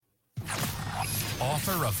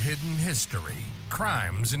Author of Hidden History,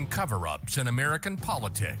 Crimes and Cover-Ups in American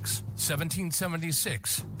Politics,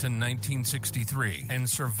 1776 to 1963, and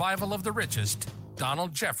Survival of the Richest,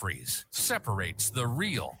 Donald Jeffries separates the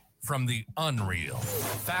real from the unreal.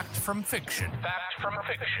 Fact from fiction.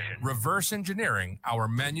 Reverse engineering our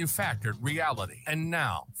manufactured reality. And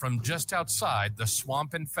now, from just outside the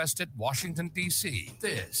swamp-infested Washington, D.C.,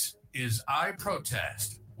 this is I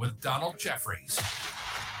Protest with Donald Jeffries.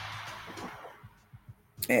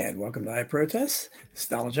 And welcome to I Protest. It's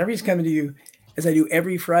Donald Jeffries coming to you as I do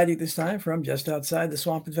every Friday this time from just outside the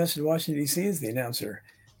swamp-infested Washington, D.C., as the announcer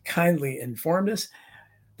kindly informed us.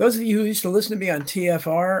 Those of you who used to listen to me on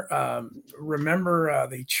TFR remember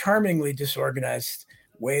the charmingly disorganized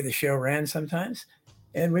way the show ran sometimes.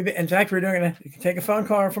 And in fact, we're going to take a phone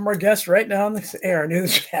call from our guest right now on the air. I knew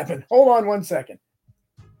this would happen. Hold on one second.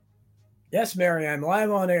 Yes, Mary, I'm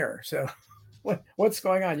live on air. So what's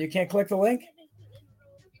going on? You can't click the link?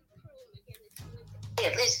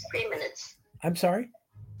 At least 3 minutes. I'm sorry?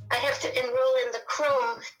 I have to enroll in the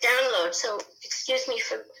Chrome download, so excuse me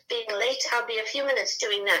for being late. I'll be a few minutes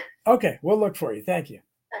doing that. Okay, we'll look for you. Thank you.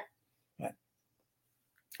 Bye.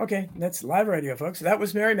 Okay, that's live radio, folks. That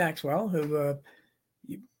was Mary Maxwell, who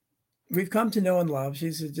we've come to know and love.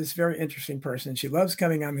 She's just a very interesting person. She loves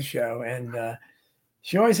coming on the show, and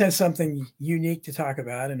she always has something unique to talk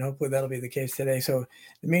about, and hopefully that'll be the case today. So in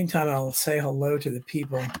the meantime, I'll say hello to the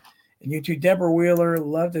people. And you too, Deborah Wheeler,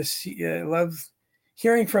 love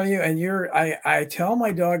hearing from you. And I tell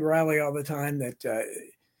my dog Riley all the time that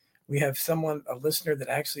we have a listener that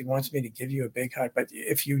actually wants me to give you a big hug. But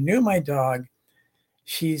if you knew my dog,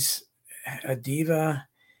 she's a diva.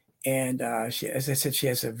 And she, as I said, she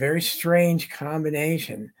has a very strange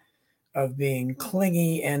combination of being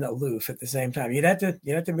clingy and aloof at the same time. You'd have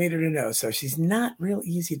to meet her to know. So she's not real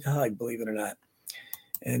easy to hug, believe it or not.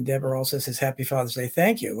 And Deborah also says, Happy Father's Day.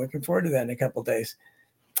 Thank you. Looking forward to that in a couple of days.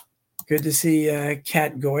 Good to see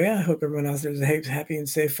Kat Goya. I hope everyone else there is a happy and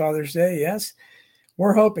safe Father's Day. Yes,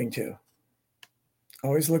 we're hoping to.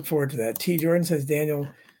 Always look forward to that. T. Jordan says, Daniel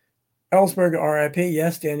Ellsberg, R.I.P.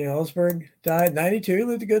 Yes, Daniel Ellsberg died 92,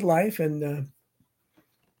 lived a good life. And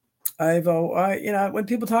when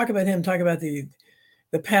people talk about him, talk about the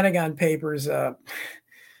Pentagon Papers,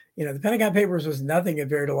 the Pentagon Papers was nothing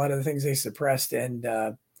compared to a lot of the things they suppressed.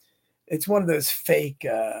 And it's one of those fake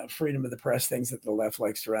freedom of the press things that the left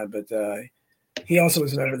likes to run. But he also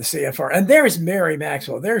was a member of the CFR. And there's Mary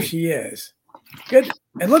Maxwell. There she is. Good.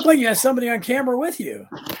 It looked like you had somebody on camera with you.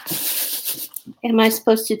 Am I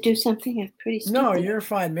supposed to do something? I'm pretty stupid. No, you're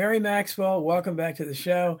fine. Mary Maxwell, welcome back to the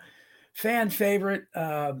show. Fan favorite.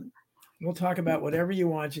 We'll talk about whatever you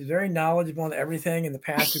want. She's very knowledgeable on everything. In the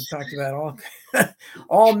past, we've talked about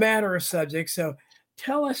all manner of subjects. So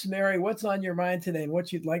tell us, Mary, what's on your mind today and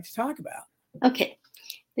what you'd like to talk about. Okay.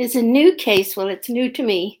 There's a new case. Well, it's new to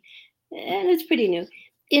me, and it's pretty new,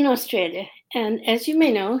 in Australia. And as you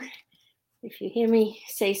may know, if you hear me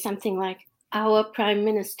say something like, our prime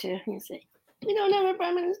minister, you say, we don't have a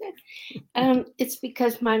prime minister. It's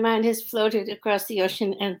because my mind has floated across the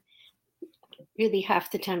ocean, and really half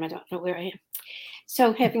the time I don't know where I am.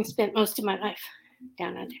 So having spent most of my life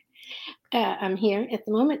down under, I'm here at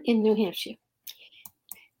the moment in New Hampshire.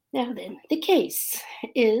 Now then, the case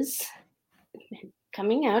is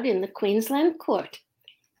coming out in the Queensland court.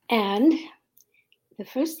 And the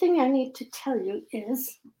first thing I need to tell you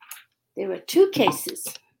is there are two cases.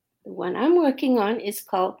 The one I'm working on is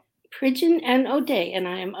called Pridgeon and O'Day, and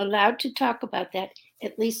I am allowed to talk about that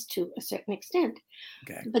at least to a certain extent.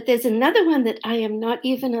 Okay. But there's another one that I am not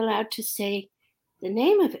even allowed to say the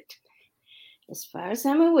name of it. As far as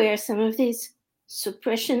I'm aware, some of these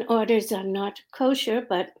suppression orders are not kosher,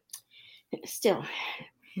 but still,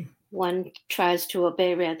 one tries to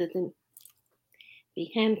obey rather than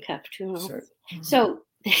be handcuffed, you know. Sure. So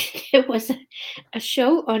there was a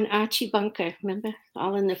show on Archie Bunker, remember?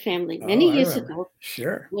 All in the Family, many years ago.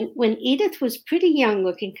 Sure. When Edith was pretty young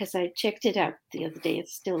looking, because I checked it out the other day,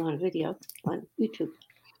 it's still on video on YouTube.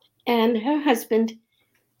 And her husband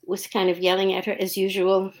was kind of yelling at her as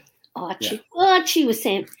usual. Archie was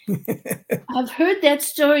saying, I've heard that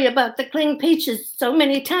story about the cling peaches so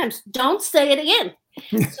many times. Don't say it again.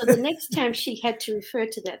 So the next time she had to refer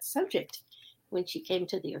to that subject, when she came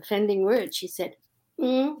to the offending word, she said,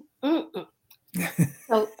 So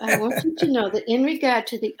I want you to know that in regard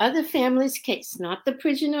to the other family's case, not the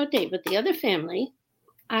Pridgeon O'Day, but the other family,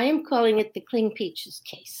 I am calling it the Cling Peaches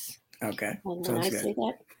case. Okay. And when I say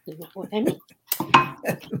that, you know what I mean.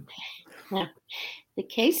 Now, the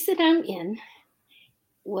case that I'm in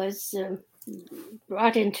was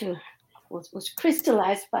was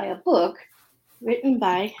crystallized by a book written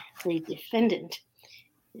by the defendant.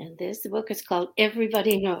 And there's the book. It's called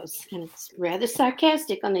Everybody Knows. And it's rather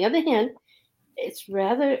sarcastic. On the other hand, it's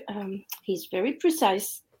rather, he's very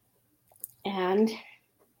precise. And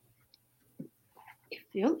if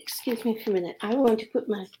you'll excuse me for a minute, I want to put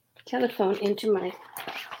my telephone into my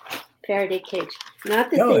Faraday cage. Not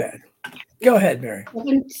that Go ahead. Go ahead, Mary.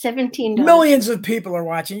 $17. Millions of people are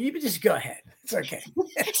watching. You just go ahead. It's okay.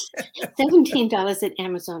 $17 at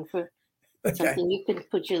Amazon for Okay. something you can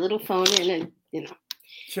put your little phone in and,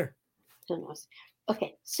 Sure. Who knows?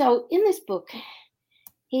 Okay, so in this book,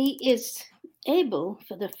 he is able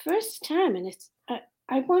for the first time, and it's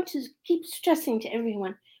I want to keep stressing to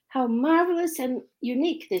everyone how marvelous and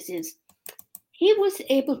unique this is. He was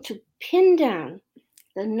able to pin down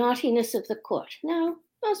the naughtiness of the court. Now,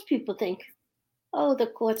 most people think, oh, the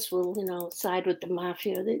courts will, side with the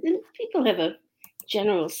mafia. People have a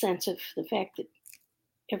general sense of the fact that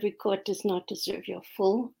every court does not deserve your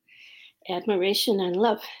full admiration and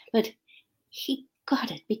love. But he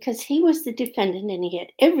got it because he was the defendant and he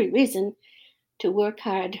had every reason to work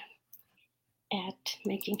hard at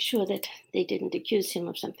making sure that they didn't accuse him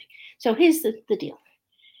of something. So here's the deal.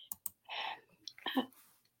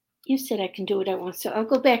 You said I can do what I want, so I'll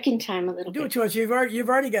go back in time a little bit. Do what you want. You've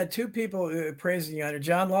already got two people praising you on it.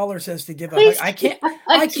 John Lawler says to give a hug. I can't.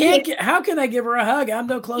 How can I give her a hug? I'm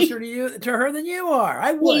no closer to her than you are.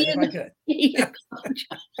 I would if I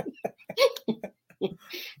could.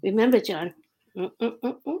 Remember, John.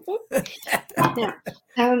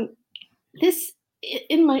 Now, this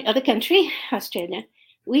in my other country, Australia,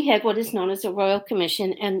 we had what is known as a Royal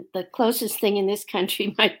Commission, and the closest thing in this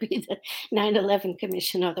country might be the 9/11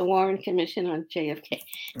 Commission or the Warren Commission on JFK.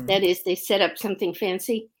 Mm-hmm. That is, they set up something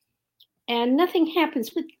fancy, and nothing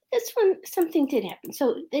happens. But this one, something did happen.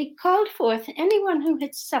 So they called forth anyone who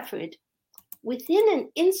had suffered within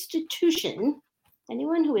an institution,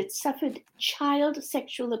 anyone who had suffered child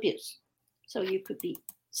sexual abuse. So you could be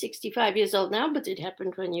 65 years old now, but it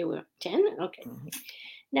happened when you were 10. Okay. Mm-hmm.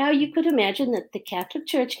 Now you could imagine that the Catholic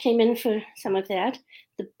Church came in for some of that,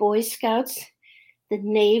 the Boy Scouts, the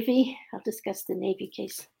Navy. I'll discuss the Navy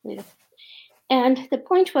case later. And the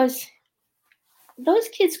point was, those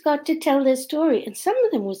kids got to tell their story, and some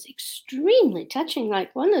of them was extremely touching,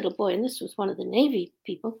 like one little boy, and this was one of the Navy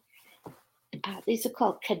people. These are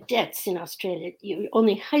called cadets in Australia. You're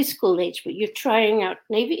only high school age, but you're trying out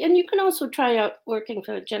Navy, and you can also try out working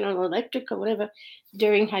for General Electric or whatever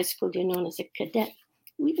during high school. You're known as a cadet.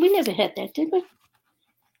 We never had that, did we?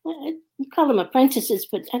 We call them apprentices,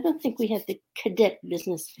 but I don't think we had the cadet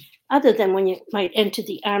business, other than when you might enter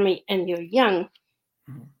the Army and you're young,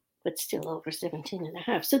 but still over 17 and a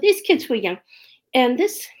half. So these kids were young. And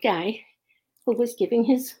this guy who was giving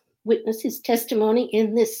his testimony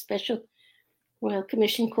in this special Royal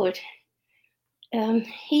Commission court,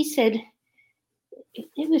 he said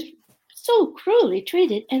it was so cruelly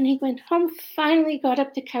treated. And he went home, finally got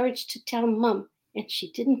up the courage to tell Mum. And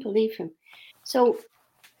she didn't believe him. So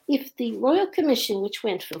if the Royal Commission, which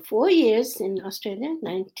went for 4 years in Australia,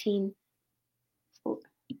 14,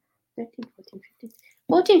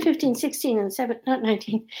 15, 16, and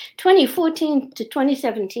 2014 to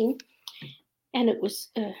 2017, and it was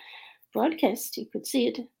broadcast. You could see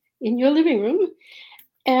it in your living room.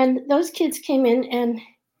 And those kids came in, and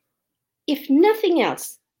if nothing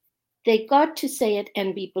else, they got to say it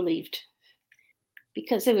and be believed,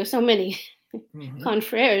 because there were so many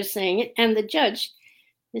confreres saying it, and the judge,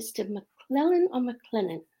 Mr. McClellan or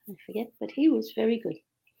McLennan, I forget, but he was very good.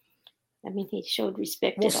 I mean, he showed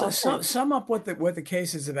respect. Well, sum up what the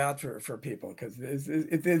case is about for people, because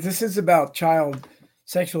this is about child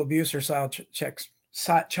sexual abuse or child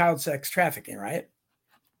sex trafficking, right?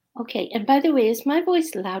 Okay, and by the way, is my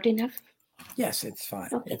voice loud enough? Yes, it's fine.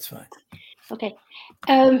 Okay. It's fine. Okay.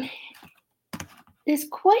 There's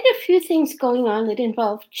quite a few things going on that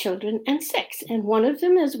involve children and sex. And one of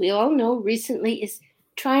them, as we all know recently, is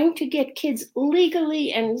trying to get kids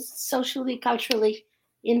legally and socially, culturally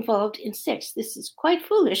involved in sex. This is quite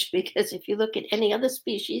foolish, because if you look at any other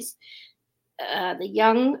species, the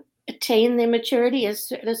young attain their maturity at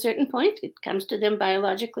a certain point. It comes to them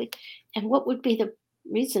biologically. And what would be the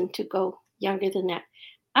reason to go younger than that?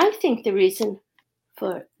 I think the reason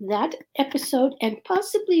for that episode, and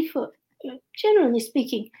possibly for, generally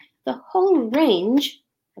speaking, the whole range,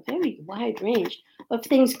 a very wide range of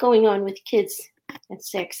things going on with kids and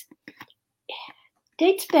sex,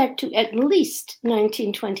 dates back to at least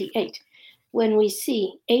 1928, when we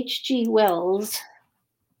see H.G. Wells.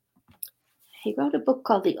 He wrote a book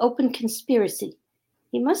called The Open Conspiracy.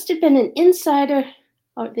 He must have been an insider,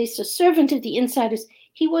 or at least a servant of the insiders.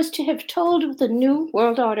 He was to have told the New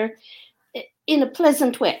World Order in a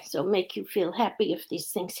pleasant way, so make you feel happy if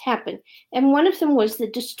these things happen. And one of them was the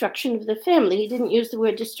destruction of the family. He didn't use the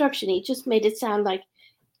word destruction. He just made it sound like,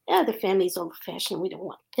 the family's old-fashioned. We don't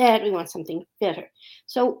want that. We want something better.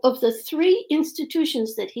 So of the 3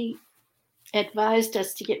 institutions that he advised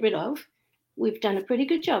us to get rid of, we've done a pretty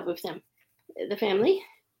good job of them. The family,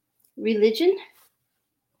 religion,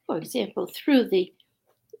 for example, through the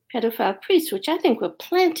pedophile priests, which I think were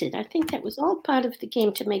planted. I think that was all part of the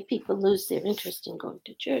game to make people lose their interest in going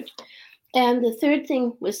to church. And the third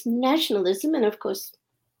thing was nationalism. And of course,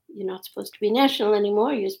 you're not supposed to be national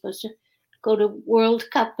anymore. You're supposed to go to World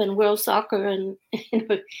Cup and World Soccer and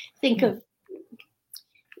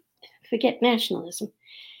forget nationalism.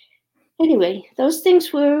 Anyway, those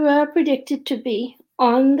things were predicted to be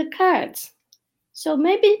on the cards. So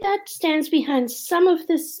maybe that stands behind some of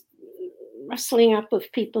this rustling up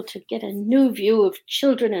of people to get a new view of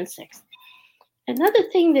children and sex. Another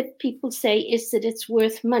thing that people say is that it's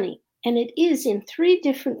worth money, and it is in 3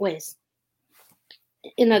 different ways.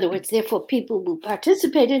 In other words, therefore, people will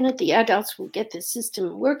participate in it. The adults will get the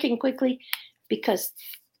system working quickly because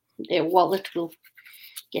their wallet will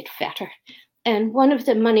get fatter. And one of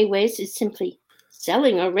the money ways is simply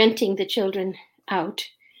selling or renting the children out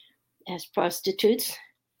as prostitutes,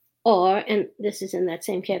 or, and this is in that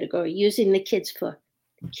same category, using the kids for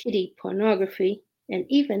kiddie pornography and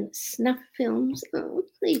even snuff films. Oh,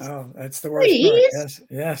 please. Oh, that's the worst part. Yes,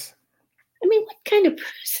 yes. I mean, what kind of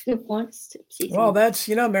person wants to see? Well, that's,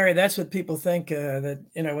 Mary, that's what people think that,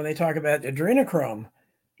 when they talk about adrenochrome,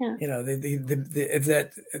 the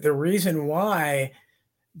reason why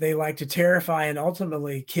they like to terrify and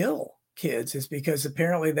ultimately kill kids is because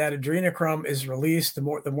apparently that adrenochrome is released. The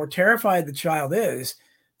more terrified the child is,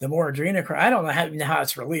 the more adrenochrome. I don't know how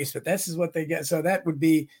it's released, but this is what they get. So that would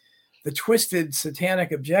be the twisted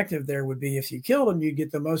satanic objective. There would be, if you killed them, you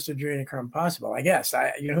get the most adrenochrome possible. I guess.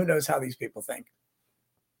 Who knows how these people think?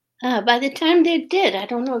 By the time they're dead, I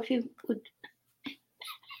don't know if you would.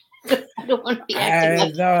 I don't want to be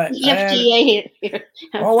acting like the FDA here.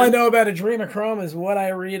 All I know about adrenochrome is what I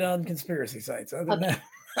read on conspiracy sites. Other than that,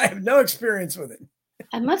 I have no experience with it.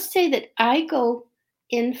 I must say that I go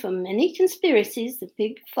in for many conspiracies, the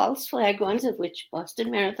big false flag ones, of which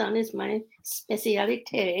Boston Marathon is my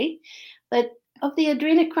specialite. But of the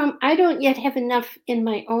adrenochrome, I don't yet have enough in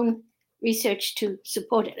my own research to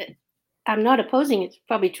support it. I'm not opposing it. It's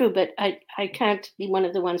probably true, but I can't be one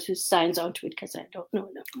of the ones who signs on to it because I don't know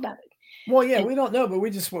enough about it. Well, yeah, we don't know, but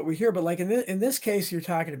we just what we hear. But like in this case, you're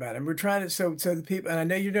talking about, and we're trying to so the people, and I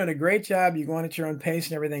know you're doing a great job. You're going at your own pace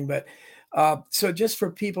and everything, but so just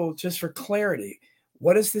for people, just for clarity,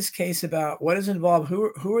 what is this case about? What is involved?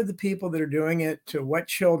 Who are the people that are doing it? To what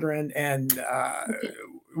children? And do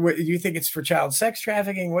you think it's for child sex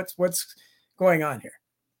trafficking? What's going on here?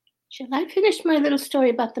 Shall I finish my little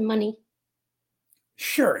story about the money?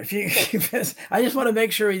 Sure. If you, I just want to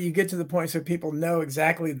make sure you get to the point so people know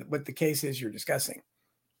exactly what the case is you're discussing.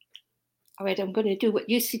 All right, I'm going to do what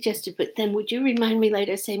you suggested, but then would you remind me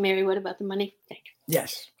later? Say, Mary, what about the money? Thank you.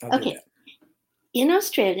 Yes. I'll do that. In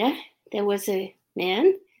Australia, there was a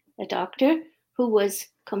man, a doctor, who was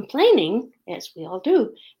complaining, as we all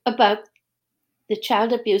do, about the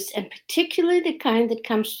child abuse, and particularly the kind that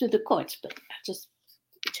comes through the courts. But I'll just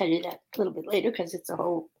tell you that a little bit later because it's a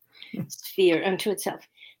whole sphere unto itself.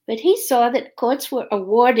 But he saw that courts were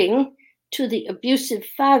awarding to the abusive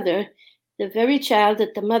father the very child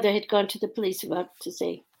that the mother had gone to the police about to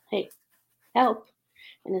say, hey, help.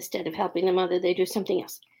 And instead of helping the mother, they do something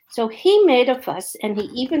else. So he made a fuss, and he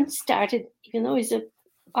even started, even though he's an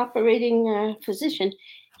operating physician,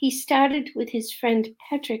 he started with his friend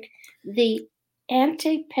Patrick, the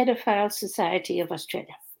Anti-Pedophile Society of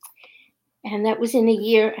Australia. And that was in a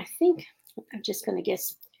year, I think, I'm just going to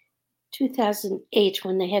guess, 2008,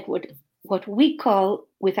 when they had what we call,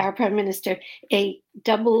 with our prime minister, a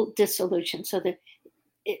double dissolution. So that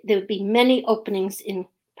there would be many openings in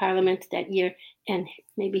parliament that year, and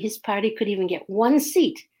maybe his party could even get one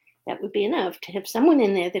seat. That would be enough to have someone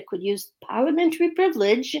in there that could use parliamentary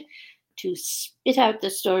privilege to spit out the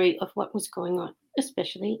story of what was going on,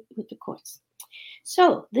 especially with the courts.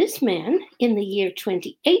 So this man, in the year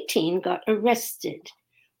 2018, got arrested.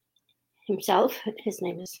 Himself, his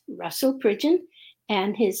name is Russell Pridgeon,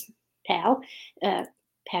 and his pal,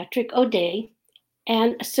 Patrick O'Day,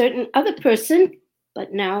 and a certain other person,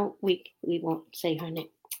 but now we won't say her name.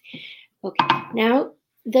 Okay, now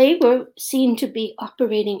they were seen to be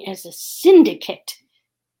operating as a syndicate.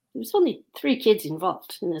 There was only 3 kids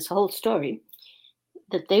involved in this whole story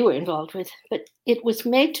that they were involved with, but it was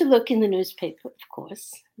made to look in the newspaper, of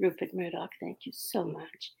course. Rupert Murdoch, thank you so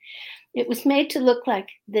much. It was made to look like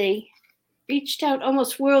they reached out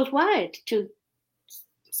almost worldwide to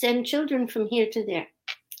send children from here to there.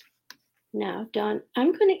 Now, Dawn,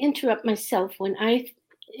 I'm going to interrupt myself when I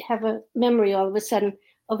have a memory all of a sudden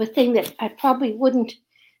of a thing that I probably wouldn't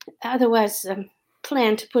otherwise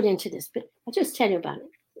plan to put into this, but I'll just tell you about it.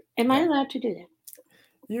 Am I allowed to do that?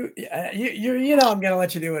 You know, I'm going to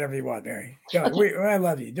let you do whatever you want, Mary. Go. Okay. I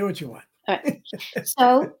love you. Do what you want. All right.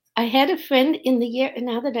 So I had a friend in the year,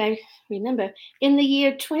 now that I remember, in the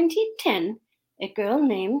year 2010, a girl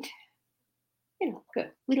named, girl.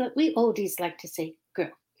 We oldies like to say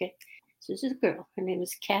girl. Okay. So this is a girl. Her name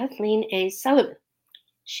is Kathleen A. Sullivan.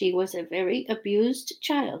 She was a very abused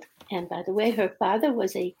child. And by the way, her father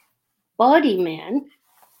was a body man,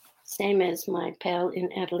 same as my pal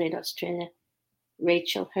in Adelaide, Australia,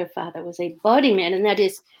 Rachel. Her father was a body man. And that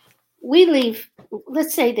is, we leave,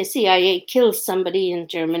 let's say the CIA kills somebody in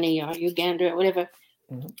Germany or Uganda or whatever.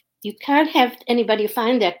 Mm-hmm. You can't have anybody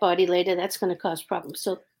find that body later. That's going to cause problems.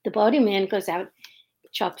 So the body man goes out,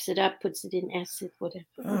 chops it up, puts it in acid, whatever.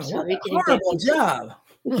 What a horrible job.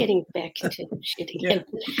 We're getting back into shit again.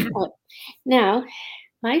 Now,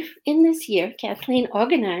 in this year, Kathleen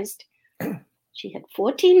organized, she had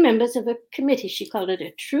 14 members of a committee. She called it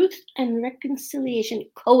a Truth and Reconciliation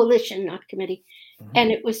Coalition, not committee. Mm-hmm.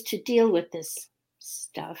 And it was to deal with this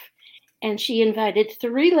stuff. And she invited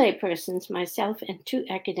 3 laypersons, myself and 2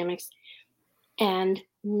 academics, and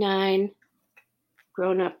 9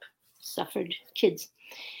 grown-up suffered kids,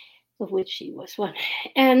 of which she was one.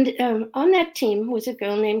 And on that team was a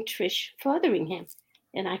girl named Trish Fotheringham.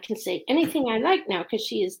 And I can say anything I like now because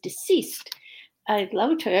she is deceased. I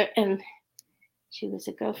loved her, and she was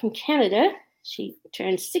a girl from Canada. She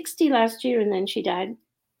turned 60 last year, and then she died.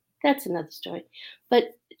 That's another story.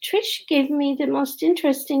 But Trish gave me the most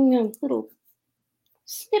interesting little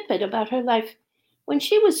snippet about her life. When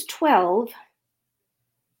she was 12,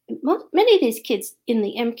 many of these kids in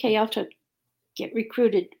the MK Ultra get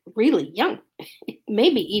recruited really young,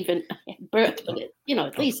 maybe even at birth, but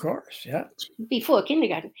at least of course, yeah, before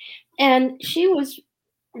kindergarten. And she was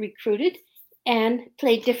recruited and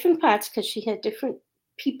played different parts because she had different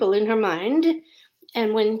people in her mind.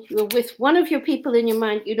 And when you're with one of your people in your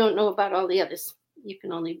mind, you don't know about all the others. You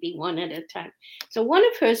can only be one at a time. So one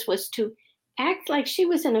of hers was to act like she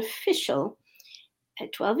was an official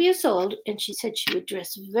at 12 years old. And she said she would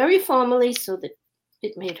dress very formally so that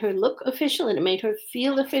it made her look official and it made her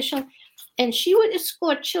feel official. And she would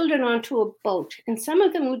escort children onto a boat. And some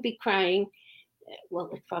of them would be crying. Well,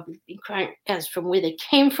 they'd probably be crying as from where they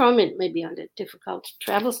came from and maybe under difficult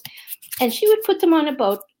travels. And she would put them on a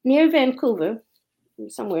boat near Vancouver,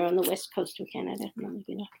 somewhere on the west coast of Canada,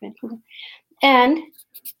 maybe not Vancouver. And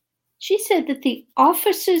she said that the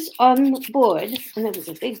officers on board, and there was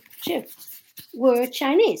a big ship, were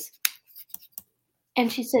Chinese.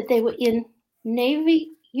 And she said they were in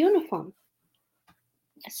Navy uniform.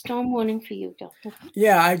 A storm warning for you, Doctor.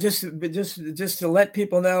 Yeah, I just to let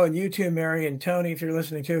people know, and you too, Mary and Tony, if you're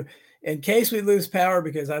listening too, in case we lose power,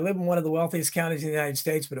 because I live in one of the wealthiest counties in the United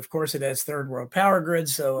States, but of course it has third world power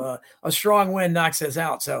grids, so a strong wind knocks us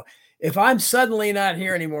out. So if I'm suddenly not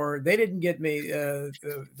here anymore, they didn't get me.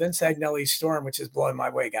 Vince Agnelli's storm, which is blowing my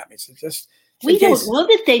way, got me. So just we don't know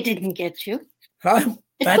that they didn't get you.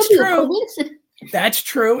 That's true. That's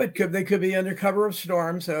true. They could be under cover of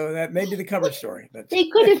storm, so that may be the cover story. But they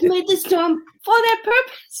could have made the storm for that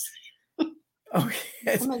purpose.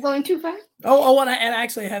 Okay. Am I going too far? And I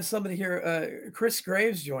actually have somebody here. Chris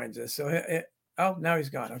Graves joins us. So, now he's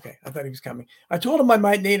gone. Okay, I thought he was coming. I told him I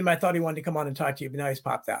might need him. I thought he wanted to come on and talk to you, but now he's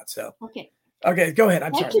popped out. So, okay, go ahead.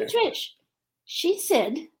 I'm sorry. Back to Trish. She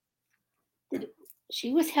said that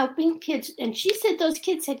she was helping kids, and she said those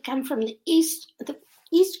kids had come from the East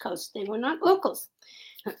Coast. They were not locals.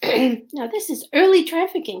 Now, this is early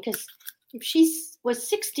trafficking because if she was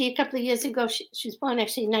 60 a couple of years ago, she was born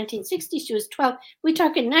actually in 1960. She was 12. We're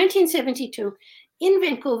talking 1972 in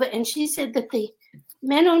Vancouver. And she said that the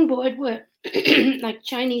men on board were like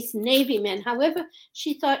Chinese Navy men. However,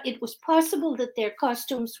 she thought it was possible that their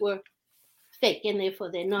costumes were fake and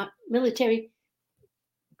therefore they're not military.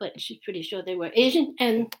 But she's pretty sure they were Asian.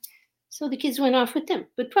 And so the kids went off with them.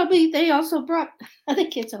 But probably they also brought other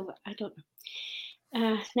kids over. I don't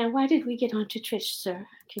know. Now, why did we get on to Trish, sir?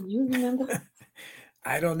 Can you remember?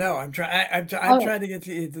 I don't know. I'm trying to get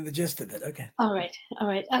to the gist of it. Okay. All right.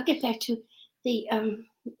 I'll get back to the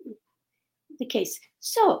case.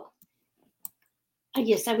 So,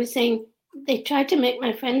 yes, I was saying they tried to make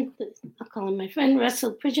my friend, I'll call him my friend,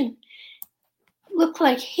 Russell Pridgeon, look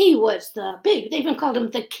like he was the big. They even called him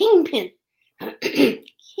the kingpin.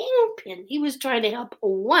 kingpin. He was trying to help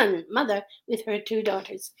one mother with her 2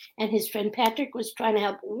 daughters, and his friend Patrick was trying to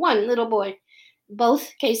help one little boy.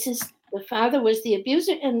 Both cases, the father was the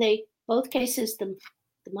abuser, and both cases, the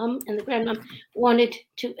mom and the grandmom wanted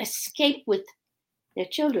to escape with their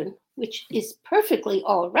children, which is perfectly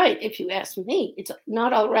all right, if you ask me. It's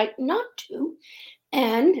not all right not to.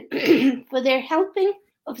 And for their helping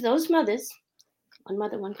of those mothers, one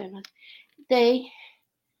mother, one grandmother, they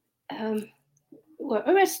were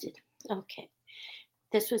arrested. Okay.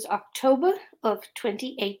 This was October of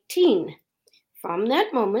 2018. From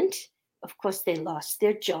that moment, of course, they lost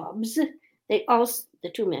their jobs. They also, the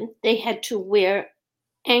 2 men, they had to wear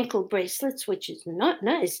ankle bracelets, which is not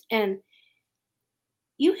nice. And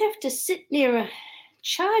you have to sit near a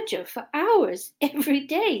charger for hours every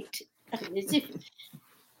day. As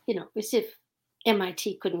if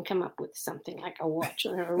MIT couldn't come up with something like a watch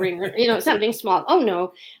or a ring or, something small. Oh,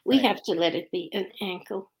 no, we have to let it be an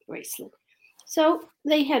ankle bracelet. So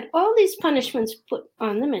they had all these punishments put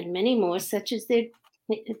on them and many more, such as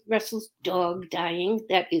Russell's dog dying.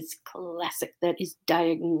 That is classic. That is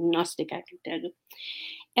diagnostic, I can tell you.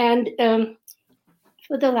 And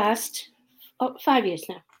for the last 5 years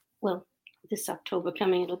now, well, this October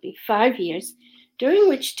coming, it'll be 5 years, during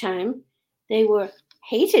which time they were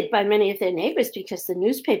hated by many of their neighbors because the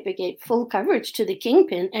newspaper gave full coverage to the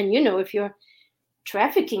kingpin. And, if you're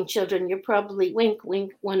trafficking children, you're probably, wink,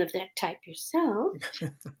 wink, one of that type yourself.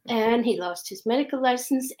 And he lost his medical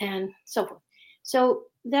license and so forth. So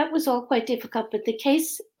that was all quite difficult, but the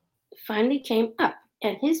case finally came up.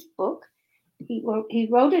 And his book, he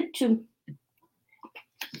wrote it to,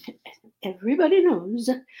 everybody knows,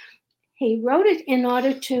 he wrote it in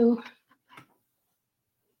order to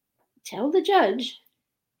tell the judge,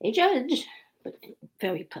 hey, judge, but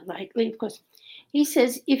very politely, of course, he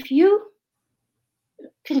says, if you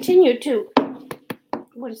continue to,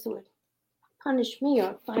 punish me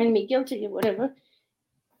or find me guilty or whatever,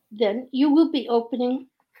 then you will be opening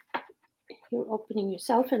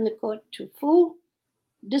yourself in the court to full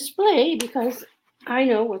display because I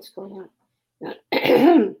know what's going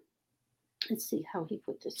on. Let's see how he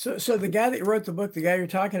put this. So the guy that wrote the book, the guy you're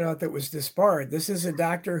talking about that was disbarred, this is a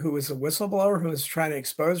doctor who was a whistleblower who was trying to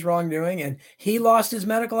expose wrongdoing, and he lost his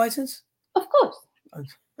medical license? Of course.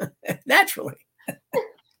 Naturally.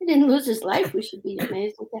 He didn't lose his life. We should be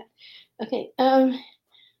amazed at that. Okay.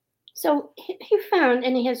 So he found,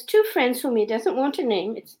 and he has 2 friends whom he doesn't want to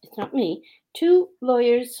name. It's not me. 2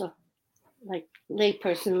 lawyers, like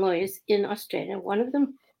layperson lawyers in Australia. One of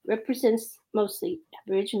them represents mostly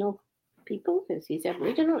Aboriginal people because he's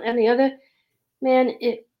Aboriginal, and the other man,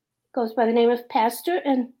 it goes by the name of pastor.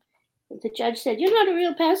 And the judge said, "You're not a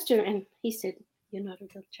real pastor," and he said, "You're not a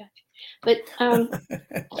real judge." But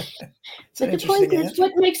but the point is,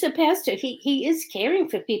 what makes a pastor? He is caring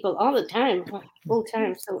for people all the time, full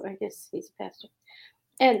time. So I guess he's a pastor.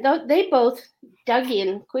 And they both dug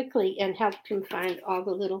in quickly and helped him find all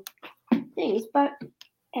the little things. But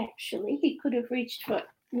actually, he could have reached for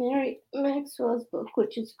Mary Maxwell's book,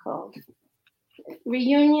 which is called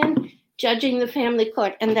Reunion, Judging the Family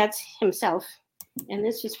Court, and that's himself. And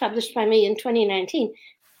this was published by me in 2019.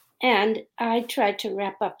 And I tried to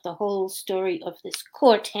wrap up the whole story of this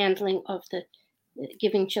court handling of the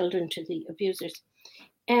giving children to the abusers.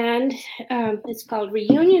 And it's called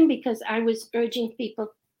Reunion because I was urging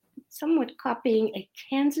people, somewhat copying a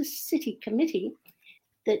Kansas City committee,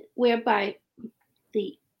 that whereby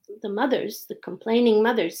the mothers, the complaining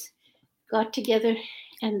mothers, got together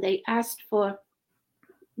and they asked for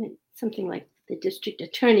something like the district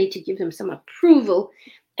attorney to give them some approval,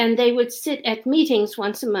 and they would sit at meetings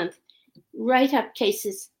once a month, write up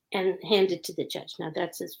cases, and hand it to the judge. Now,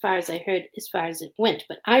 that's as far as I heard, as far as it went.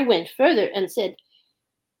 But I went further and said,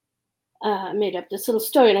 made up this little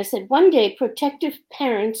story, and I said, one day, protective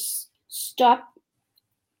parents stopped.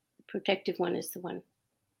 Protective one is the one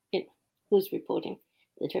who's reporting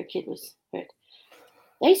that her kid was hurt.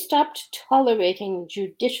 They stopped tolerating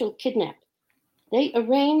judicial kidnap. They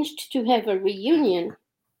arranged to have a reunion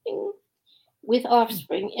with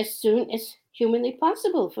offspring as soon as humanly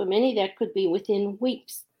possible. For many, that could be within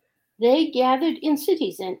weeks. They gathered in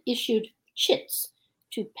cities and issued chits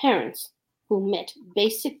to parents who met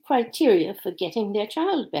basic criteria for getting their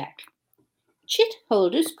child back. Chit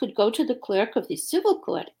holders could go to the clerk of the civil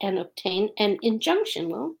court and obtain an injunction.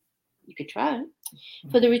 Well, you could try.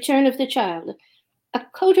 For the return of the child. A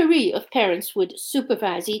coterie of parents would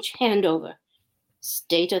supervise each handover.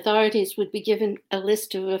 State authorities would be given a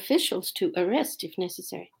list of officials to arrest if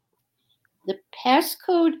necessary. The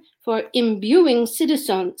passcode for imbuing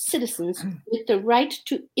citizens with the right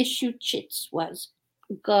to issue chits was,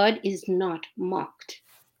 God is not mocked.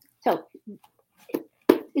 So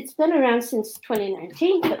it's been around since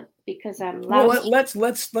 2019, but because I'm lousy. Well,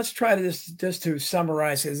 let's try to just to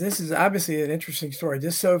summarize, because this is obviously an interesting story.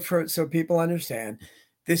 Just so people understand,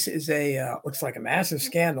 this is a looks like a massive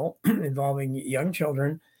scandal involving young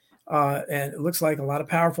children, and it looks like a lot of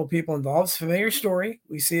powerful people involved. It's a familiar story.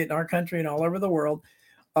 We see it in our country and all over the world.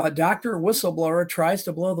 A doctor whistleblower tries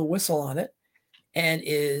to blow the whistle on it, and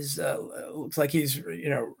is looks like he's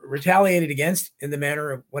retaliated against in the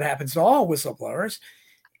manner of what happens to all whistleblowers.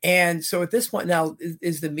 And so at this point now,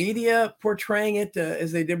 is the media portraying it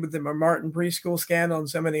as they did with the Martin preschool scandal and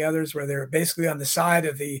so many others, where they're basically on the side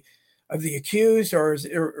of the accused, or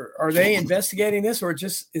are they investigating this, or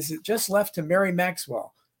is it just left to Mary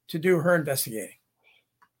Maxwell to do her investigating?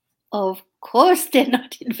 Of course they're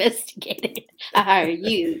not investigating it. Are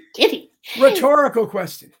you kidding? Rhetorical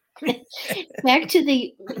question. Back to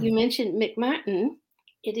you mentioned McMartin.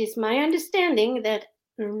 It is my understanding that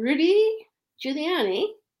Rudy Giuliani,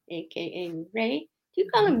 a.k.a. Ray. Do you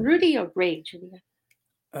call him Rudy or Ray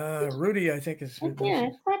Giuliani? Rudy, I think is. Yeah,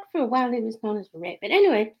 I thought for a while he was known as Ray. But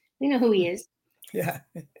anyway, we know who he is. Yeah.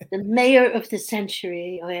 The mayor of the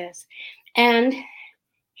century, yes. And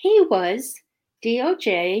he was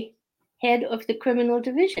DOJ head of the criminal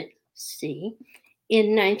division,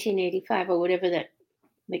 in 1985 or whatever that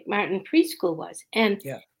McMartin preschool was. And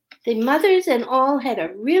the mothers and all had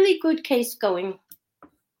a really good case going.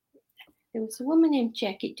 There was a woman named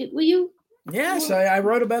Jackie. Were you? Yes, I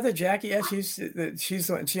wrote about that. Jackie. Yeah,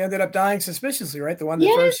 she ended up dying suspiciously, right? The one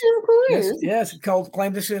that first. Of course. Yes,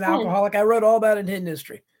 claimed to be an alcoholic. I wrote all about it in Hidden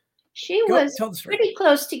History. She was pretty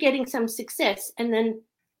close to getting some success, and then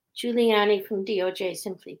Giuliani from DOJ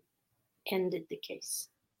simply ended the case.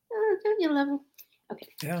 Oh, don't you love him? Okay.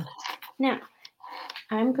 Yeah. Now,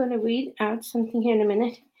 I'm going to read out something here in a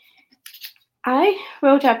minute. I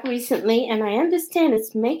wrote up recently, and I understand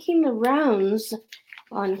it's making the rounds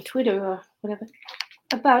on Twitter or whatever,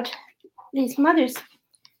 about these mothers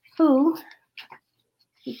who,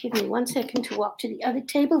 you give me 1 second to walk to the other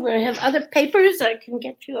table where I have other papers. I can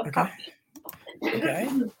get you a copy. Okay.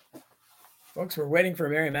 Folks, we're waiting for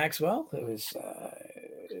Mary Maxwell, who is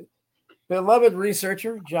beloved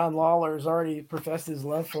researcher. John Lawler has already professed his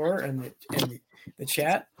love for her in the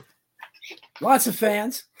chat. Lots of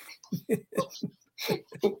fans. All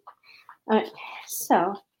right.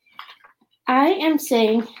 So I am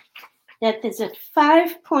saying that there's a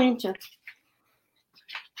 5-pointer.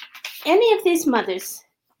 Any of these mothers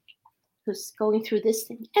who's going through this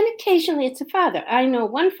thing, and occasionally it's a father. I know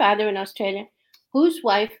one father in Australia whose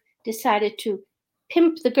wife decided to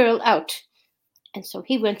pimp the girl out. And so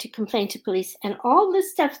he went to complain to police, and all the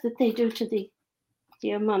stuff that they do to the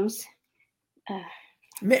dear mums.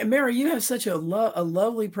 Mary, you have such a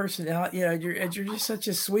lovely personality. You're just such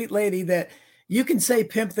a sweet lady that you can say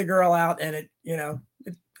 "pimp the girl out," and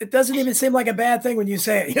it doesn't even seem like a bad thing when you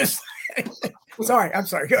say it. Yes. I'm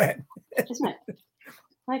sorry. Go ahead.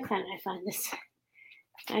 Why can't I find this?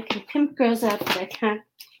 I can pimp girls out, but I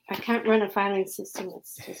can't run a filing system.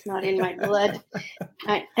 It's just not in my blood.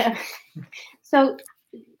 So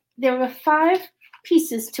there were 5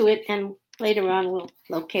 pieces to it, and later on we'll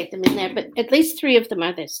locate them in there, but at least 3 of them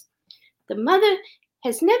are this. The mother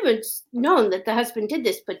has never known that the husband did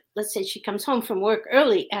this, but let's say she comes home from work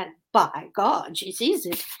early, and by God, she sees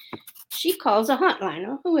it. She calls a hotline,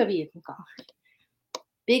 or whoever you can call.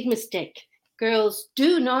 Big mistake. Girls,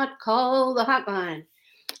 do not call the hotline.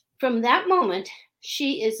 From that moment,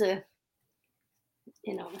 she is a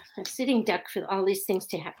sitting duck for all these things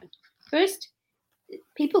to happen. First,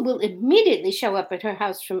 people will immediately show up at her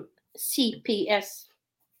house from CPS.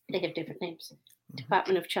 They have different names.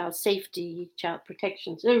 Department of Child Safety, Child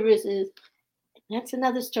Protection Services. That's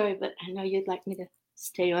another story, but I know you'd like me to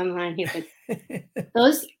stay online here. But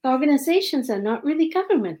those organizations are not really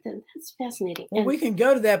government. That's fascinating. Well, we can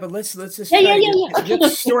go to that, but let's just get the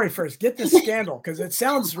story first. Get the scandal, because it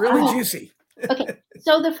sounds really juicy. Okay,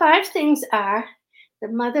 so the 5 things are: the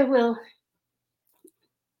mother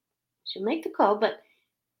she'll make the call, but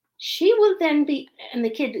she will then be, and the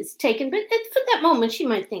kid is taken, but for that moment she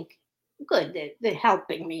might think, good, they're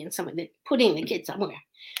helping me in some way, they're putting the kid somewhere.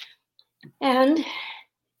 And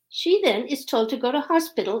she then is told to go to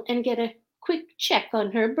hospital and get a quick check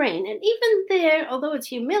on her brain. And even there, although it's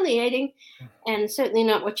humiliating and certainly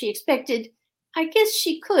not what she expected, I guess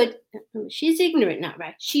she could. She's ignorant now,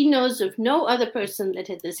 right? She knows of no other person that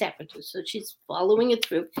had this happened to, so she's following it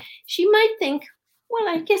through. She might think, well,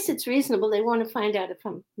 I guess it's reasonable. They want to find out if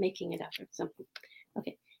I'm making it up or something.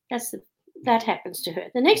 Okay, that happens to her.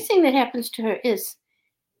 The next thing that happens to her is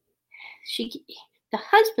the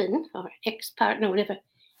husband or ex-partner, whatever,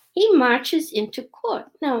 he marches into court.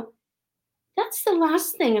 Now, that's the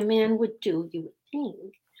last thing a man would do, you would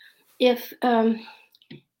think, if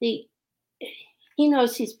he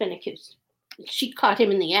knows he's been accused. She caught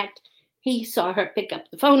him in the act. He saw her pick up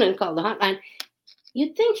the phone and call the hotline.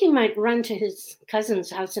 You'd think he might run to his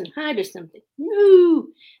cousin's house and hide or something. No.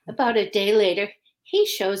 About a day later, he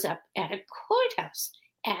shows up at a courthouse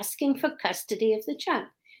asking for custody of the child.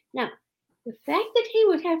 Now, the fact that he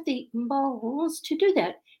would have the balls to do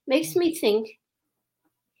that makes me think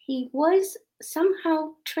he was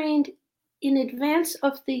somehow trained in advance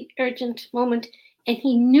of the urgent moment, and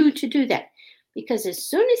he knew to do that. Because as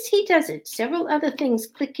soon as he does it, several other things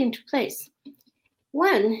click into place.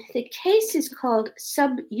 One, the case is called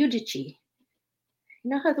sub judice. You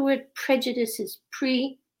know how the word prejudice is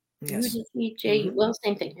pre-judice? Yes. Well,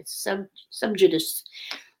 same thing. It's sub judice.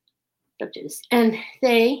 And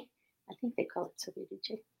I think they call it sub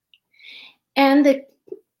judice. And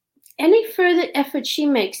any further effort she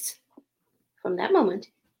makes from that moment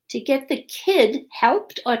to get the kid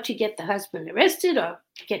helped or to get the husband arrested or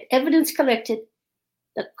to get evidence collected,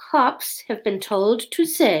 the cops have been told to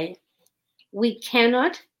say, we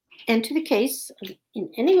cannot enter the case in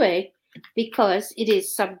any way because it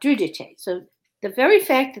is sub judice. So the very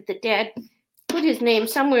fact that the dad put his name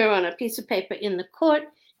somewhere on a piece of paper in the court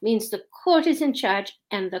means the court is in charge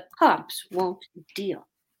and the cops won't deal.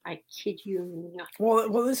 I kid you not.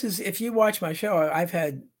 Well, this is, if you watch my show, I've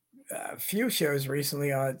had a few shows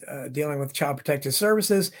recently on dealing with Child Protective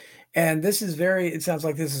Services, and this is it sounds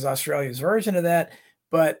like this is Australia's version of that,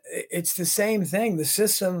 but it's the same thing. The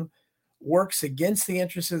system works against the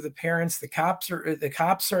interests of the parents. The cops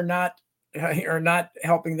are not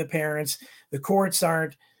helping the parents. The courts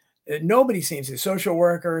aren't. Nobody seems to. Social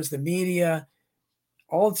workers, the media.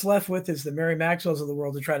 All it's left with is the Mary Maxwells of the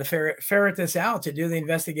world to try to ferret this out, to do the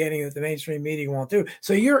investigating that the mainstream media won't do.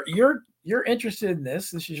 So you're interested in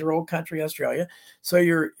this. This is your old country, Australia. So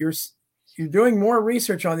you're doing more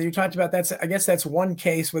research on it. You talked about I guess that's one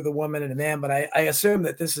case with a woman and a man, but I assume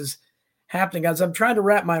that this is happening. As I'm trying to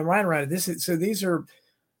wrap my mind around it, so these are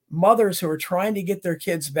mothers who are trying to get their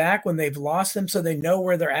kids back when they've lost them, so they know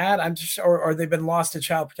where they're at. Or they've been lost to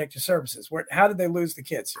Child Protective Services. How did they lose the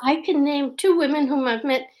kids? I can name 2 women whom I've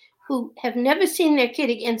met who have never seen their kid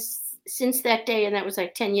again since that day, and that was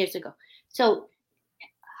like 10 years ago. So,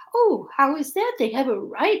 how is that? They have a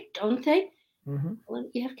right, don't they? Mm-hmm. Well,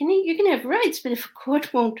 you can have rights, but if a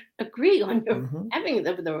court won't agree on your having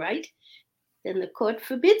the right, then the court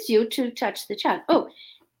forbids you to touch the child.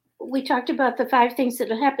 We talked about the 5 things that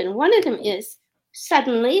will happen. One of them is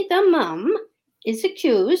suddenly the mom is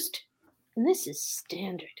accused, and this is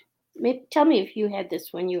standard. Tell me if you had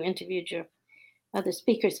this when you interviewed your other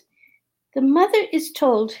speakers. The mother is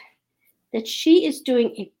told that she is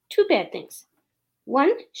doing 2 bad things.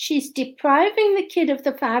 One, she's depriving the kid of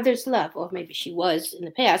the father's love, or maybe she was in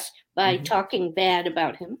the past, by talking bad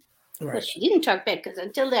about him. Right. But she didn't talk bad because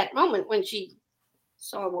until that moment when she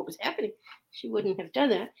saw what was happening, she wouldn't have done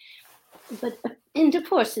that. But in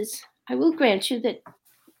divorces, I will grant you that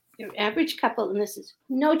your average couple, and this is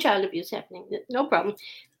no child abuse happening, no problem,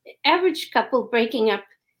 average couple breaking up,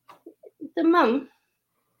 the mom,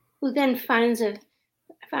 who then finds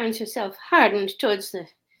herself hardened towards the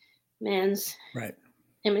man's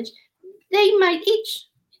image, they might each,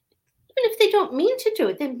 even if they don't mean to do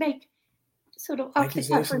it, they make sort of off the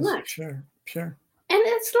cuff remarks. Sure. And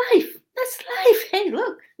that's life. That's life. Hey,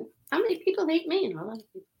 look, how many people hate me and a lot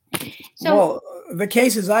of people. So, well, the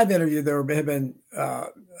cases I've interviewed, there have been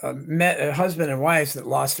a husband and wives that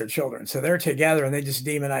lost their children. So they're together and they just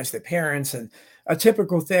demonize the parents. And a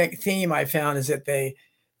typical theme I found is that they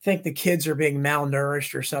think the kids are being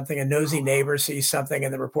malnourished or something. A nosy neighbor sees something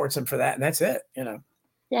and then reports them for that. And that's it,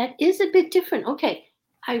 That is a bit different. Okay.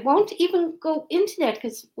 I won't even go into that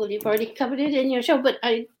because, you've already covered it in your show, but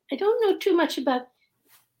I don't know too much about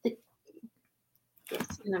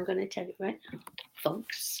yes, and I'm going to tell you right now,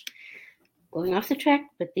 folks, going off the track,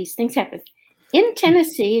 but these things happen. In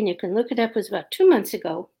Tennessee, and you can look it up, it was about 2 months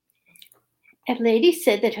ago, a lady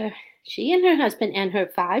said that she and her husband and her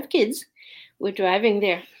 5 kids were driving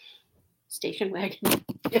their station wagon,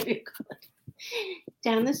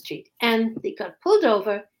 down the street, and they got pulled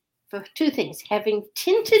over for 2 things: having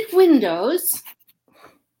tinted windows.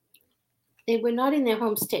 They were not in their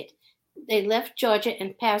home state. They left Georgia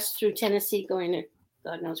and passed through Tennessee, going to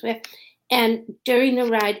God knows where. And during the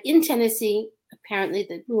ride in Tennessee, apparently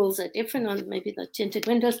the rules are different on maybe the tinted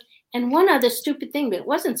windows. And one other stupid thing, but it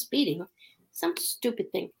wasn't speeding, some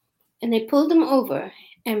stupid thing. And they pulled them over.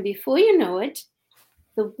 And before you know it,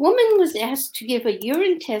 the woman was asked to give a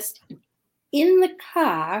urine test in the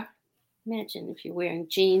car Imagine if you're wearing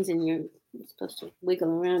jeans and you're supposed to wiggle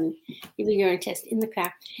around and give a urine test in the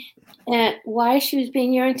car. Why she was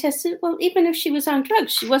being urine tested? Well, even if she was on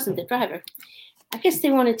drugs, she wasn't the driver. I guess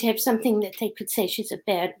they wanted to have something that they could say she's a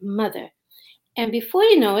bad mother. And before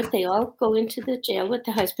you know it, they all go into the jail with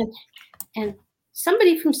the husband. And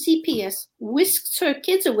somebody from CPS whisks her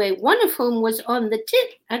kids away, one of whom was on the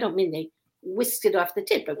tit. I don't mean they whisked it off the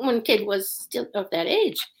tit, but one kid was still of that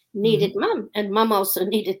age, needed mom, and mom also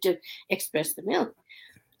needed to express the milk.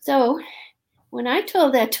 So when I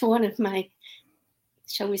told that to one of my,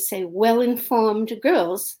 shall we say, well-informed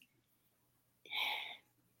girls,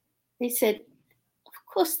 they said, of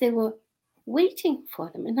course they were waiting for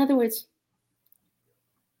them. In other words,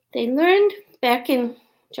 they learned back in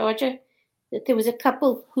Georgia that there was a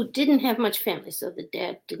couple who didn't have much family. So the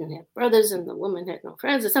dad didn't have brothers and the woman had no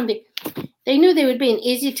friends or something. They knew they would be an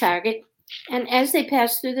easy target. And as they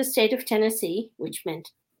passed through the state of Tennessee, which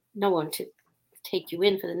meant no one to take you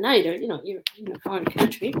in for the night or, you're in a foreign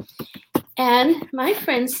country. And my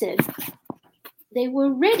friend said they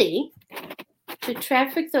were ready to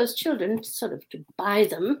traffic those children, sort of to buy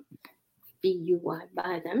them, B-U-Y,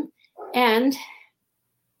 buy them. And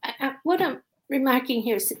what I'm remarking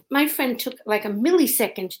here is my friend took like a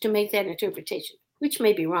millisecond to make that interpretation, which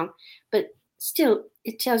may be wrong, but still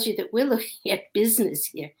it tells you that we're looking at business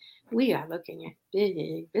here. We are looking at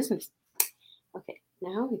big business. Okay,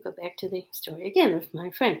 now we go back to the story again of my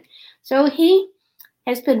friend. So he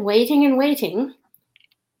has been waiting and waiting,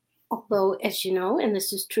 although, as you know, and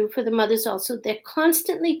this is true for the mothers also, they're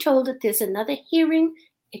constantly told that there's another hearing,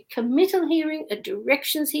 a committal hearing, a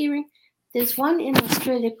directions hearing. There's one in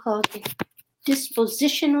Australia called a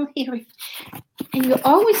dispositional hearing. And you're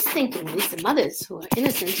always thinking, at least the mothers who are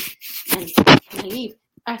innocent and naive,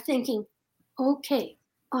 are thinking, okay,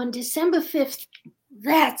 on December 5th,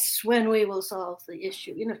 that's when we will solve the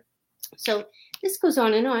issue, So this goes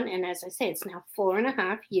on, and as I say, it's now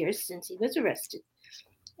 4.5 years since he was arrested.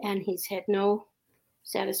 And he's had no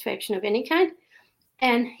satisfaction of any kind.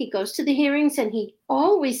 And he goes to the hearings, and he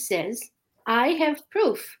always says, I have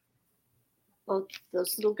proof. Both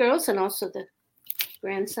those little girls and also the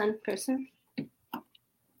grandson person, ding,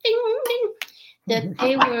 ding, that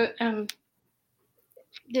they were,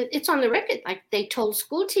 it's on the record, like they told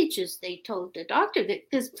school teachers, they told the doctor, that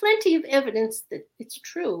there's plenty of evidence that it's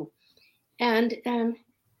true. And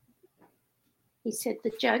he said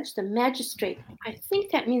the judge, the magistrate, I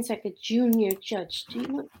think that means like a junior judge. Do you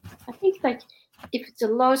know? I think like if it's a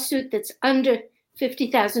lawsuit that's under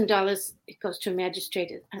 $50,000, it goes to a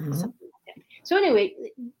magistrate or something like that. So anyway,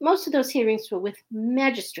 most of those hearings were with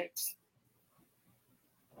magistrates.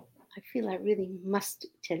 I feel I really must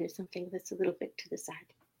tell you something that's a little bit to the side.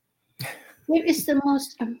 There is the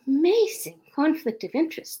most amazing conflict of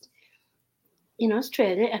interest in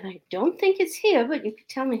Australia, and I don't think it's here, but you could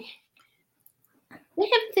tell me. They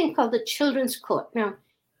have a thing called the Children's Court. Now,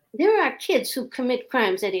 there are kids who commit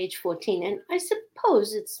crimes at age 14, and I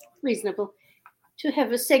suppose it's reasonable to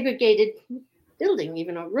have a segregated building,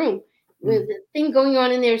 even a room, where the thing going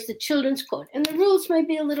on in there is the Children's Court. And the rules may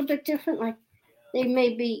be a little bit different, like they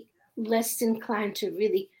may be less inclined to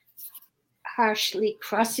really harshly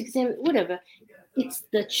cross-examine, whatever. It's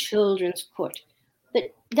the Children's Court.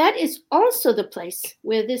 But that is also the place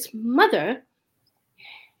where this mother,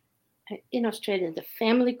 in Australia, the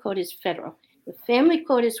family court is federal. The family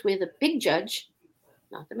court is where the big judge,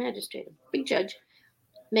 not the magistrate, the big judge,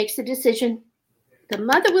 makes the decision. The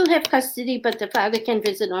mother will have custody, but the father can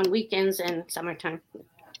visit on weekends and summertime.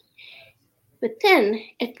 But then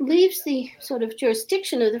it leaves the sort of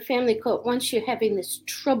jurisdiction of the family court once you're having this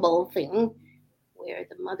trouble thing where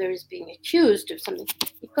the mother is being accused of something.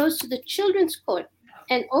 It goes to the Children's Court.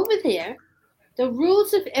 And over there, the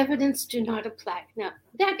rules of evidence do not apply. Now,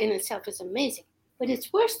 that in itself is amazing, but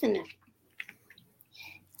it's worse than that.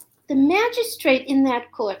 The magistrate in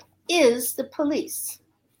that court is the police.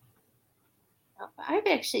 Now, I've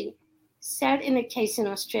actually sat in a case in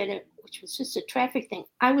Australia, which was just a traffic thing.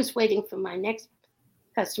 I was waiting for my next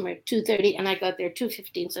customer at 2:30, and I got there at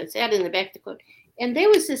 2:15, so I sat in the back of the court. And there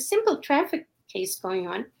was this simple traffic case going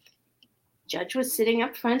on. Judge was sitting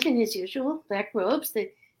up front in his usual black robes.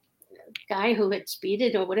 The guy who had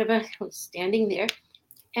speeded or whatever was standing there.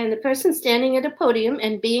 And the person standing at a podium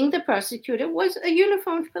and being the prosecutor was a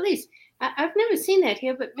uniformed police. I've never seen that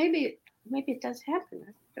here, but maybe it does happen.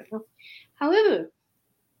 I don't know. However,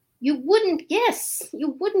 you wouldn't guess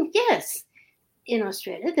in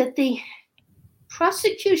Australia that the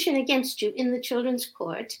prosecution against you in the Children's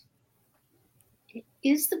Court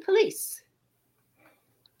is the police.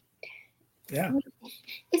 Yeah.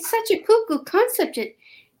 It's such a cuckoo concept.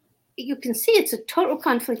 you can see it's a total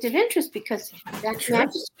conflict of interest because that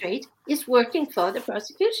magistrate is working for the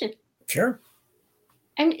prosecution. Sure.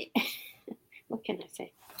 I mean, what can I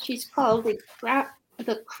say? She's called the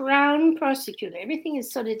Crown prosecutor. Everything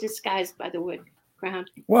is sort of disguised by the word Crown.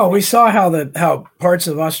 Well, we saw how parts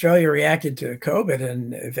of Australia reacted to COVID,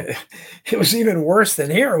 and it was even worse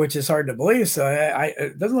than here, which is hard to believe. So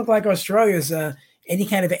it doesn't look like Australia is any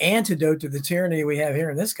kind of antidote to the tyranny we have here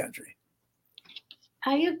in this country.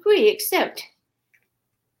 I agree, except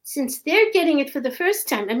since they're getting it for the first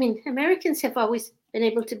time. I mean, Americans have always been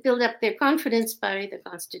able to build up their confidence by the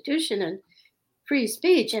Constitution and free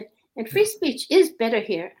speech. And free speech is better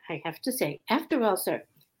here, I have to say. After all, sir,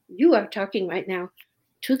 you are talking right now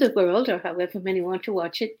to the world, or however many want to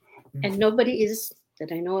watch it, and nobody is,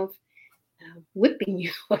 that I know of, whipping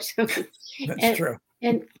you or something. That's true.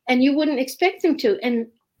 And you wouldn't expect them to. And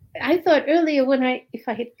I thought earlier if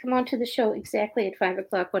I had come onto the show exactly at 5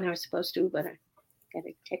 o'clock when I was supposed to, but I got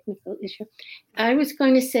a technical issue, I was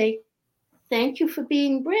going to say, thank you for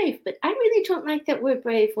being brave. But I really don't like that word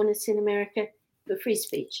brave when it's in America for free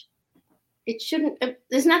speech. It shouldn't,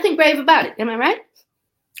 there's nothing brave about it. Am I right?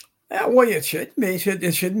 Well, it shouldn't be.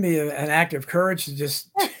 It shouldn't be an act of courage to just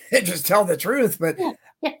tell the truth. But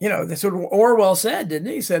that's what Orwell said, didn't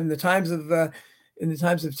he? He said in the times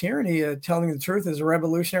of tyranny, telling the truth is a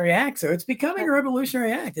revolutionary act. So it's becoming a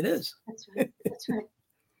revolutionary act. It is. That's right. That's right.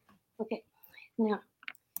 Okay. Now,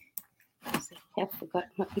 I have forgotten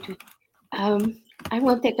what we're doing. I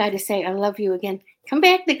want that guy to say, "I love you" again. Come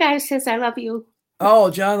back, the guy who says, "I love you." Oh,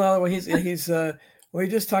 John. Well, he's we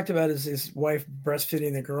just talked about his wife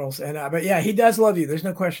breastfeeding the girls, and but yeah, he does love you. There's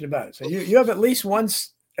no question about it. So you have at least one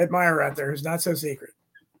admirer out there who's not so secret.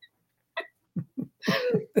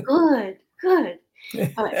 Good.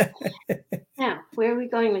 All right. Now, where are we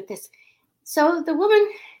going with this? So the woman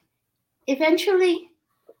eventually,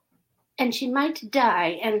 and she might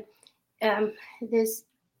die, and there's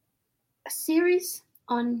a series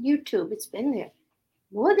on YouTube. It's been there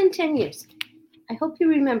more than 10 years. I hope you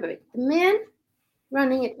remember it. The man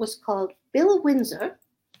running it was called Bill Windsor,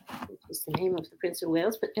 which is the name of the Prince of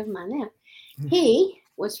Wales, but never mind that. He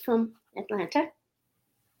was from Atlanta.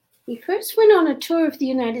 He first went on a tour of the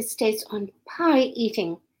United States on pie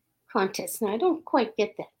eating contests. Now, I don't quite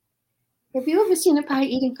get that. Have you ever seen a pie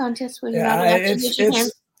eating contest where you're not allowed to use your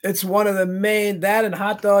hands? It's one of the main, that and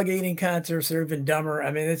hot dog eating contests are even dumber.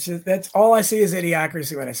 I mean, that's all I see is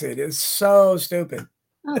idiocracy when I see it. It's so stupid.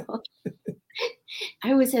 Oh.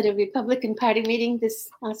 I was at a Republican Party meeting this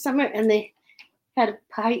summer, and they had a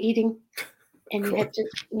pie eating, and you had to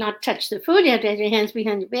not touch the food. You had to have your hands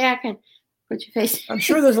behind your back and put your face. I'm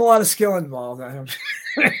sure there's a lot of skill involved.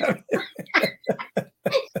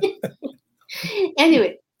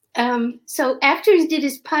 Anyway, so after he did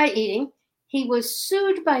his pie eating, he was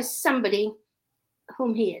sued by somebody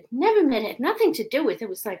whom he had never met, had nothing to do with. It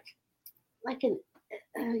was like a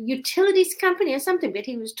utilities company or something, but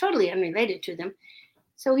he was totally unrelated to them.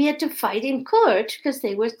 So he had to fight in court because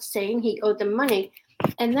they were saying he owed them money.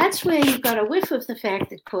 And that's where you got a whiff of the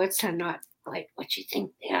fact that courts are not like what you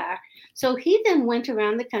think they are. So he then went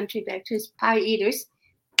around the country back to his pie eaters,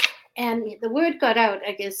 and the word got out,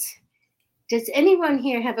 I guess, does anyone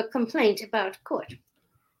here have a complaint about court?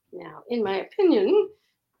 Now, in my opinion,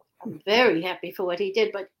 I'm very happy for what he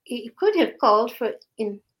did, but he could have called for,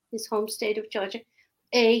 in his home state of Georgia,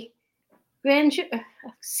 a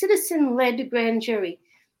citizen-led grand jury.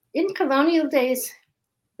 In colonial days,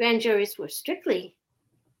 grand juries were strictly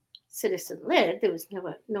citizen-led. There was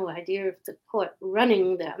no idea of the court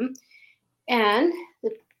running them. And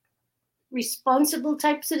the responsible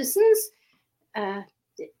type citizens, there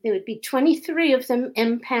would be 23 of them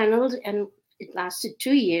empaneled, and it lasted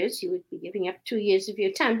 2 years. You would be giving up 2 years of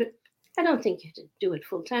your time, but I don't think you had to do it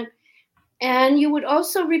full time. And you would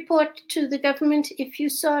also report to the government if you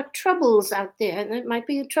saw troubles out there, and it might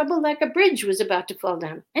be a trouble like a bridge was about to fall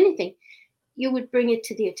down, anything. You would bring it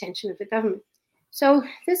to the attention of the government. So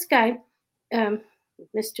this guy,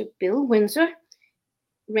 Mr. Bill Windsor,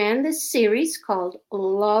 ran this series called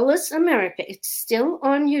Lawless America. It's still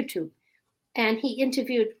on YouTube. And he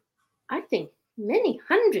interviewed, I think, many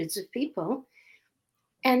hundreds of people.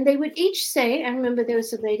 And they would each say, I remember there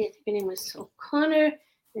was a lady, I think her name was O'Connor,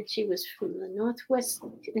 and she was from the Northwest.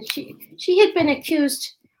 And she had been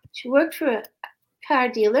accused, she worked for a car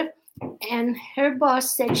dealer, and her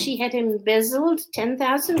boss said she had embezzled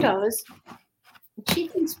 $10,000. She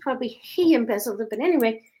thinks probably he embezzled it, but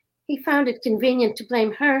anyway, he found it convenient to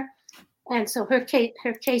blame her. And so her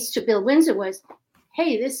case to Bill Windsor was,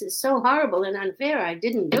 hey, this is so horrible and unfair, I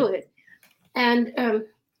didn't do it. And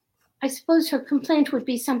I suppose her complaint would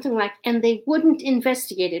be something like, and they wouldn't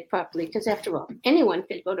investigate it properly, because after all, anyone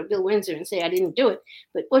could go to Bill Windsor and say, I didn't do it.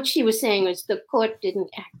 But what she was saying was the court didn't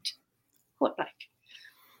act court-like.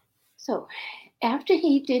 So after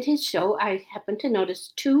he did his show, I happened to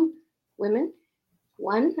notice two women,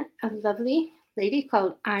 one, a lovely lady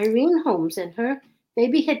called Irene Holmes, and her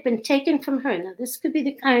baby had been taken from her. Now, this could be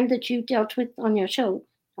the kind that you dealt with on your show,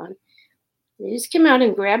 Don. They just came out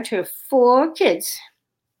and grabbed her 4 kids,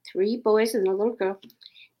 3 boys and a little girl.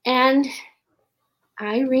 And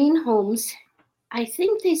Irene Holmes, I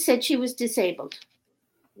think they said she was disabled.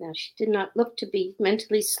 Now, she did not look to be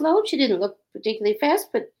mentally slow. She didn't look particularly fast,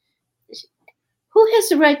 but who has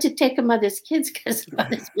the right to take a mother's kids because the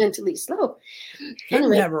mother's mentally slow?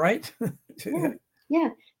 Anyway, have a right. Yeah.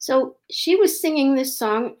 So she was singing this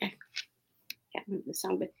song. I can't remember the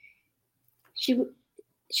song, but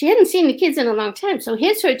she hadn't seen the kids in a long time. So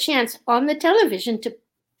here's her chance on the television to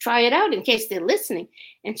try it out in case they're listening.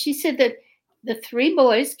 And she said that the 3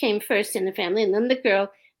 boys came first in the family and then the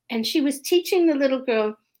girl. And she was teaching the little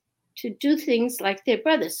girl to do things like their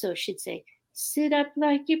brothers. So she'd say, sit up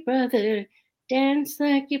like your brother, dance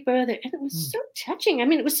like your brother. And it was so touching. I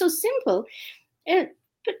mean, it was so simple. But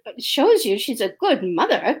it shows you she's a good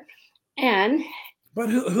mother. But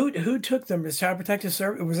who took them? Is Child Protective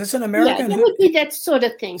Service? Was this an American? Yeah, it would be that sort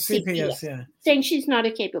of thing. CPS, yeah. Saying she's not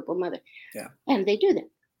a capable mother. Yeah. And they do that.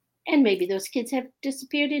 And maybe those kids have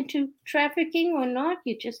disappeared into trafficking or not.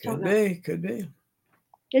 You just don't know. Could be.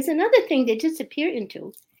 There's another thing they disappear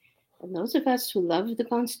into. And those of us who love the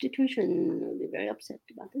Constitution will be very upset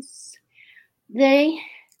about this.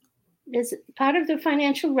 There's part of the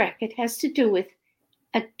financial wreck. It has to do with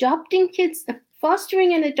adopting kids,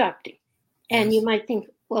 fostering and adopting. And you might think,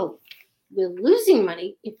 well, we're losing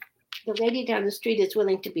money if the lady down the street is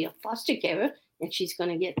willing to be a foster carer and she's going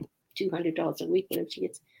to get $200 a week whatever she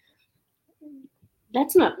gets.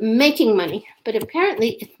 That's not making money, but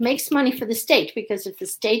apparently it makes money for the state, because if the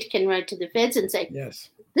state can write to the feds and say, yes,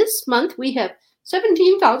 this month we have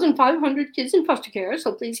 17,500 kids in foster care,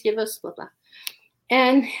 so please give us blah, blah.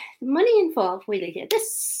 And the money involved, wait till you hear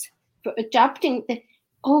this, for adopting. And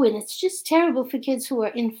it's just terrible for kids who are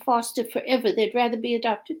in foster forever. They'd rather be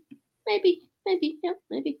adopted. Maybe. My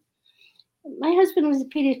husband was a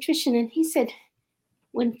pediatrician, and he said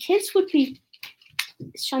when kids would be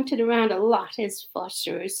shunted around a lot as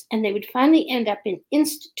fosterers, and they would finally end up in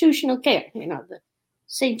institutional care, the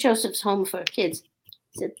St. Joseph's Home for Kids.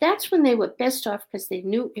 He said that's when they were best off because they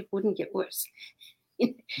knew it wouldn't get worse.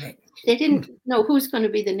 Right. They didn't know who's going to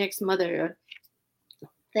be the next mother.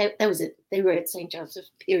 That was it. They were at St. Joseph's,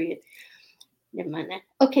 period. Never mind that.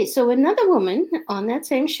 Okay, so another woman on that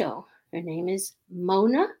same show, her name is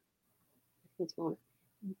Mona. It's Mona.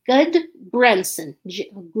 Gudbranson,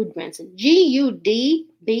 Gudbranson.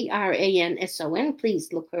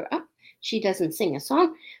 Please look her up. She doesn't sing a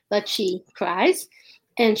song, but she cries.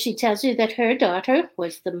 And she tells you that her daughter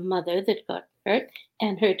was the mother that got hurt.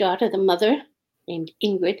 And her daughter, the mother, named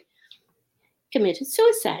Ingrid, committed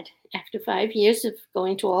suicide after 5 years of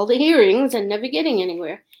going to all the hearings and never getting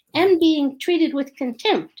anywhere and being treated with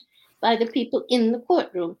contempt by the people in the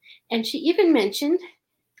courtroom. And she even mentioned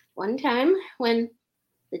one time when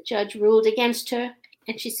the judge ruled against her,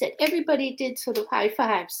 and she said everybody did sort of high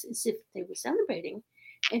fives as if they were celebrating.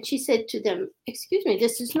 And she said to them, excuse me,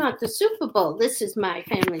 this is not the Super Bowl. This is my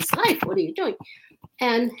family's life. What are you doing?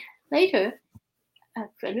 And later, a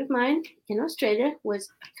friend of mine in Australia was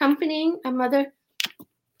accompanying a mother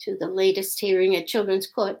to the latest hearing at Children's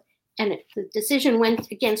Court, and the decision went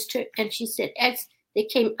against her. And she said, as they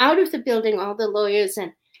came out of the building, all the lawyers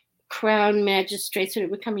and crown magistrates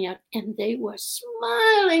were coming out, and they were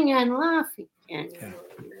smiling and laughing. And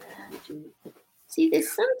see, there's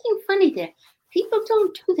something funny there. People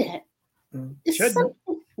don't do that. There's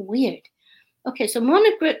something weird. Okay, so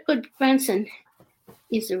Mona Gudbranson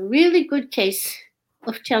is a really good case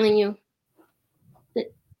of telling you that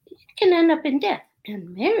it can end up in death.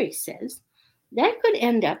 And Mary says that could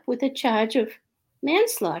end up with a charge of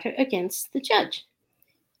manslaughter against the judge.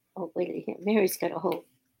 Oh, wait a minute. Mary's got a whole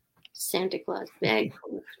Santa Claus bag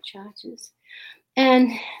full of charges.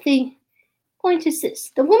 And the point is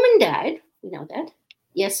this. The woman died. We know that.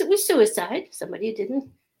 Yes, it was suicide. Somebody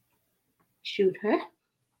didn't shoot her.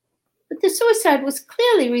 But the suicide was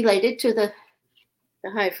clearly related to the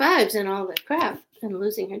high fives and all that crap and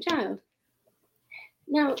losing her child.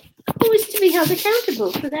 Now, who is to be held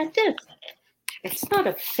accountable for that death? It's not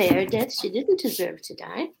a fair death. She didn't deserve to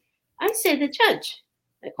die. I say the judge.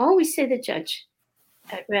 I always say the judge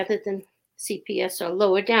rather than CPS or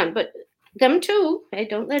lower down. But them too. Hey,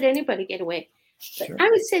 don't let anybody get away. But sure. I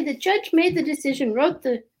would say the judge made the decision, wrote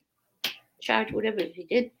the charge whatever he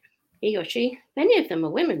did, he or she. Many of them are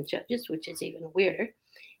women judges, which is even weirder.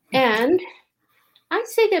 And I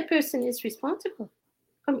say that person is responsible,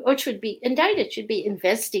 or should be indicted, should be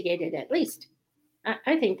investigated at least.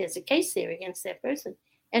 I think there's a case there against that person.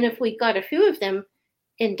 And if we got a few of them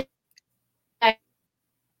indicted.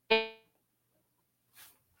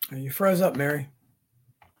 You froze up, Mary.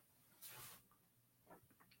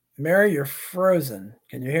 Mary, you're frozen.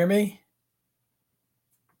 Can you hear me?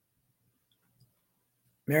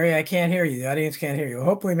 Mary, I can't hear you. The audience can't hear you.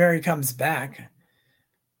 Hopefully Mary comes back.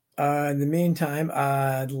 In the meantime,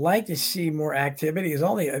 I'd like to see more activity.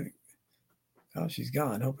 Oh, she's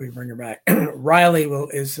gone. Hopefully we bring her back. Riley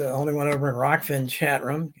is the only one over in Rockfin chat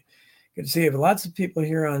room. Good to see you. Lots of people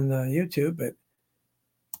here on YouTube, but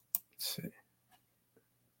let's see.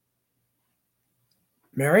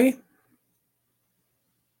 Mary?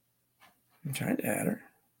 I'm trying to add her.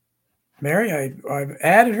 Mary, I've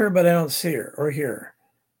added her, but I don't see her or hear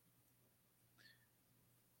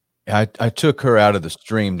her. I took her out of the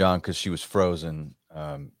stream, Don, because she was frozen.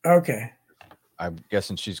 Okay. I'm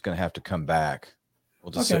guessing she's going to have to come back.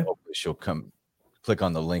 We'll just say hopefully she'll come, click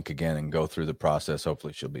on the link again and go through the process.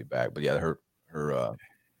 Hopefully she'll be back. But yeah, her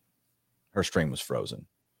stream was frozen.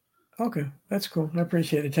 Okay, that's cool. I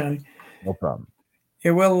appreciate it, Tony. No problem.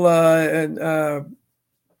 It will.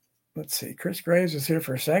 Let's see. Chris Graves is here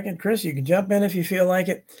for a second. Chris, you can jump in if you feel like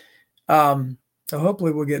it. So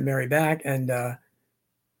hopefully we'll get Mary back. And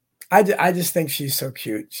I just think she's so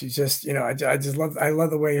cute. She's just, I love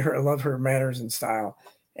the way I love her manners and style.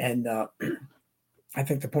 And I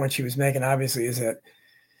think the point she was making, obviously, is that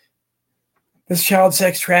this child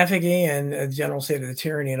sex trafficking and the general state of the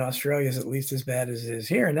tyranny in Australia is at least as bad as it is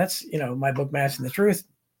here. And that's, my book, Masking the Truth,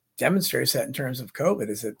 demonstrates that in terms of COVID,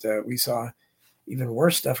 is that we saw even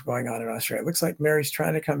worse stuff going on in Australia. It looks like Mary's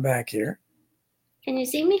trying to come back here. Can you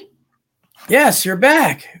see me? Yes, you're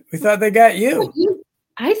back. We thought they got you.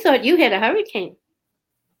 I thought you had a hurricane.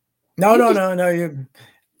 No.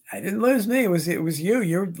 I didn't lose me. It was you.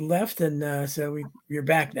 You're left, and so you're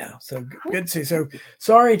back now. So good to see. So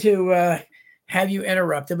sorry to have you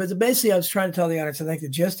interrupted, but basically I was trying to tell the audience, I think the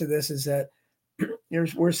gist of this is that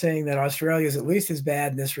we're saying that Australia is at least as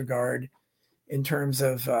bad in this regard in terms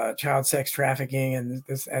of child sex trafficking and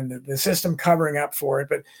the system covering up for it.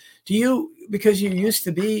 But because you used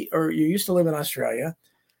to live in Australia,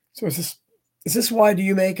 so is this why do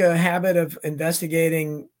you make a habit of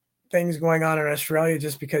investigating things going on in Australia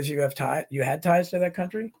just because you had ties to that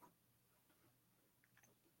country?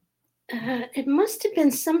 It must have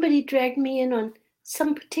been somebody dragged me in on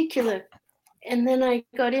some particular, and then I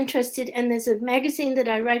got interested. And there's a magazine that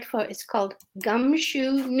I write for. It's called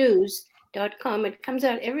gumshoenews.com. It comes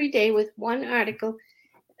out every day with one article,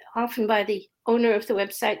 often by the owner of the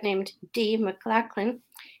website named Dee McLachlan.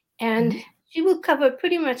 And she will cover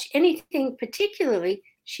pretty much anything. Particularly,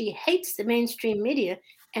 she hates the mainstream media.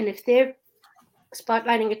 And if they're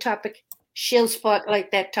spotlighting a topic, she'll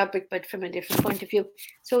spotlight that topic, but from a different point of view.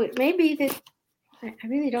 So it may be that I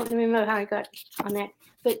really don't remember how I got on that.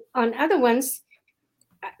 But on other ones,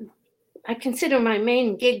 I consider my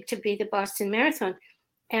main gig to be the Boston Marathon.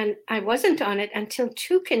 And I wasn't on it until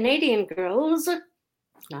two Canadian girls,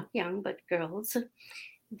 not young, but girls,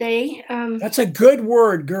 that's a good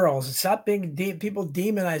word, girls. Stop being people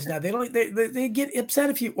demonized now. They get upset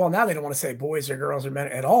if you, well, now they don't want to say boys or girls or men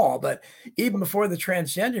at all, but even before the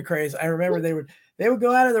transgender craze, I remember they would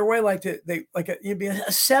go out of their way you'd be a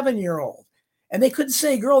 7-year-old and they couldn't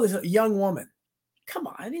say girl is a young woman. Come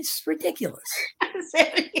on, it's ridiculous.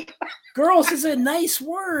 Girls is a nice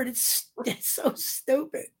word. It's so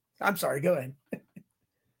stupid. I'm sorry, go ahead.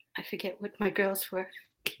 I forget what my girls were.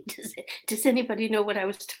 Does anybody know what I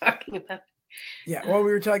was talking about? Yeah, well,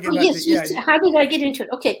 we were talking about. Yes, how did I get into it?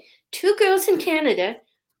 Okay, two girls in Canada,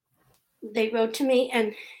 they wrote to me,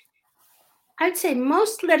 and I'd say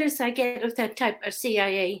most letters I get of that type are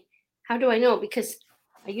CIA. How do I know? Because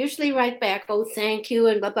I usually write back, oh, thank you,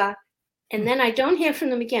 and blah, blah. And then I don't hear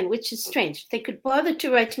from them again, which is strange. They could bother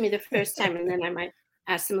to write to me the first time, and then I might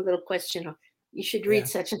ask them a little question, or you should read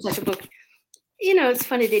such and such a book. It's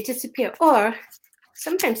funny, they disappear. Or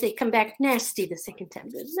sometimes they come back nasty the second time.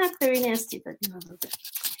 They're not very nasty, but a little bit.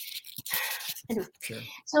 Anyway. Sure.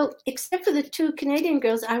 So except for the two Canadian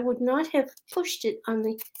girls, I would not have pushed it on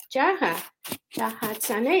the Jahat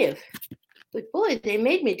Tsarnaev. But boy, they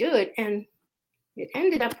made me do it. And it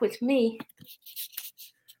ended up with me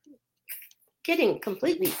getting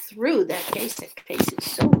completely through that case. That case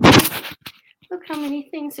is so fake. Look how many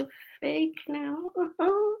things are fake now.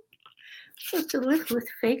 So to live with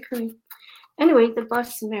fakery. Anyway, the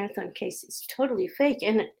Boston Marathon case is totally fake.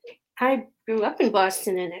 And I grew up in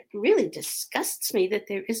Boston, and it really disgusts me that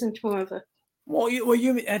there isn't more of a. Well,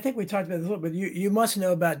 I think we talked about this a little bit. You must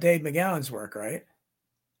know about Dave McGowan's work, right?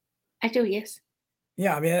 I do, yes.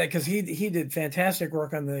 Yeah, I mean, because he did fantastic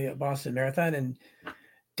work on the Boston Marathon and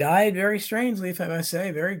died very strangely, if I must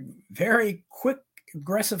say, very, very quick,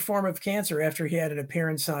 aggressive form of cancer after he had an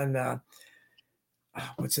appearance on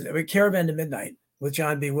Caravan to Midnight with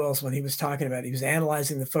John B. Wills, when he was talking about it. He was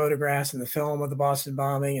analyzing the photographs and the film of the Boston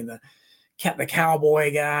bombing and the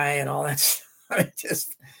cowboy guy and all that stuff.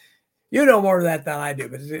 Just, you know more of that than I do.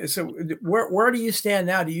 But so where do you stand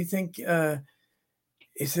now? Do you think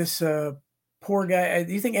is this poor guy?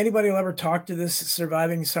 Do you think anybody will ever talk to this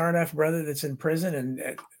surviving Sarnoff brother that's in prison? And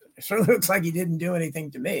it certainly looks like he didn't do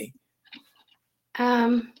anything to me.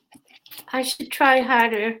 I should try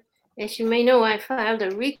harder. As you may know, I filed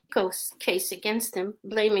a RICO case against them,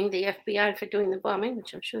 blaming the FBI for doing the bombing,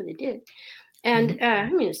 which I'm sure they did. And I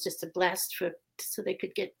mean, it's just a blast so they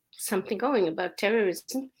could get something going about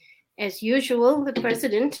terrorism. As usual, the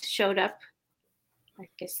president showed up. I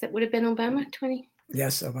guess that would have been Obama, 20.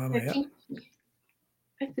 Yes, Obama, yeah.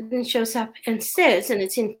 President shows up and says, and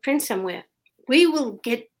it's in print somewhere, we will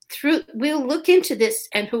get through, we'll look into this,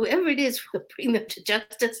 and whoever it is, we'll bring them to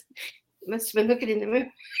justice. Must have been looking in the mirror.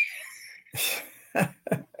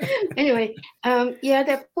 Anyway, yeah,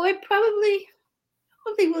 that boy probably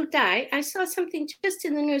will die. I saw something just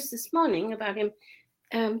in the news this morning about him.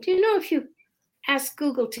 Do you know, if you ask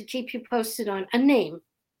Google to keep you posted on a name,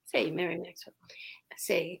 say Mary Maxwell,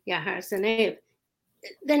 say Yahar Zanev,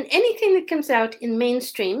 then anything that comes out in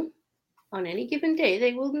mainstream on any given day,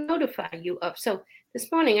 they will notify you of. So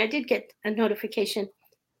this morning I did get a notification,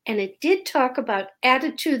 and it did talk about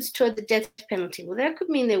attitudes toward the death penalty. Well, that could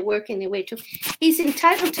mean they're working their way to. He's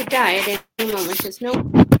entitled to die at any moment. There's no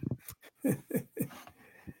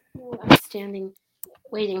outstanding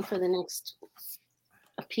waiting for the next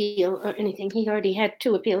appeal or anything. He already had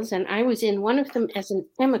 2 appeals, and I was in one of them as an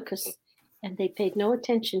amicus, and they paid no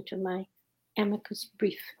attention to my amicus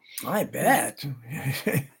brief. I bet.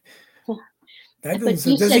 Does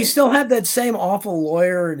he still have that same awful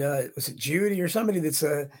lawyer? Was it Judy or somebody that's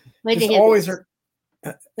always her?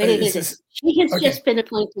 She has just been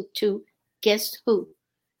appointed to, guess who?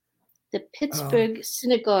 The Pittsburgh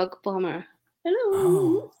synagogue bomber. Hello.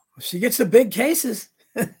 Oh, she gets the big cases.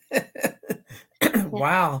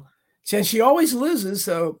 Wow. And she always loses.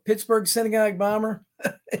 So Pittsburgh synagogue bomber,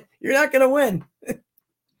 you're not going to win.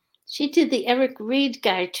 She did the Eric Reed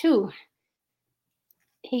guy too.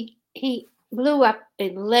 He blew up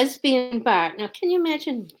a lesbian bar. Now, can you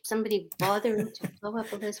imagine somebody bothering to blow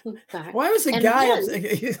up a lesbian bar? Why was a guy?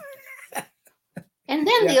 And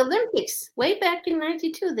then the Olympics, way back in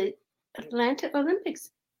 '92, the Atlanta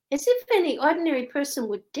Olympics. As if any ordinary person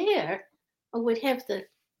would dare or would have the,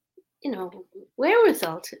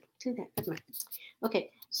 wherewithal to do that.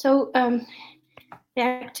 Okay, so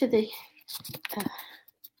back to the.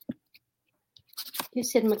 You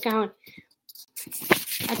said McGowan.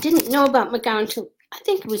 I didn't know about McGowan until I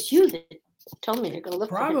think it was you that told me to go look.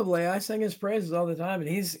 Probably, I sing his praises all the time, and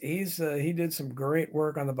he did some great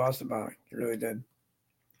work on the Boston bombing. He really did.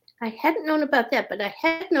 I hadn't known about that, but I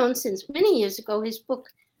had known since many years ago his book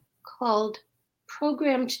called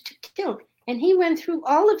 "Programmed to Kill," and he went through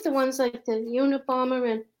all of the ones like the Unabomber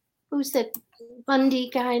and who's that Bundy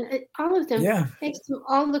guy, and all of them. Yeah, makes them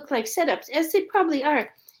all look like setups, as they probably are.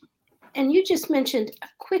 And you just mentioned a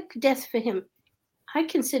quick death for him. I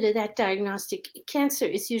consider that diagnostic. Cancer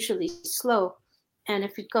is usually slow. And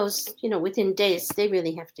if it goes, within days, they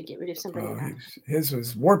really have to get rid of somebody. His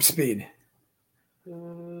was warp speed.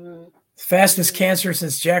 Fastest cancer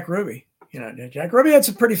since Jack Ruby. Jack Ruby had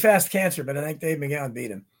some pretty fast cancer, but I think Dave McGowan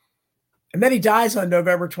beat him. And then he dies on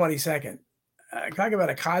November 22nd. Talk about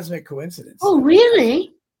a cosmic coincidence. Oh,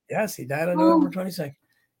 really? Yes, he died on November 22nd.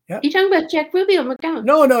 Yep. You talking about Jack Ruby or McGowan?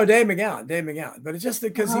 No, Dave McGowan. But it's just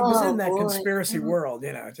because he was in that conspiracy world,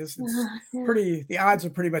 it's pretty, the odds are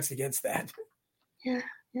pretty much against that. Yeah.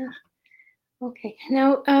 Okay.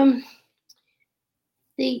 Now,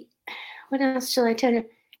 what else shall I tell you?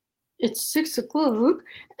 It's 6:00.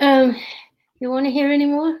 You want to hear any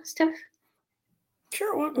more stuff?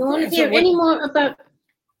 Sure. You want to hear any more about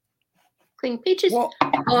Clean Peaches? Yeah.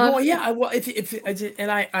 Well,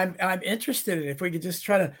 I'm interested in if we could just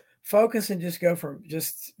try to focus and just go from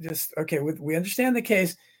just okay. We understand the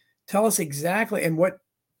case. Tell us exactly and what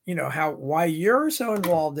why you're so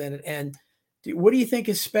involved in it, and what do you think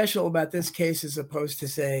is special about this case as opposed to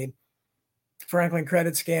say Franklin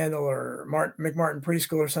credit scandal or McMartin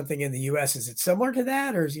preschool or something in the U.S. Is it similar to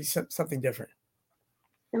that, or is it something different?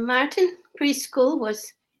 The Martin preschool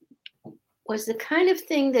was was the kind of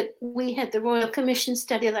thing that we had the Royal Commission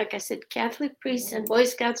study, like I said, Catholic priests and Boy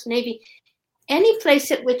Scouts, Navy, any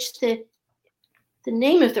place at which the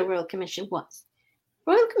name of the Royal Commission was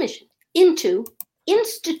Royal Commission into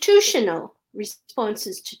institutional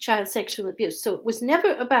responses to child sexual abuse. So it was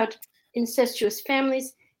never about incestuous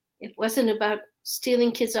families. It wasn't about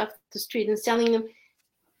stealing kids off the street and selling them.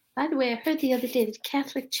 By the way, I heard the other day that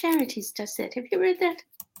Catholic Charities does that. Have you read that?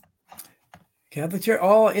 Catholic Church,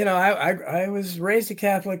 I was raised a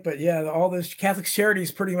Catholic, but yeah, all those Catholic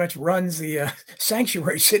Charities pretty much runs the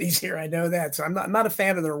sanctuary cities here. I know that, so I'm not a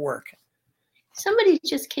fan of their work. Somebody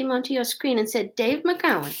just came onto your screen and said Dave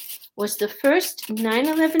McGowan was the first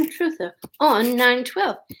 9/11 truther on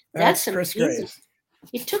 9/12. That's Chris Graves.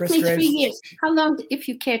 It took me 3 years. How long, if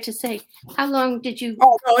you care to say, how long did you?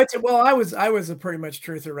 Oh no, I was a pretty much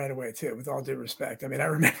truther right away too. With all due respect, I mean, I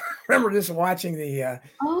remember just watching the.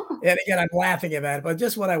 And again, I'm laughing about it, but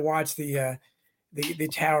just when I watched the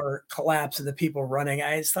tower collapse and the people running,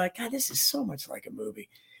 I was like, God, this is so much like a movie.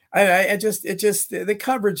 The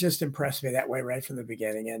coverage just impressed me that way right from the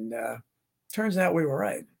beginning, and turns out we were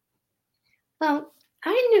right. Well,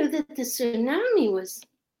 I knew that the tsunami was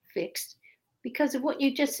fixed because of what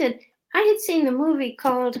you just said. I had seen the movie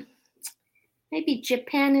called maybe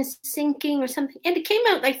Japan is Sinking or something, and it came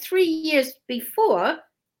out like 3 years before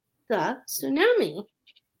the tsunami,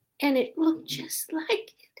 and it looked just like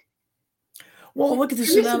it. Well, look at the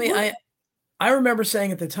tsunami. I remember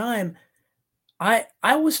saying at the time,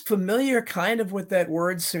 I was familiar kind of with that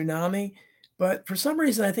word tsunami, but for some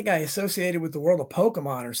reason I think I associated with the world of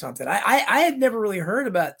Pokemon or something. I had never really heard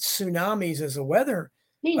about tsunamis as a weather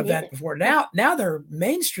event before. Now they're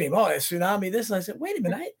mainstream. Oh, a tsunami, this. And I said, wait a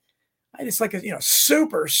minute, I just like a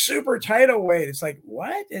super, super tidal wave. It's like,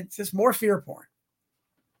 what? It's just more fear porn.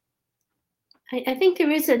 I think there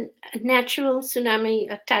is a natural tsunami,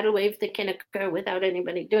 a tidal wave that can occur without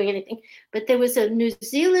anybody doing anything. But there was a New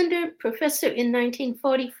Zealander professor in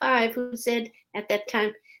 1945 who said at that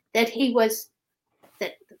time that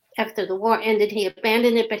that after the war ended, he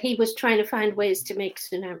abandoned it, but he was trying to find ways to make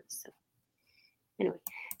tsunamis. So anyway,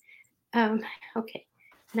 okay.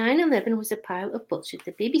 9/11 was a pile of bullshit.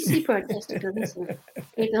 The BBC broadcasted on this and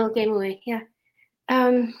gave the whole game away. Yeah.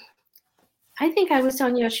 I think I was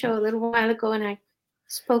on your show a little while ago, and I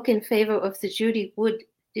spoke in favor of the Judy Wood.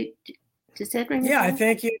 Does that ring? Yeah, I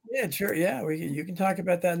think you did. Sure. Yeah, you can talk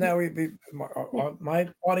about that now. My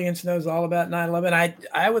audience knows all about 9/11.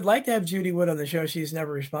 I would like to have Judy Wood on the show. She's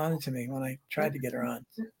never responded to me when I tried to get her on.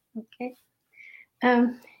 Okay.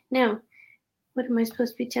 Now, what am I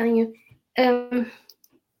supposed to be telling you?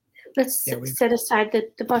 Let's set aside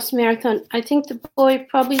the Boston Marathon. I think the boy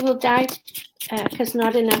probably will die because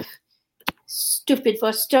not enough stupid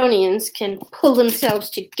Bostonians can pull themselves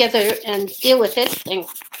together and deal with it. Thank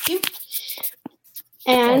you.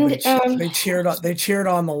 And they cheered on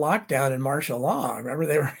the lockdown and martial law.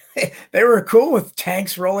 Remember, they were cool with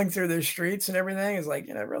tanks rolling through their streets and everything. It's like,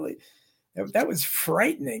 really, that was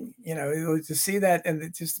frightening. To see that,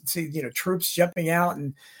 and just to see troops jumping out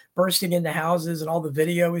and bursting into houses and all the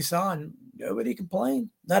video we saw, and nobody complained.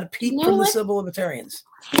 Not a peep from the civil libertarians.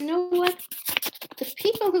 You know what? The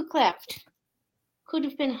people who clapped could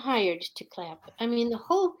have been hired to clap. I mean,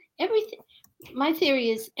 everything. My theory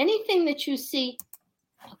is anything that you see.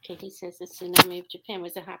 Okay, he says the tsunami of Japan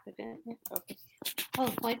was a hop event. Yeah, okay. Oh,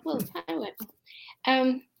 white wolf.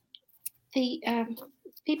 The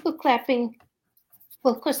people clapping.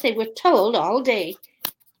 Well, of course, they were told all day,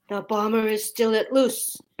 the bomber is still at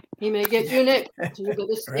loose. He may get you next. You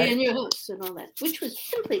better stay in your house and all that, which was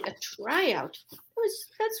simply a tryout.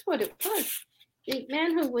 That's what it was. The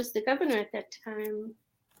man who was the governor at that time,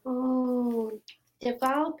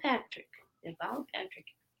 Deval Patrick.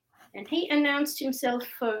 And he announced himself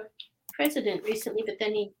for president recently, but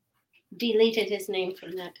then he deleted his name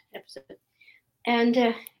from that episode.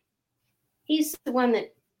 And he's the one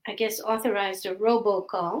that, I guess, authorized a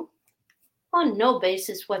robocall on no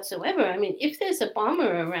basis whatsoever. I mean, if there's a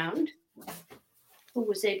bomber around who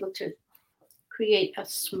was able to create a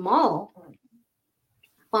small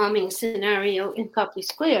bombing scenario in Copley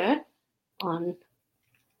Square on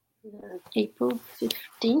April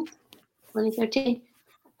 15th, 2013,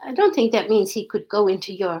 I don't think that means he could go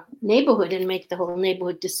into your neighborhood and make the whole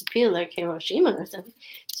neighborhood disappear like Hiroshima or something.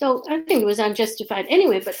 So I think it was unjustified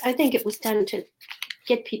anyway, but I think it was done to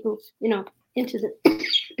get people, into the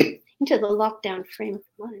into the lockdown frame of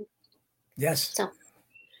mind. Yes.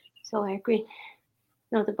 So I agree.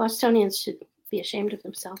 No, the Bostonians should be ashamed of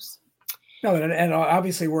themselves. No, and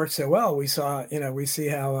obviously worked so well. We see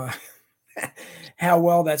how how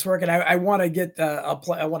well that's working. I want to get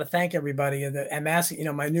I want to thank everybody. I'm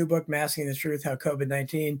asking, my new book, Masking the Truth: How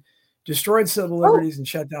COVID-19 Destroyed Civil Liberties and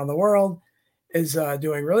Shut Down the World, is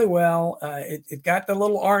doing really well. It got the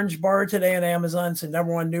little orange bar today on Amazon. It's the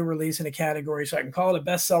 #1 new release in a category, so I can call it a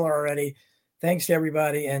bestseller already. Thanks to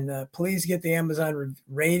everybody, and please get the Amazon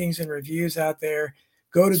ratings and reviews out there.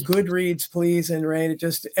 Go to Goodreads, please, and rate it.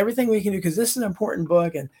 Just everything we can do, because this is an important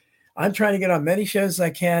book, and I'm trying to get on many shows as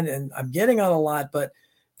I can, and I'm getting on a lot, but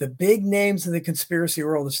the big names in the conspiracy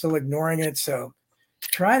world are still ignoring it. So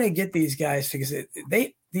try to get these guys, because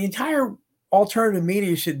the entire alternative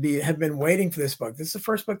media have been waiting for this book. This is the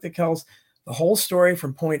first book that tells the whole story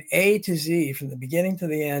from point A to Z, from the beginning to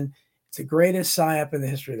the end. It's the greatest PSYOP in the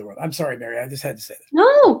history of the world. I'm sorry, Mary, I just had to say that.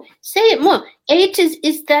 No, say it more.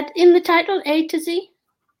 Is that in the title, A to Z?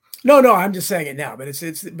 No, I'm just saying it now, but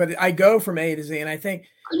but I go from A to Z, and I think.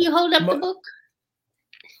 Could you hold up the book?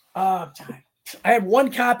 I have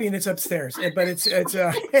one copy and it's upstairs, but it's I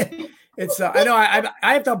know I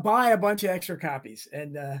have to buy a bunch of extra copies,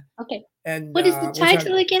 and okay. And what is the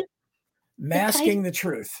title again? Masking the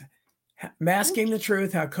Truth. Masking the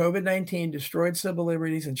Truth: How COVID-19 Destroyed Civil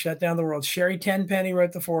Liberties and Shut Down the World. Sherry Tenpenny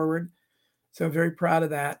wrote the foreword, so very proud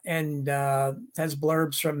of that, and has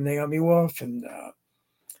blurbs from Naomi Wolf and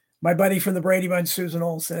my buddy from the Brady Bunch, Susan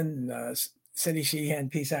Olsen, Cindy Sheehan,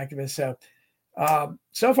 peace activist.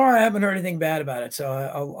 So far, I haven't heard anything bad about it. So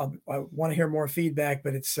I want to hear more feedback,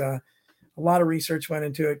 but it's a lot of research went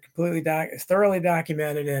into it, thoroughly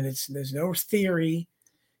documented, and there's no theory,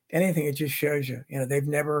 anything. It just shows you,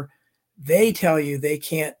 they tell you they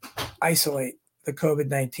can't isolate the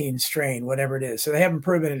COVID-19 strain, whatever it is. So they haven't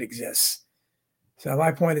proven it exists. So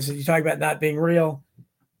my point is, if you talk about not being real,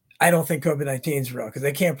 I don't think COVID-19 is real, because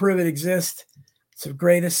they can't prove it exists. It's the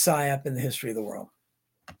greatest PSYOP in the history of the world.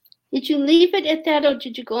 Did you leave it at that, or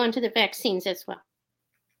did you go on to the vaccines as well?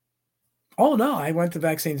 Oh, no, I went to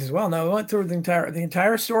vaccines as well. No, I went through the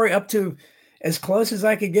entire story up to as close as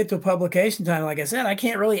I could get to publication time. Like I said, I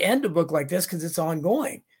can't really end a book like this because it's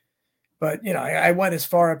ongoing. But, I went as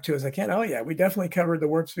far up to as I can. Oh, yeah, we definitely covered the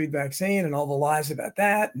warp speed vaccine and all the lies about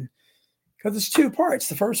that. And because it's two parts.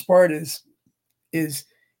 The first part is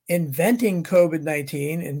inventing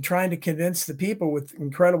COVID-19 and trying to convince the people with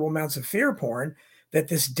incredible amounts of fear porn that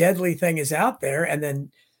this deadly thing is out there, and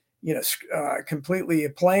then, completely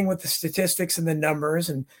playing with the statistics and the numbers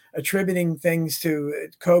and attributing things to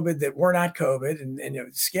COVID that were not COVID,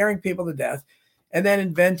 and scaring people to death, and then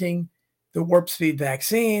inventing the warp speed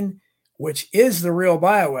vaccine, which is the real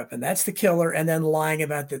bioweapon. That's the killer, and then lying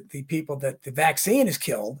about the people that the vaccine has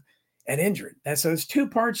killed and injured. That's those two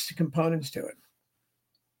parts to components to it.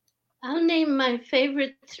 I'll name my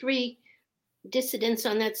favorite 3 dissidents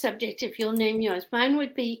on that subject if you'll name yours. Mine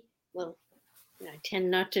would be, well, I tend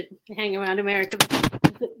not to hang around America,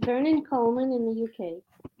 but Vernon Coleman in the UK,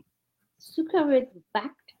 Sucharit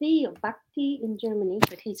Bhakti in Germany,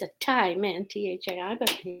 but he's a Thai man, Thai, but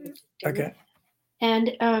he's German. Okay.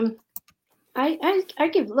 And I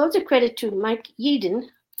give loads of credit to Mike Yeadon,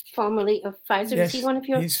 formerly of Pfizer. Yes, is he one of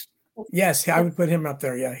your? Yes, I would put him up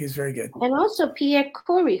there. Yeah, he's very good. And also Pierre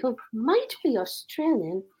Corey, who might be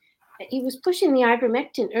Australian. He was pushing the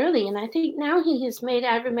ivermectin early, and I think now he has made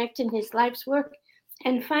ivermectin his life's work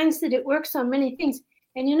and finds that it works on many things.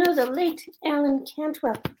 And the late Alan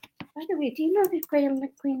Cantwell. By the way, do you know that Graham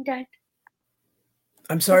McQueen died?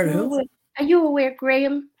 I'm sorry, who? Are you aware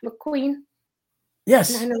Graham McQueen?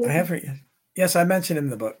 Yes, I have heard. Yes, I mentioned him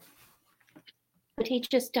in the book. But he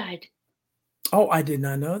just died. Oh, I did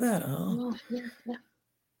not know that. Oh, yeah.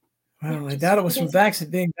 Well, I doubt it was from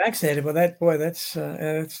being vaccinated, but that's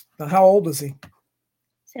how old is he?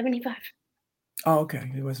 75. Oh, okay.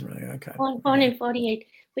 He wasn't really okay. Born in 48.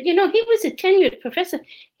 But he was a tenured professor.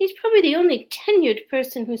 He's probably the only tenured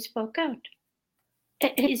person who spoke out.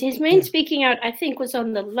 His main speaking out, I think, was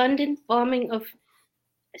on the London bombing of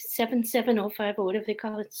 7705 or whatever they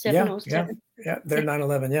call it, 707. Yeah, they're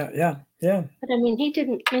 9/11. Yeah. But he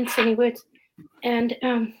didn't mince any words. And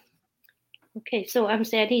okay, so I'm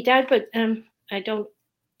sad he died, but I don't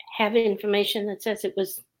have information that says it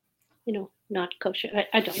was, not kosher.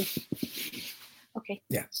 I don't. Okay.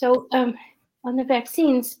 Yeah. So on the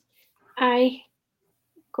vaccines, I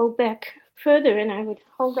go back further, and I would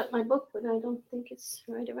hold up my book, but I don't think it's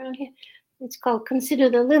right around here. It's called Consider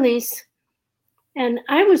the Lilies. And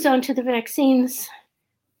I was onto the vaccines.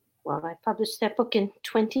 Well, I published that book in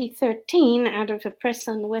 2013 out of a press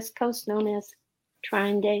on the West Coast known as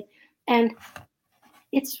Trine Day. And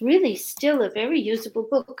it's really still a very usable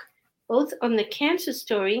book, both on the cancer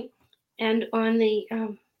story and on the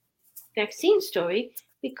vaccine story,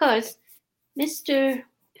 because Mr.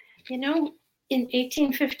 in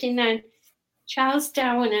 1859, Charles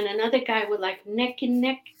Darwin and another guy were like neck and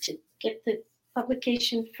neck to get the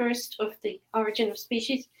publication first of The Origin of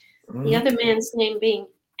Species. Mm-hmm. The other man's name being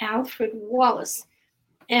Alfred Wallace.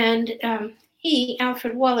 And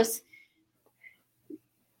Alfred Wallace,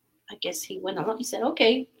 I guess he went along. He said,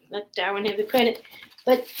 okay, let Darwin have the credit.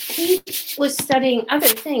 But he was studying other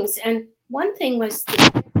things. And one thing was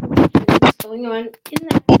going on in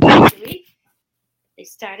that century. They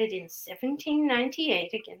started in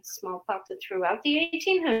 1798 against smallpox, and throughout the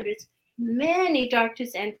 1800s, many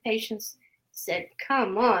doctors and patients said,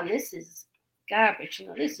 come on, this is garbage.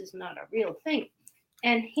 This is not a real thing.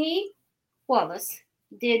 And Wallace,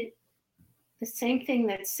 did the same thing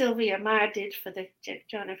that Sylvia Meagher did for the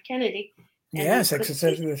John F. Kennedy. Yes,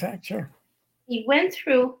 exercise of the fact, sure. He went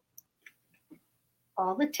through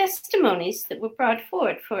all the testimonies that were brought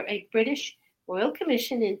forward for a British Royal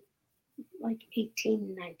Commission in like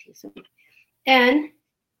 1890 something. And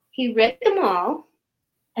he read them all,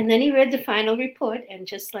 and then he read the final report, and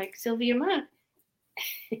just like Sylvia Meagher,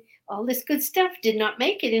 all this good stuff did not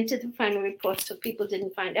make it into the final report, so people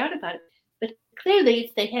didn't find out about it. But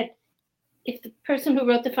clearly, if the person who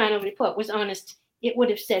wrote the final report was honest, it would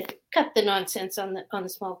have said, cut the nonsense on the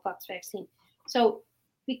smallpox vaccine. So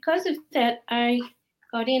because of that, I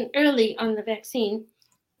got in early on the vaccine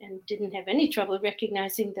and didn't have any trouble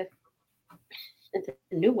recognizing the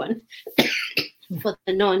new one for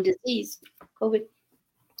the non-disease COVID,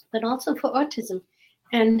 but also for autism.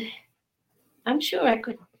 And I'm sure I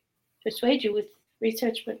could persuade you with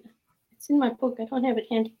research, but it's in my book. I don't have it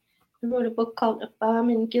handy. I wrote a book called A Bomb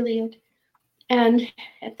in Gilead. And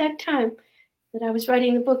at that time that I was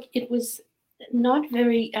writing the book, it was not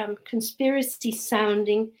very conspiracy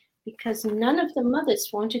sounding, because none of the mothers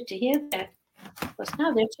wanted to hear that. Because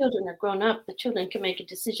now their children are grown up. The children can make a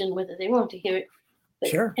decision whether they want to hear it. But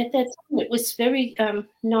sure. At that time, it was very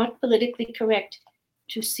not politically correct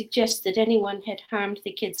to suggest that anyone had harmed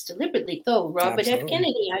the kids deliberately. Though Robert F.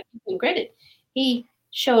 Kennedy, I give him credit, he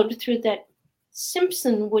showed through that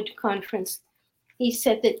Simpsonwood conference, he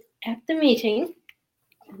said that at the meeting,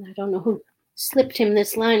 and I don't know who slipped him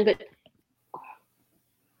this line, but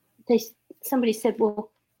somebody said,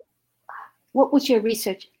 well, what was your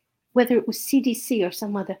research? Whether it was CDC or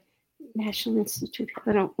some other National Institute,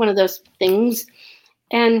 I don't know, one of those things.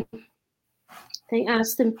 And they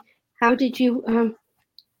asked him, how did you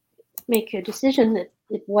make your decision that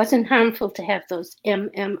it wasn't harmful to have those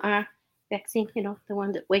MMR vaccine, the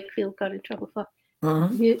one that Wakefield got in trouble for,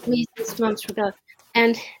 measles, mumps, rubella,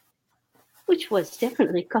 and which was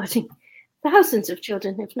definitely causing thousands of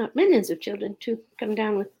children, if not millions of children, to come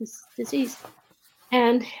down with this disease.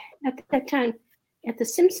 And at that time, at the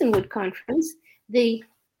Simpsonwood conference, the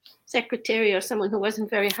secretary or someone who wasn't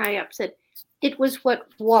very high up said it was what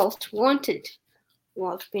Walt wanted.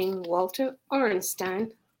 Walt being Walter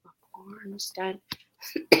Orenstein,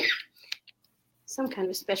 some kind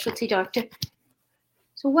of specialty doctor.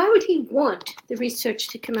 So why would he want the research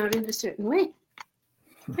to come out in a certain way?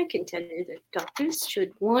 I can tell you that doctors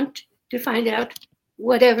should want to find out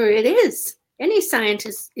whatever it is. Any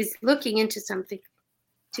scientist is looking into something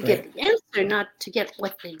to get the answer, not to get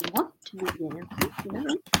what they want to be the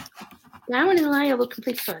answer. Darwin and I are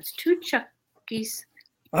complete frauds. Two Chuckies.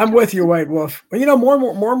 I'm with you, White Wolf. Well,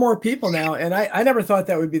 more and more people now, and I never thought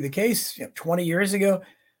that would be the case 20 years ago.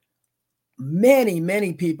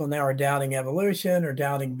 Many people now are doubting evolution or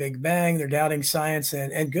doubting Big Bang. They're doubting science,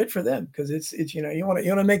 and good for them, because it's you want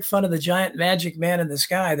to make fun of the giant magic man in the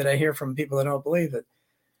sky that I hear from people that don't believe it.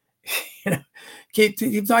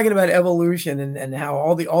 Keep talking about evolution and how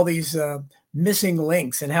all these missing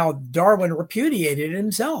links, and how Darwin repudiated it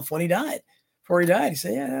himself when he died. Before he died, he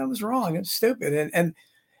said, "Yeah, that was wrong. It's stupid." And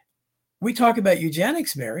we talk about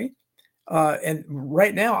eugenics, Mary, and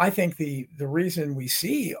right now I think the reason we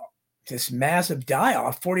see this massive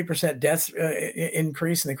die-off, 40% death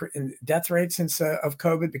increase in death rate since of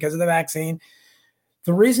COVID because of the vaccine.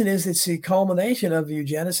 The reason is it's the culmination of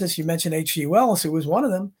eugenicists. You mentioned H.G. Wells, who was one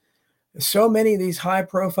of them. So many of these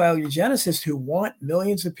high-profile eugenicists who want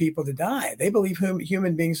millions of people to die. They believe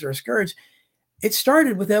human beings are a scourge. It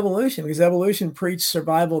started with evolution, because evolution preached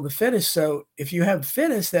survival of the fittest. So if you have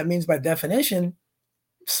fittest, that means by definition,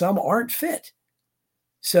 some aren't fit.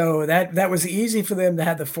 So that was easy for them to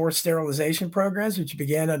have the forced sterilization programs, which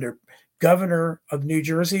began under Governor of New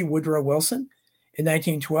Jersey, Woodrow Wilson, in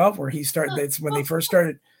 1912, where that's when they first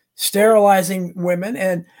started sterilizing women.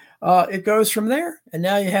 And it goes from there. And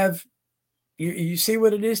now you see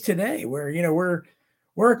what it is today, where,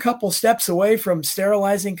 we're a couple steps away from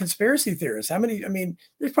sterilizing conspiracy theorists.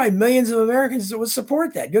 There's probably millions of Americans that would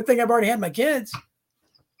support that. Good thing I've already had my kids.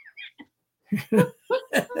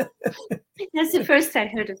 That's the first I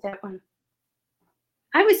heard of that one.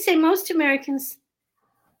 I would say most Americans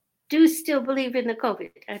do still believe in the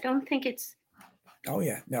COVID. I don't think it's. Oh,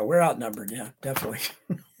 yeah. No, we're outnumbered. Yeah, definitely.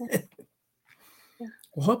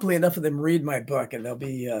 Well, hopefully enough of them read my book and they'll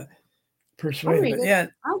be persuaded. But yeah.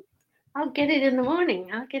 I'll get it in the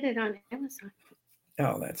morning. I'll get it on Amazon.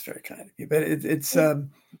 Oh, that's very kind of you. But it's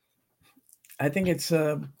I think it's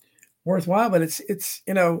worthwhile, but it's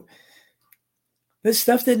this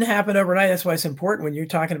stuff didn't happen overnight. That's why it's important when you're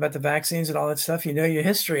talking about the vaccines and all that stuff. You know your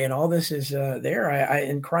history, and all this is there. I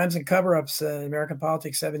in Crimes and Cover-Ups, American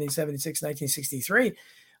Politics, 1776, 1963.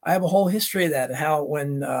 I have a whole history of that. How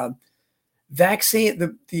when the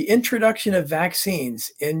introduction of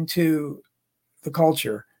vaccines into the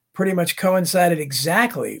culture pretty much coincided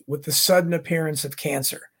exactly with the sudden appearance of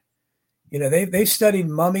cancer. They've studied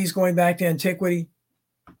mummies going back to antiquity.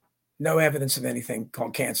 No evidence of anything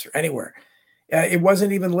called cancer anywhere. It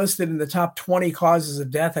wasn't even listed in the top 20 causes of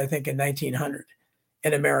death, I think, in 1900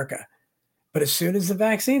 in America. But as soon as the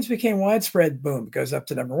vaccines became widespread, boom, it goes up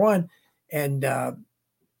to number one. And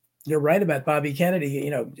you're right about Bobby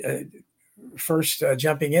Kennedy, first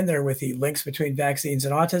jumping in there with the links between vaccines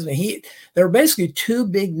and autism. There were basically two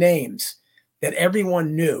big names that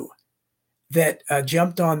everyone knew that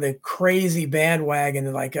jumped on the crazy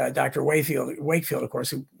bandwagon, like Dr. Wakefield, of course,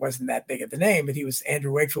 who wasn't that big of a name, but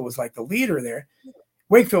Andrew Wakefield was like the leader there.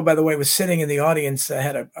 Wakefield, by the way, was sitting in the audience,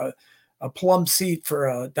 had a plum seat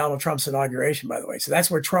for Donald Trump's inauguration, by the way. So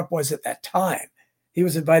that's where Trump was at that time. He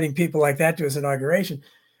was inviting people like that to his inauguration.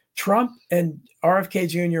 Trump and RFK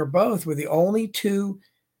Jr. both were the only two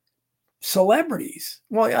celebrities.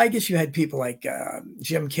 Well, I guess you had people like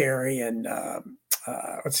Jim Carrey and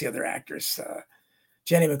what's the other actress?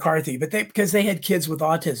 Jenny McCarthy, but because they had kids with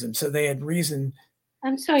autism, so they had reason.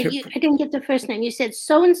 I'm sorry, I didn't get the first name. You said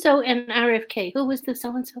so-and-so and RFK. Who was the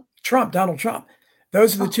so-and-so? Donald Trump.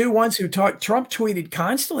 Those are the two ones who talked. Trump tweeted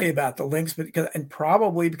constantly about the links, and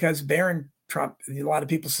probably because Barron Trump, a lot of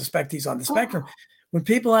people suspect he's on the spectrum. When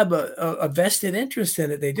people have a vested interest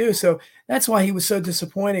in it, they do. So that's why he was so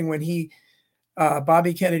disappointing when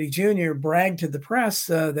Bobby Kennedy Jr. bragged to the press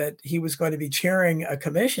that he was going to be chairing a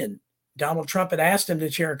commission. Donald Trump had asked him to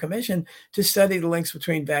chair a commission to study the links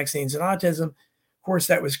between vaccines and autism. Of course,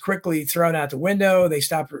 that was quickly thrown out the window. They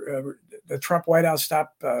stopped. The Trump White House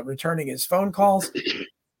stopped returning his phone calls.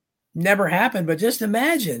 Never happened. But just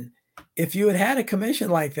imagine if you had a commission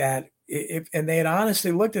like that, and they had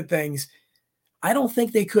honestly looked at things. I don't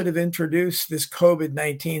think they could have introduced this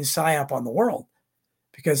COVID-19 psyop on the world,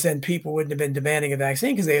 because then people wouldn't have been demanding a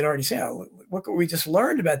vaccine, because they had already said, look what we just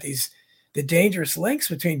learned about the dangerous links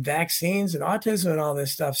between vaccines and autism and all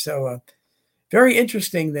this stuff. So very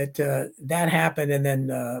interesting that that happened. And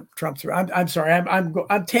then Trump threw. I'm sorry.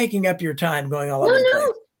 I'm taking up your time going all over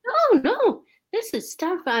the place. No. This is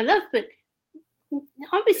stuff I love, but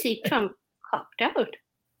obviously Trump copped out.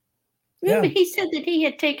 Remember, he said that he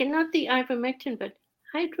had taken not the ivermectin, but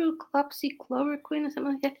hydroxychloroquine or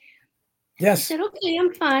something like that. Yes. He said, okay,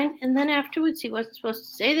 I'm fine. And then afterwards, he wasn't supposed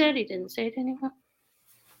to say that. He didn't say it anymore.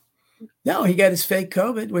 No, he got his fake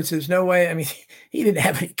COVID, which there's no way. I mean, he didn't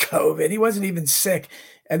have any COVID. He wasn't even sick.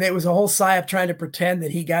 And it was a whole psyop trying to pretend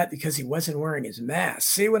that he got because he wasn't wearing his mask.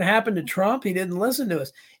 See what happened to Trump? He didn't listen to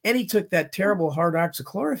us. And he took that terrible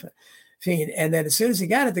hydroxychloroquine. And then as soon as he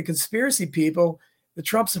got it, the conspiracy people, the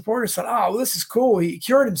Trump supporters thought, oh, well, this is cool. He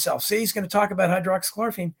cured himself. See, he's going to talk about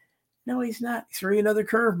hydroxychloroquine. No, he's not. He threw another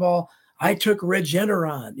curveball. I took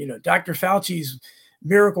Regeneron, Dr. Fauci's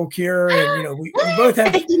miracle cure. And, we both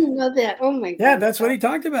have. I didn't know that. Oh, my God. Yeah, that's what he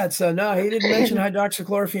talked about. So, no, he didn't mention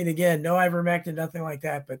hydroxychloroquine again. No ivermectin, nothing like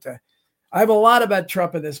that. But I have a lot about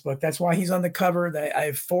Trump in this book. That's why he's on the cover. I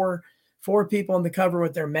have four people on the cover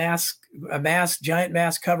with their giant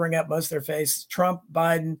mask covering up most of their face. Trump,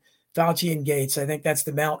 Biden, Fauci, and Gates. I think that's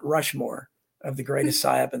the Mount Rushmore of the greatest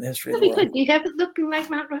psyop in the history of the world. Do you have it looking like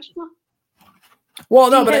Mount Rushmore? Well,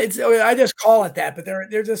 no, but I just call it that. But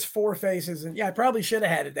they're just four faces, and I probably should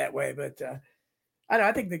have had it that way. But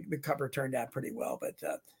I think the cover turned out pretty well. But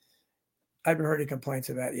I haven't heard any complaints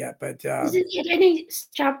about it yet. But is it at any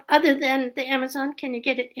shop other than the Amazon? Can you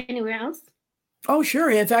get it anywhere else? Oh, sure.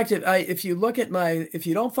 In fact, if you look at if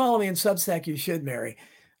you don't follow me in Substack, you should, Mary.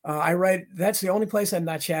 I write. That's the only place I'm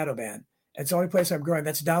not shadow banned. It's the only place I'm growing.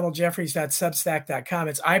 That's DonaldJeffries.substack.com.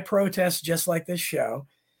 It's I Protest, just like this show.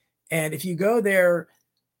 And if you go there,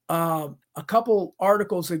 a couple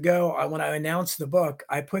articles ago, when I announced the book,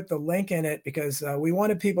 I put the link in it because we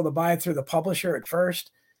wanted people to buy it through the publisher at first,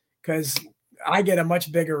 because I get a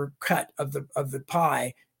much bigger cut of the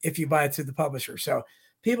pie if you buy it through the publisher. So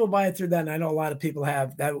people buy it through that, and I know a lot of people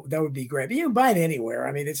have that. That would be great. But you can buy it anywhere.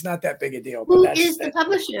 I mean, it's not that big a deal. Who is the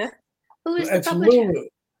publisher? Who is the publisher?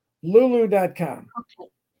 Lulu. Lulu.com.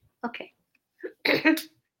 Okay.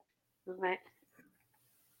 All right.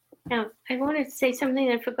 Now, I wanted to say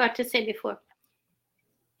something I forgot to say before.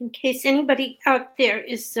 In case anybody out there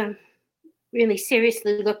is really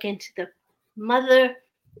seriously looking into the mother,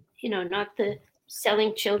 not the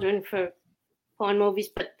selling children for porn movies,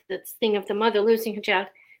 but the thing of the mother losing her child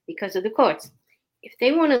because of the courts. If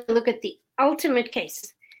they want to look at the ultimate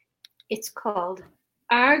case, it's called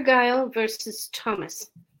Argyle versus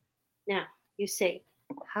Thomas. Now, you say,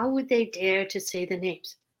 how would they dare to say the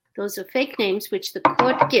names? Those are fake names which the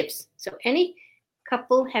court gives. So any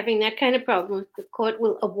couple having that kind of problem, the court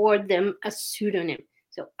will award them a pseudonym.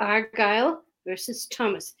 So Argyle versus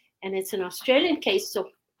Thomas. And it's an Australian case, so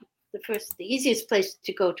the easiest place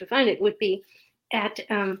to go to find it would be at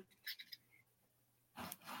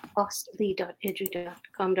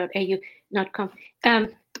austli.edu.com.au,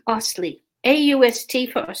 Austli,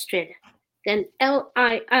 AUST for Australia, then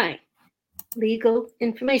LII, Legal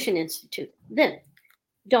Information Institute, then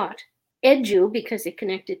 .edu, because it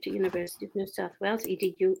connected to University of New South Wales,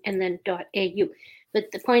 EDU, and then .au.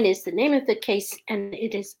 But the point is the name of the case, and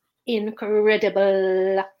it is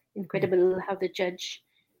incredible how the judge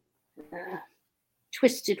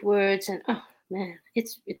twisted words, and oh man,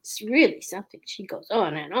 it's really something. She goes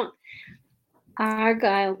on and on.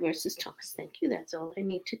 Argyle versus Thomas. Thank you. That's all I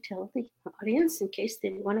need to tell the audience in case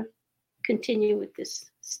they want to continue with this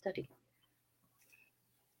study.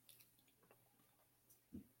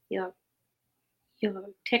 Your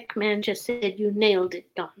tech man just said you nailed it,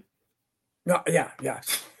 Don. No, yeah.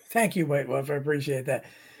 Thank you, Whitewolf. I appreciate that.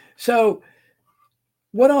 So,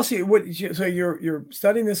 what else? So you're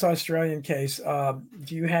studying this Australian case. Do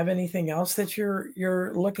you have anything else that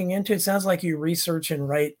you're looking into? It sounds like you research and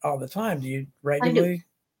write all the time. Do you regularly?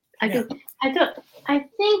 I do. I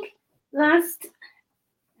think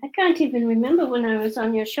I can't even remember when I was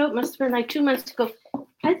on your show. It must have been like 2 months ago.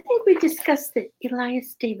 I think we discussed the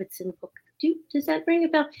Elias Davidson book. Does that ring a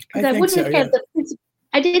bell? Because I wouldn't have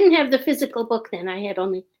I didn't have the physical book then. I had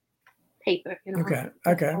only paper.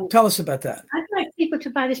 Okay. Tell us about that. I'd like people to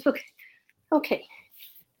buy this book. Okay.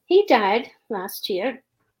 He died last year,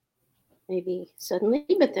 maybe suddenly,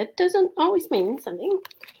 but that doesn't always mean something.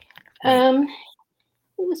 He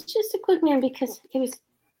was just a good man because he was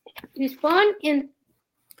born in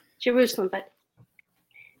Jerusalem, but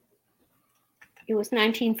it was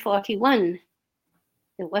 1941.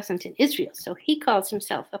 It wasn't in Israel. So he calls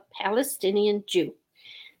himself a Palestinian Jew.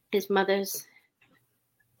 His mother's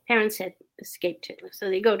parents had escaped Hitler. So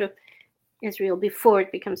they go to Israel before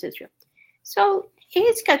it becomes Israel. So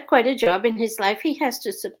he's got quite a job in his life. He has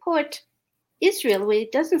to support Israel. Well, he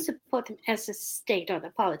doesn't support them as a state or the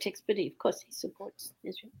politics, but of course he supports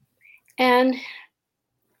Israel. And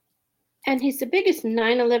he's the biggest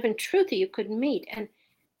 9/11 truther you could meet.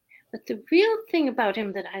 But the real thing about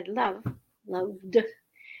him that I loved,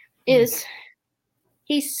 is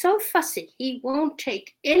he's so fussy. He won't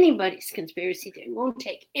take anybody's conspiracy theory. He won't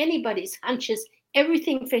take anybody's hunches.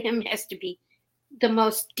 Everything for him has to be the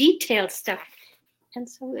most detailed stuff. And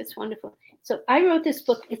so it's wonderful. So I wrote this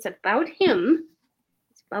book. It's about him.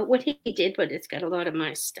 It's about what he did, but it's got a lot of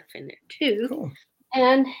my stuff in there too. Cool.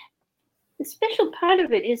 And the special part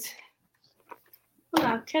of it is, well,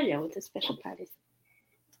 I'll tell you what the special part is.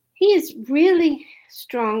 He is really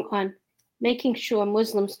strong on making sure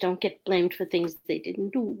Muslims don't get blamed for things they didn't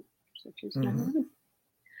do, such as 9/11.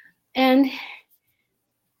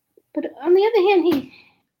 But on the other hand,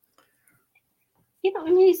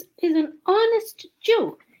 he's an honest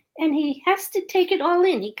Jew, and he has to take it all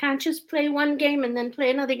in. He can't just play one game and then play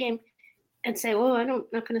another game and say, "Oh, I'm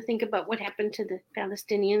not going to think about what happened to the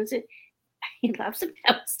Palestinians." He loves the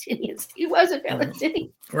Palestinians. He was a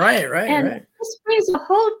Palestinian. Right. And this brings a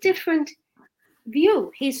whole different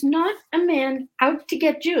view. He's not a man out to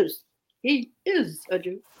get Jews. He is a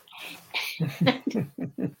Jew.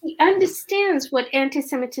 He understands what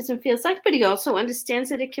anti-Semitism feels like, but he also understands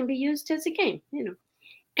that it can be used as a game,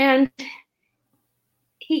 And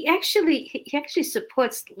he actually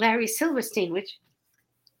supports Larry Silverstein, which,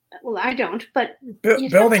 well, I don't, but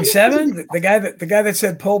Building 7, the guy that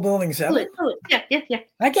said pull Building 7. Yeah.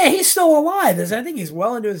 That guy, he's still alive. I think he's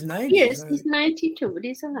well into his 90s. Yes, he's 92, but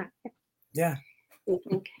he's alive. Yeah.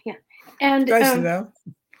 Yeah. And nice to know.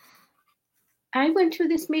 I went to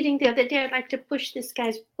this meeting the other day. I'd like to push this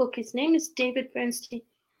guy's book. His name is David Bernstein.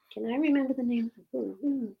 Can I remember the name?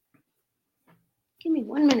 Give me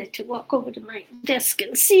 1 minute to walk over to my desk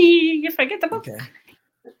and see if I get the book. Okay.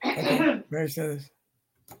 Very nice.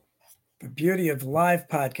 The beauty of live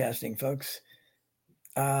podcasting, folks.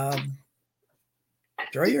 Throw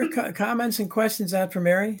your comments and questions out for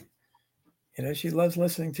Mary. You know, she loves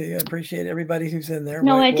listening to you. I appreciate everybody who's in there.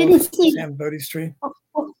 No, I didn't see Sam Bodie's Street. Oh.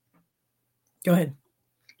 Go ahead.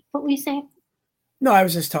 What were you saying? No, I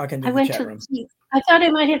was just talking to the chat room. I thought I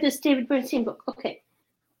might have this David Bernstein book. Okay.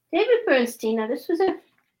 David Bernstein, now this was a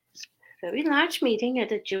very large meeting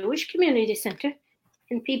at a Jewish community center,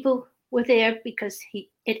 and people were there because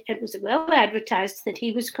it was well advertised that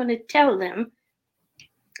he was going to tell them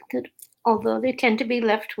that although they tend to be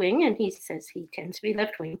left-wing, and he says he tends to be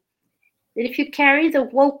left-wing, that if you carry the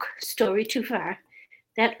woke story too far,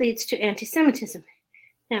 that leads to anti-Semitism.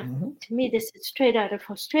 Now, to me, this is straight out of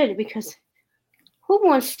Australia, because who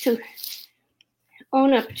wants to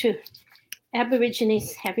own up to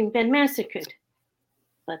Aborigines having been massacred?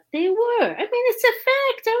 But they were. I mean, it's a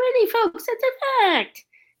fact already, folks. It's a fact.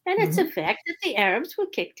 And it's a fact that the Arabs were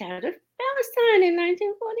kicked out of Palestine in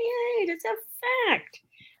 1948. It's a fact.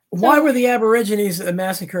 Why were the Aborigines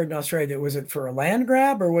massacred in Australia? Was it for a land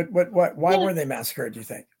grab, or what? Why were they massacred, do you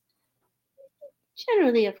think?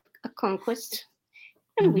 Generally a conquest.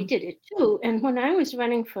 And we did it too. And when I was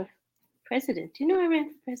running for president, you know, I ran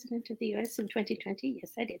for president of the U.S. in 2020.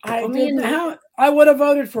 Yes, I did. I did. I would have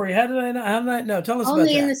voted for you. How did I know? Tell us about that.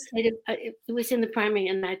 Only in the state of, it was in the primary,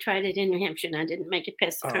 and I tried it in New Hampshire, and I didn't make it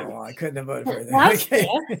past the primary. Oh, I couldn't have voted for you.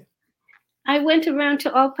 Okay. I went around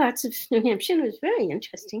to all parts of New Hampshire. It was very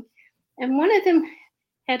interesting. And one of them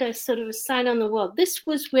had a sort of a sign on the wall. This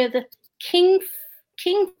was where the King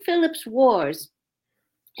Philip's Wars,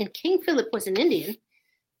 and King Philip was an Indian.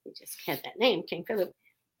 He just had that name, King Philip.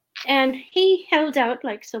 And he held out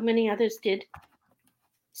like so many others did,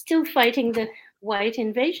 still fighting the white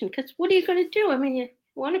invasion. Because what are you going to do? I mean, you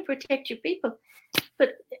want to protect your people.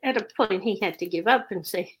 But at a point, he had to give up and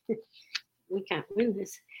say, we can't win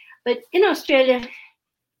this. But in Australia,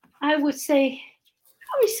 I would say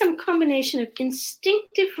probably some combination of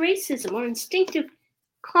instinctive racism or instinctive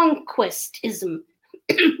conquestism.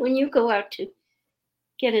 When you go out to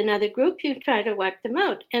get another group, you try to wipe them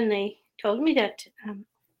out. And they told me that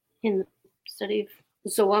in the study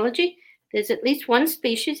of zoology, there's at least one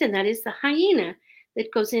species, and that is the hyena,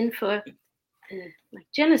 that goes in for like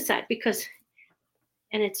genocide,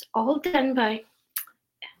 and it's all done by,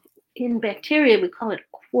 in bacteria, we call it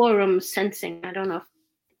quorum sensing. I don't know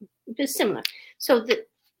if it's similar. So that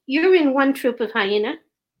you're in one troop of hyena.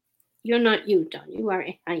 You're not you, Don. You are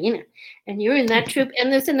a hyena. And you're in that troop,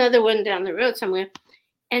 and there's another one down the road somewhere.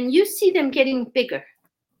 And you see them getting bigger.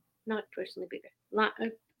 Not personally bigger.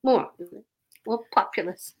 More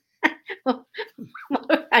populous. More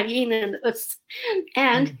hyenas.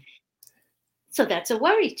 And so that's a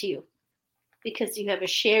worry to you, because you have a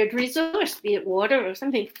shared resource, be it water or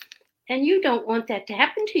something, and you don't want that to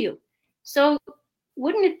happen to you. So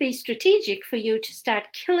wouldn't it be strategic for you to start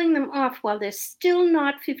killing them off while they're still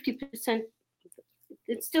not 50%?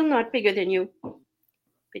 It's still not bigger than you,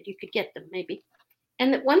 but you could get them maybe.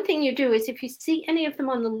 And that one thing you do is, if you see any of them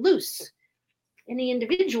on the loose, any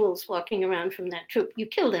individuals walking around from that troop, you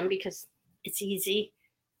kill them, because it's easy.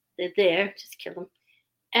 They're there, just kill them.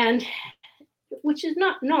 And which is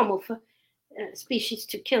not normal for species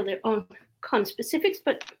to kill their own conspecifics,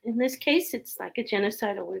 but in this case, it's like a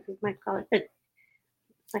genocide, or whatever you might call it.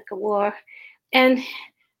 It's like a war. And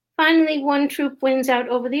finally, one troop wins out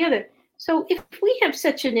over the other. So if we have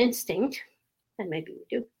such an instinct, and maybe we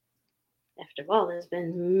do, after all, there's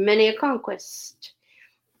been many a conquest.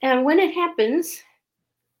 And when it happens,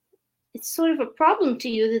 it's sort of a problem to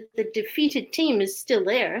you that the defeated team is still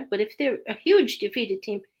there. But if they're a huge defeated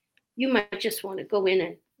team, you might just want to go in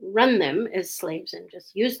and run them as slaves and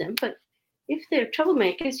just use them. But if they're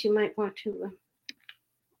troublemakers, you might want to. I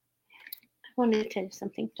wanted to tell you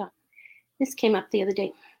something, Don. This came up the other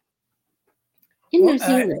day. In New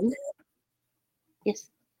Zealand. Yes.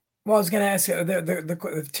 Well, I was going to ask you,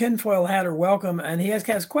 the tinfoil hatter, welcome. And he has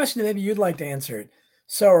a question that maybe you'd like to answer it.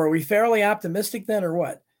 So are we fairly optimistic then, or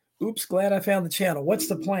what? Oops, glad I found the channel. What's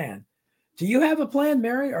the plan? Do you have a plan,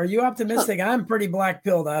 Mary? Are you optimistic? I'm pretty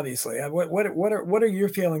black-pilled, obviously. What are your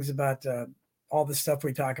feelings about all the stuff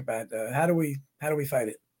we talk about? How do we fight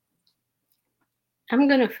it? I'm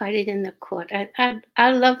going to fight it in the court.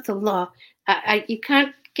 I love the law. You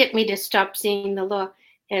can't get me to stop seeing the law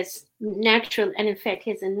as natural. And in fact,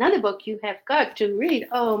 here's another book you have got to read.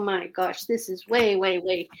 Oh my gosh, this is way, way,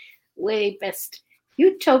 way, way best.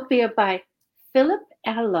 Utopia by Philip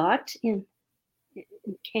Allott in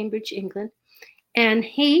Cambridge, England. And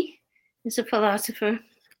he is a philosopher.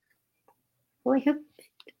 Boy,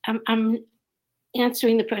 I'm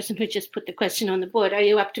answering the person who just put the question on the board. Are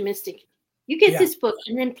you optimistic? You get this book,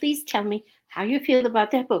 and then please tell me how you feel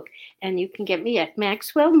about that book. And you can get me at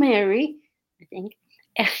Maxwell Mary, I think,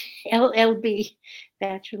 LLB,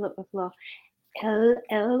 Bachelor of Law,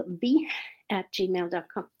 LLB at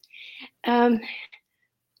gmail.com.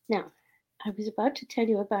 Now, I was about to tell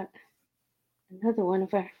you about another one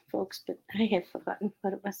of our folks, but I have forgotten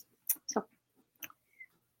what it was. So,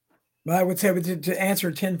 well, I would say to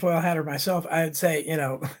answer tinfoil hatter myself, I would say,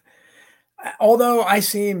 although I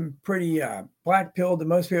seem pretty black-pilled to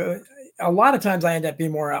most people, a lot of times I end up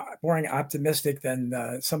being more optimistic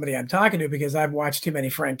than somebody I'm talking to because I've watched too many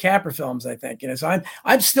Frank Capra films, I think. So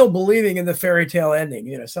I'm still believing in the fairy tale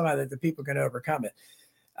ending, somehow that the people can overcome it.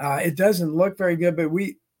 It doesn't look very good, but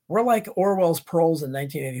we're like Orwell's Pearls in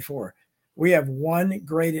 1984. We have one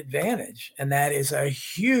great advantage, and that is a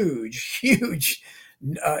huge, huge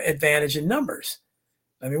advantage in numbers.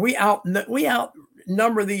 I mean, we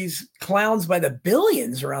outnumber these clowns by the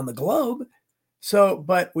billions around the globe. So,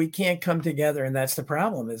 but we can't come together, and that's the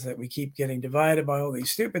problem, is that we keep getting divided by all these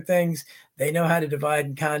stupid things. They know how to divide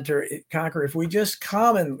and conquer. If we're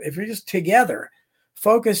just together,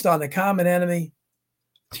 focused on the common enemy,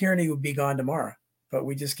 tyranny would be gone tomorrow. But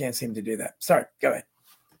we just can't seem to do that. Sorry, go ahead.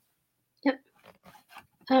 Yep.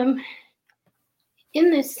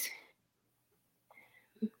 In this,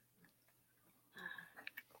 I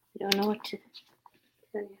don't know what to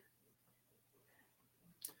tell you.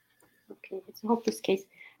 Okay, it's a hopeless case.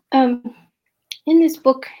 In this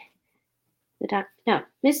book,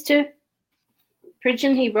 Mr.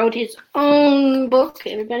 Pridgeon, he wrote his own book.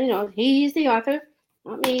 Everybody knows he's the author,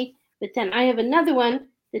 not me. But then I have another one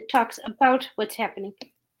that talks about what's happening.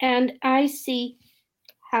 And I see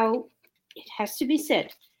how it has to be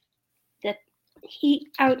said that he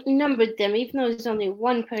outnumbered them, even though there's only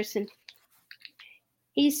one person.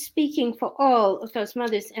 He's speaking for all of those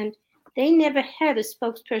mothers, and they never had a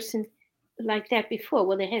spokesperson like that before.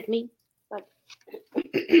 Well, they had me, but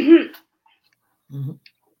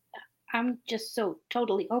I'm just so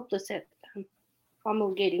totally hopeless at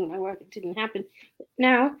promulgating my work. It didn't happen. But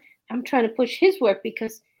now I'm trying to push his work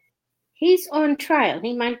because he's on trial.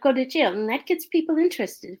 He might go to jail, and that gets people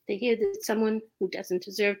interested if they hear that someone who doesn't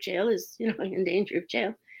deserve jail is, in danger of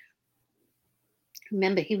jail.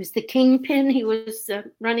 Remember, he was the kingpin. He was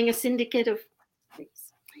running a syndicate of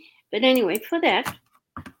things. But anyway, for that,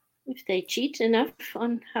 if they cheat enough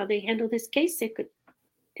on how they handle this case, they could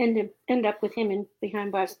end up with him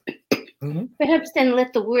behind bars. Perhaps then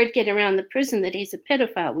let the word get around the prison that he's a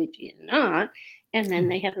pedophile, which he's not, and then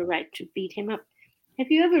they have a right to beat him up. Have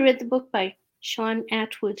you ever read the book by Sean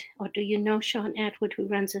Atwood, or do you know Sean Atwood, who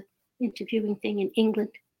runs an interviewing thing in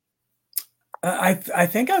England? I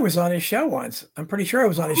think I was on his show once. I'm pretty sure I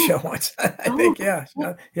was on his show once. I think, yeah.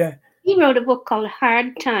 He wrote a book called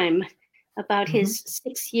Hard Time about his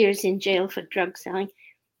 6 years in jail for drug selling.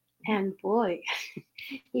 And boy,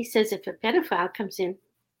 he says if a pedophile comes in,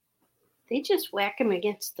 they just whack him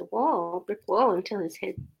against the brick wall, until his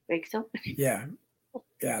head breaks open. Yeah,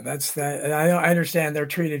 that's that. And I understand they're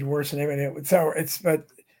treated worse than everything. So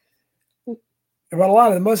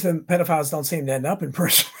most of the pedophiles don't seem to end up in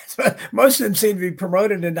prison. Most of them seem to be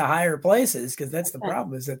promoted into higher places, because that's the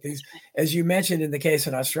problem, is that these, as you mentioned in the case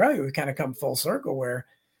in Australia, we've kind of come full circle where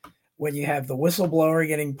when you have the whistleblower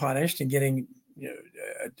getting punished and getting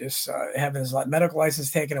having his medical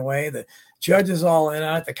license taken away, the judges all in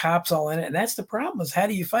on it, the cops all in it, and that's the problem, is how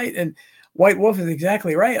do you fight? And White Wolf is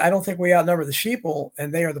exactly right. I don't think we outnumber the sheeple,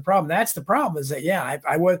 and they are the problem. That's the problem, is that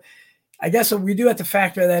I guess we do have to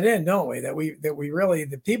factor that in, don't we? That we really,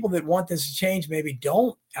 the people that want this to change maybe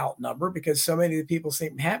don't outnumber, because so many of the people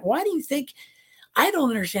seem happy. Why do you think? I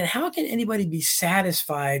don't understand. How can anybody be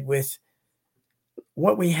satisfied with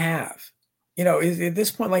what we have? At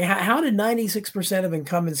this point, like how did 96% of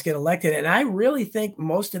incumbents get elected? And I really think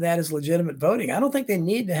most of that is legitimate voting. I don't think they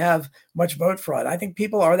need to have much vote fraud. I think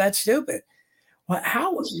people are that stupid.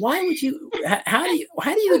 How do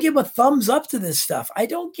you give a thumbs up to this stuff? I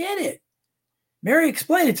don't get it. Mary,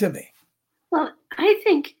 explain it to me. Well, I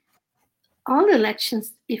think all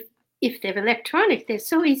elections, if they're electronic, they're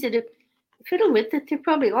so easy to fiddle with that they're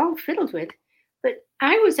probably all fiddled with. But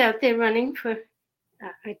I was out there running for,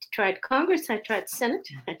 I tried Congress, I tried Senate,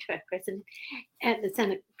 I tried President. And the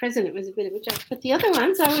Senate President was a bit of a joke. But the other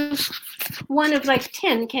ones, I was one of like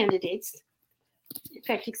 10 candidates. In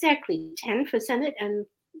fact, exactly 10 for Senate. And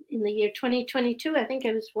in the year 2022, I think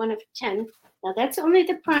I was one of 10. Now, that's only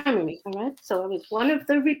the primary, all right? So I was one of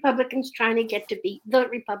the Republicans trying to get to be the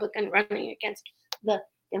Republican running against the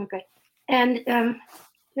Democrat. And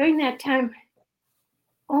during that time,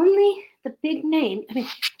 only the big name,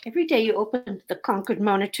 every day you open the Concord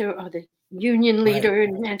Monitor or the Union Leader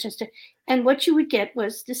in Manchester, And what you would get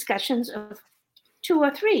was discussions of 2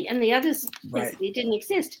 or 3, and the others basically didn't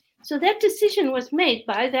exist. So that decision was made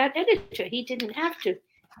by that editor. He didn't have to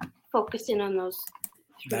focus in on those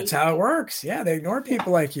 3. That's how it works. Yeah, they ignore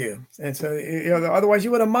people like you. And so, otherwise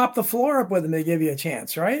you would have mopped the floor up with them to give you a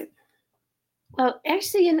chance, right? Well,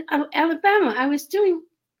 actually, in Alabama, I was doing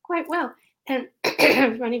quite well and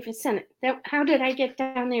running for Senate. How did I get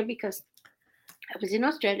down there? Because I was in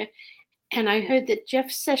Australia, and I heard that Jeff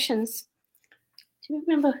Sessions, do you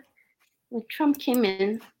remember when Trump came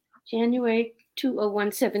in January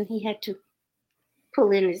 2017, he had to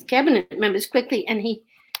pull in his cabinet members quickly, and he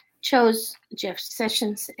chose Jeff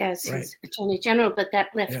Sessions as his attorney general, but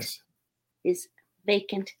that left his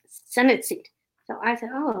vacant Senate seat. So I said,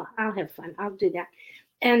 oh, I'll have fun. I'll do that.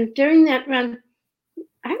 And during that run,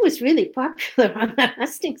 I was really popular on the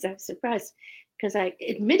hustings. I was surprised because I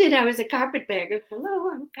admitted I was a carpetbagger.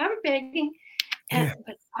 Hello, I'm carpetbagging.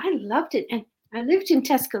 But I loved it. And I lived in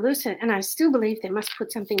Tuscaloosa, and I still believe they must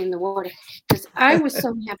put something in the water because I was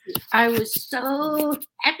so happy. I was so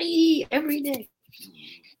happy every day.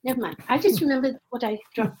 Never mind. I just remembered what I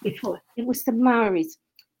dropped before. It was the Maoris.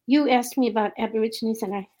 You asked me about Aborigines,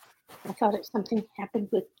 and I thought something happened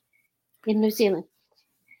in New Zealand.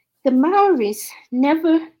 The Maoris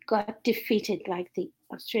never got defeated like the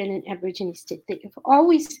Australian Aborigines did. They have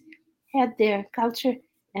always had their culture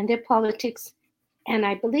and their politics, and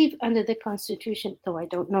I believe under the Constitution, though I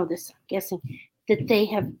don't know this, I'm guessing, that they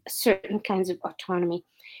have certain kinds of autonomy.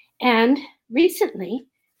 And recently,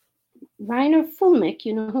 Reiner Fulmick,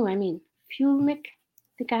 you know who I mean, Fulmick,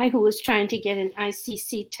 the guy who was trying to get an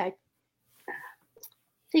ICC type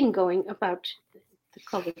thing going about the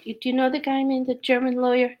COVID. Do you know the guy? I mean, the German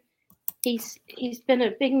lawyer. He's been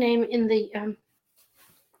a big name in the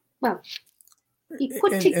he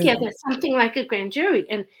put together something like a grand jury,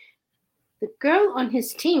 and the girl on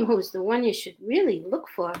his team, who's the one you should really look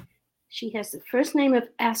for, she has the first name of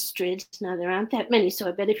Astrid. Now there aren't that many, so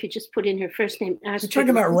I bet if you just put in her first name, Astrid. You're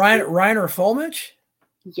talking about Reiner Fulmich?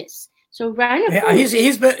 Yes. So Reiner. Yeah, Fulmich,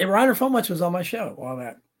 he's been Reiner Fulmich was on my show. All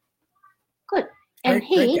that. Good. And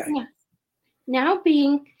he now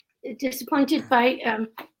being disappointed by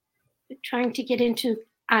trying to get into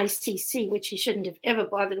ICC, which he shouldn't have ever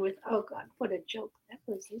bothered with. Oh God, what a joke that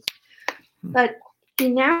was. But he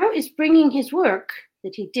now is bringing his work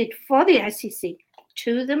that he did for the ICC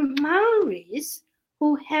to the Maoris,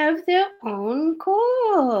 who have their own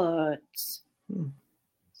courts.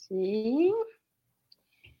 See?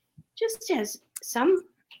 Just as some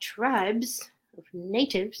tribes of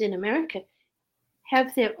natives in America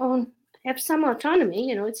have some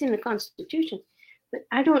autonomy, it's in the Constitution. But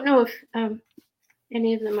I don't know if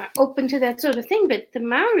any of them are open to that sort of thing. But the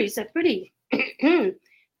Maoris are pretty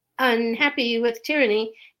unhappy with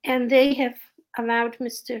tyranny, and they have allowed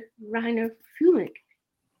Mr. Reiner Fulmick.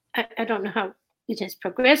 I don't know how it has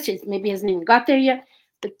progressed. It maybe hasn't even got there yet.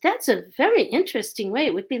 But that's a very interesting way.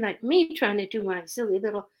 It would be like me trying to do my silly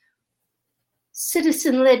little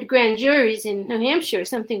citizen-led grand juries in New Hampshire or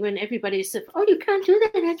something when everybody said, oh, you can't do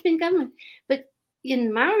that. That's been government. But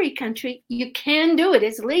in Maori country, you can do it.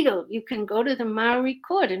 It's legal. You can go to the Maori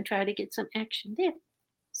court and try to get some action there.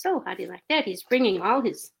 So how do you like that? He's bringing all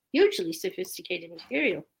his hugely sophisticated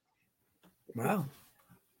material. Wow.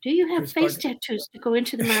 Do you have face tattoos to go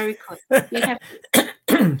into the Maori court? You have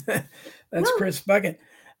That's Chris Bucket.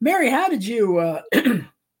 Mary, how did you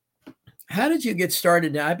get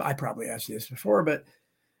started? Now, I probably asked you this before, but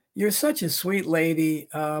you're such a sweet lady.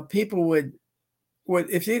 People would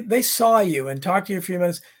if they saw you and talked to you a few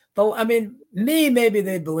minutes, maybe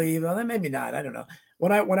they'd believe, well, maybe not. I don't know.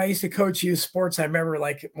 When I used to coach youth sports, I remember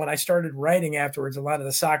like when I started writing afterwards, a lot of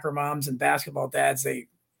the soccer moms and basketball dads, they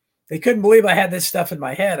couldn't believe I had this stuff in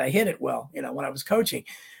my head. I hit it well, when I was coaching.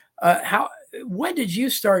 When did you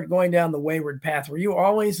start going down the wayward path? Were you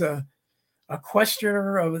always a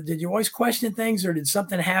questioner? Did you always question things, or did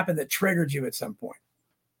something happen that triggered you at some point?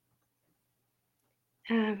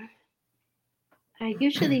 I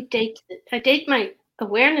usually date my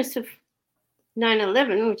awareness of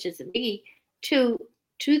 9/11, which is a biggie, to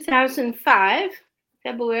 2005,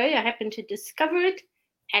 February. I happened to discover it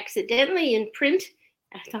accidentally in print.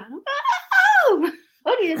 I thought, oh,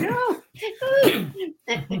 what do you know?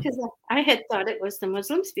 Because I had thought it was the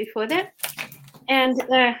Muslims before that. And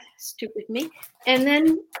stupid me. And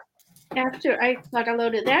then after I got a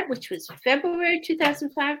load of that, which was February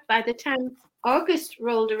 2005, by the time August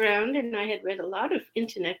rolled around, and I had read a lot of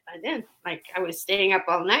internet by then, like I was staying up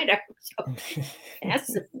all night. I was so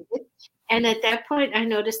fascinated. And at that point, I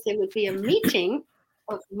noticed there would be a meeting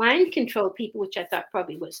of mind control people, which I thought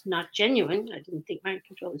probably was not genuine. I didn't think mind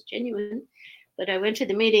control was genuine. But I went to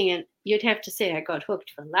the meeting, and you'd have to say I got hooked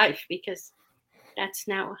for life, because that's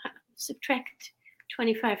now subtract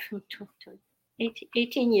 25 from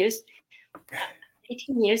 18 years.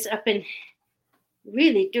 18 years up and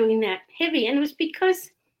really doing that heavy. And it was because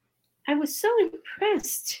I was so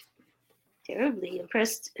impressed, terribly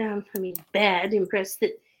impressed, bad impressed,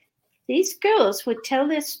 that these girls would tell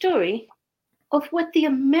their story of what the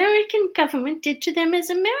American government did to them as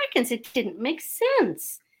Americans. It didn't make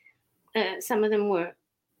sense. Some of them were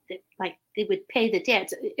like, they would pay the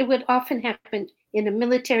dads. It would often happen in a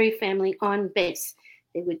military family on base.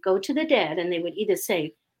 They would go to the dad and they would either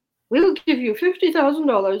say, "We'll give you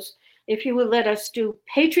 $50,000 if you will let us do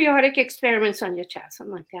patriotic experiments on your child,"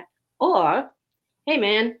 something like that. Or, "Hey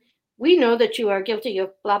man, we know that you are guilty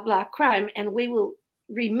of blah, blah crime, and we will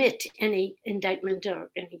remit any indictment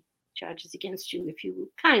or any charges against you if you will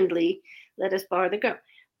kindly let us borrow the girl."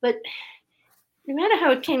 But no matter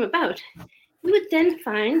how it came about, you would then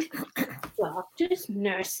find doctors,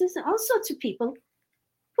 nurses, all sorts of people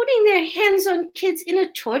putting their hands on kids in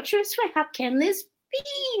a torturous way. How can this be?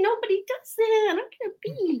 Nobody does that. How can it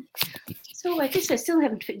be? So I guess I still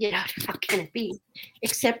haven't figured out how can it be,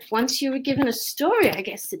 except once you were given a story, I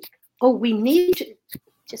guess that, we need to,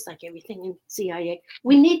 just like everything in CIA,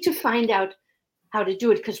 we need to find out how to do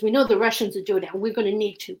it, because we know the Russians will do it, and we're going to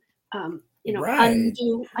need to, right.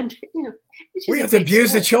 undo. We have to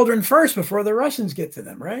abuse the children first before the Russians get to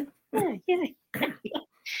them, right? Yeah.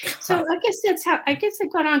 So I guess I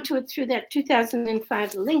got onto it through that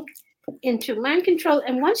 2005 link into mind control.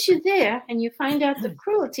 And once you're there and you find out the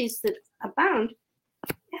cruelties that abound,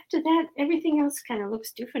 after that, everything else kind of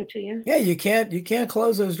looks different to you. Yeah, you can't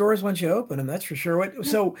close those doors once you open them. That's for sure.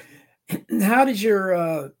 So how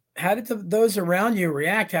did those around you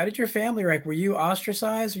react? How did your family react? Were you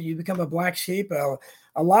ostracized? Or you become a black sheep?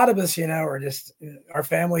 A lot of us, are just our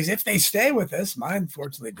families, if they stay with us, mine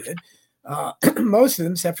fortunately did. Most of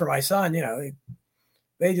them, except for my son,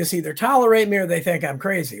 they just either tolerate me or they think I'm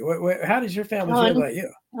crazy. How does your family feel about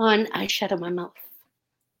you? I shut up my mouth.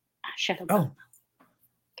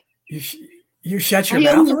 You shut your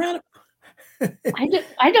mouth around it?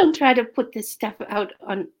 I don't try to put this stuff out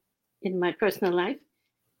in my personal life.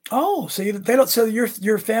 Oh, so they don't. So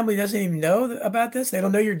your family doesn't even know about this. They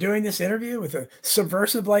don't know you're doing this interview with a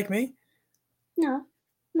subversive like me. No.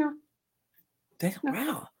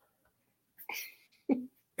 Wow,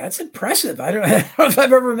 that's impressive. I don't know if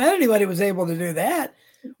I've ever met anybody who was able to do that.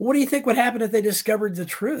 What do you think would happen if they discovered the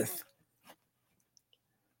truth?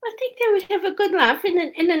 I think they would have a good laugh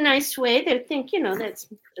in a nice way. They'd think,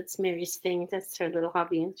 that's Mary's thing. That's her little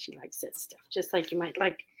hobby, and she likes that stuff. Just like you might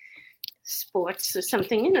like sports or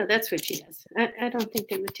something, that's what she does. I don't think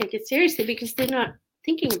they would take it seriously because they're not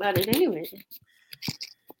thinking about it anyway.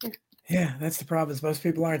 Yeah, that's the problem. Is most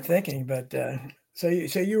people aren't thinking. But so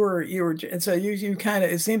you were, and so you kind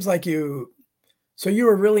of. It seems like you. So you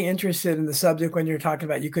were really interested in the subject when you're talking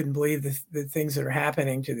about you couldn't believe the things that are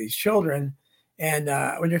happening to these children, and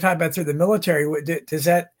when you're talking about through the military, does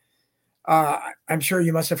that? I'm sure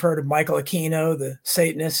you must have heard of Michael Aquino, the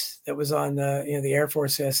Satanist that was on the Air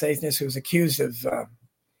Force Satanist, who was accused of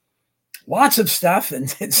lots of stuff, and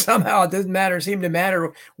somehow it doesn't seem to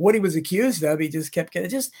matter what he was accused of. He just kept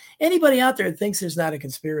getting. Just anybody out there that thinks there's not a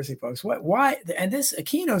conspiracy, folks. Why? And this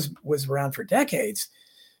Aquino was around for decades,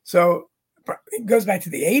 so it goes back to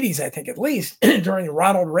the 80s, I think, at least during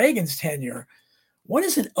Ronald Reagan's tenure. What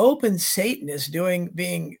is an open Satanist doing,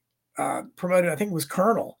 being promoted? I think it was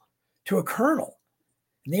colonel. To a colonel.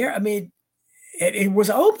 There, I mean, it was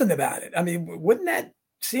open about it. I mean, wouldn't that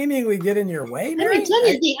seemingly get in your way, Mary? Let me tell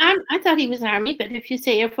you, I thought he was Army, but if you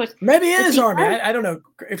say Air Force, maybe it is Army. I don't know.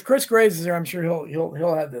 If Chris Graves is there, I'm sure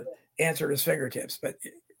he'll have the answer at his fingertips. But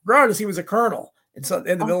regardless, he was a colonel in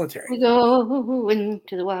the military. We go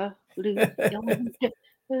into the wild blue,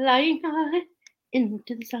 flying high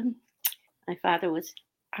into the sun. My father was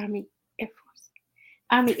Army Air Force,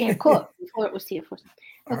 Army Air Corps before it was the Air Force.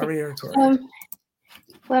 Okay. Army Air Corps.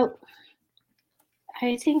 Well,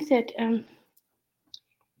 I think that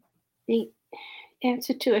the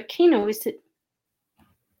answer to Aquino is that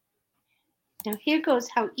now here goes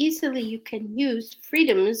how easily you can use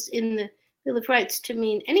freedoms in the Bill of Rights to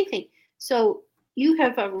mean anything. So you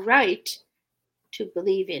have a right to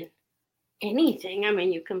believe in anything. I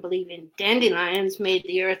mean, you can believe in dandelions made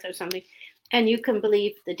the earth or something, and you can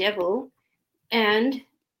believe the devil. And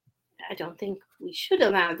I don't think we should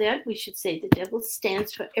allow that. We should say the devil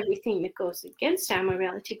stands for everything that goes against our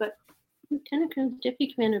morality. But Lieutenant Colonel,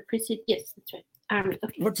 Deputy Commander, Precinct, yes, that's right. Army.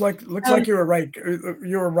 Okay. Looks like you were right.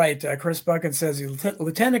 You were right. Chris Buchan says he's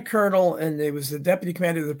Lieutenant Colonel, and it was the Deputy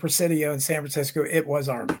Commander of the Presidio in San Francisco. It was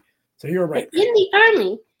Army. So you're right. But in the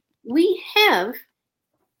Army, we have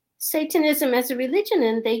Satanism as a religion,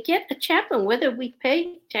 and they get a chaplain. Whether we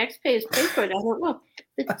pay, taxpayers pay for it, I don't know.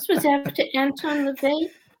 But this was after Anton LaVey.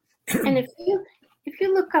 And if you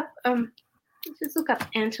look up, just look up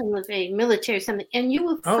Anton LaVey, military something, and you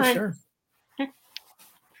will find. Oh, sure.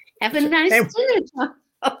 Have a nice dinner, Tom.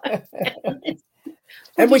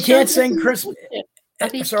 And we can't sing Christmas.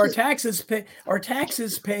 So our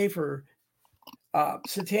taxes pay for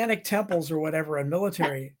satanic temples or whatever on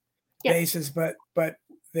military bases, but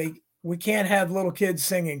we can't have little kids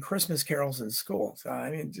singing Christmas carols in school. So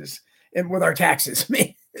I mean, and with our taxes, I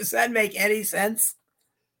mean, does that make any sense?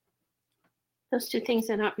 Those two things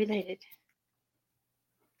are not related.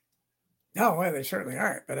 No, well, they certainly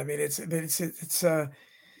aren't. But I mean, it's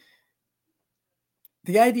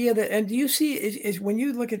the idea that, and do you see is when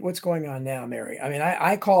you look at what's going on now, Mary? I mean,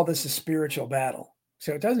 I call this a spiritual battle.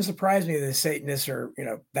 So it doesn't surprise me that the Satanists are,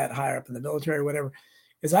 that high up in the military or whatever,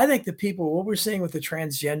 because I think the people, what we're seeing with the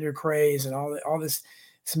transgender craze and all this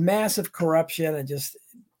massive corruption and just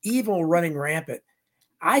evil running rampant,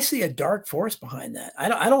 I see a dark force behind that.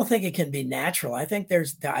 I don't think it can be natural. I think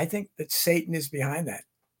that Satan is behind that.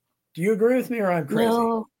 Do you agree with me, or I'm crazy?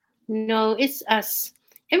 No, it's us.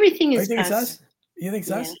 Everything is us. It's us. You think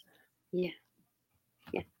it's us? Yeah.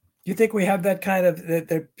 You think we have that kind of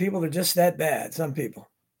that people are just that bad? Some people.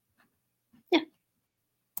 Yeah.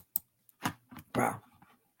 Wow.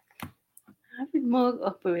 Harvard morgue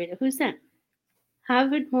operator. Who's that?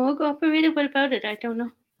 Harvard morgue operator. What about it? I don't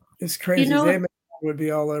know. It's crazy. They would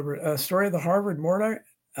be all over it. Story of the Harvard morgue.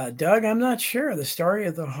 Doug, I'm not sure. The story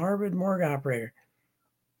of the Harvard morgue operator.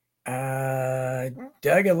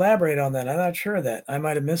 Doug, elaborate on that. I'm not sure of that. I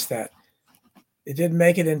might have missed that. It didn't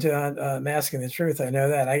make it into Masking the Truth. I know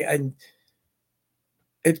that.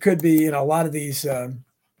 It could be, a lot of these,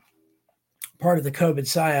 part of the COVID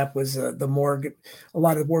psyop was the morgue. A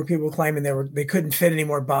lot of the morgue people claiming they couldn't fit any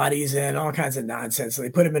more bodies in, all kinds of nonsense. So they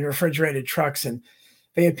put them in refrigerated trucks, and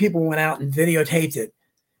they had people went out and videotaped it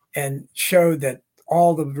and showed that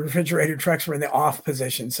all the refrigerated trucks were in the off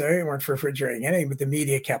position. So they weren't refrigerating anything, but the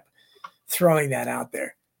media kept throwing that out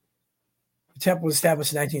there. The temple was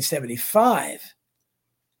established in 1975.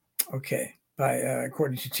 Okay, by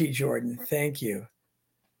according to T. Jordan. Thank you.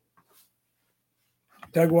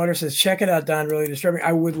 Doug Water says, check it out, Don. Really disturbing.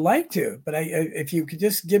 I would like to, but if you could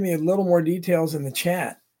just give me a little more details in the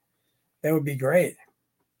chat, that would be great.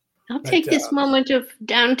 I'll take this moment of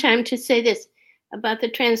downtime to say this about the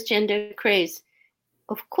transgender craze.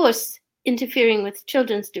 Of course, interfering with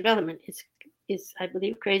children's development is, I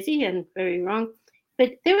believe, crazy and very wrong.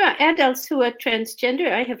 But there are adults who are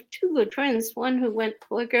transgender. I have two good friends, one who went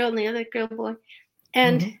boy, girl, and the other girl, boy.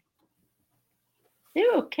 And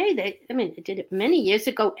they're okay. They did it many years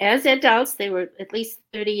ago as adults. They were at least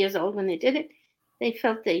 30 years old when they did it. They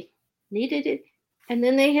felt they needed it. And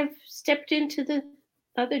then they have stepped into the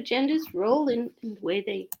other gender's role in the way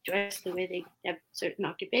they dress, the way they have certain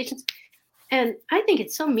occupations. And I think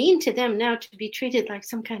it's so mean to them now to be treated like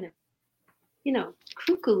some kind of,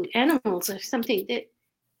 cuckoo animals or something.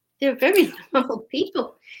 They're very normal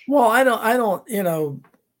people. Well, I don't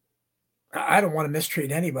want to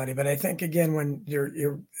mistreat anybody, but I think, again, when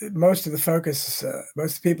you're most of the focus,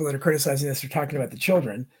 most of the people that are criticizing this are talking about the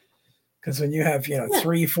children. Because when you have,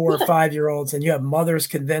 3, 4, 5-year-olds, and you have mothers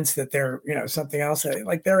convinced that they're, something else,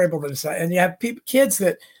 like they're able to decide, and you have kids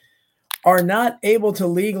that are not able to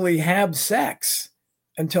legally have sex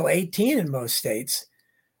until 18 in most states,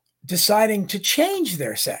 deciding to change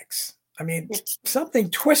their sex. I mean,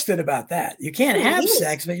 something twisted about that. You can't have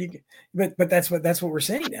sex, but that's what we're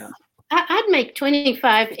saying now. I'd make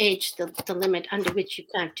 25 age the limit under which you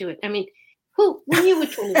can't do it. I mean, when you were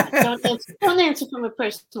 21, don't answer from a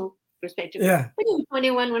personal perspective. Yeah. When you were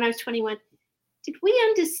 21, when I was 21, did we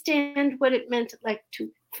understand what it meant, like,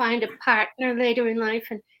 to find a partner later in life,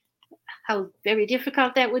 and how very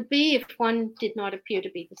difficult that would be if one did not appear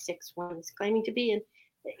to be the sex one is claiming to be? And,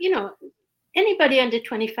 anybody under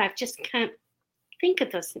 25 just can't think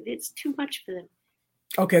of this. It's too much for them.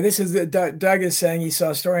 Okay, this is Doug is saying he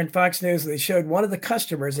saw a story on Fox News. They showed one of the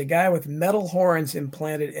customers, a guy with metal horns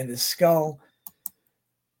implanted in his skull.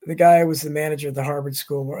 The guy was the manager of the Harvard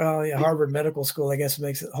School. Harvard Medical School, I guess,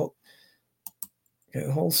 makes it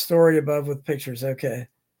the whole story above with pictures. Okay.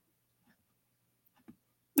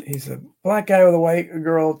 He's a black guy with a white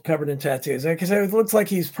girl covered in tattoos. Because it looks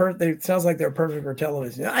like it sounds like they're perfect for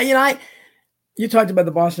television. You talked about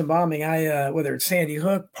the Boston bombing. Whether it's Sandy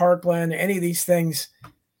Hook, Parkland, any of these things,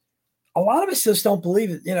 a lot of us just don't believe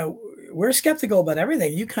it. We're skeptical about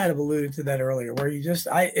everything. You kind of alluded to that earlier, where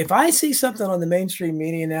if I see something on the mainstream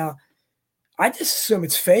media now, I just assume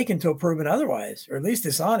it's fake until proven otherwise, or at least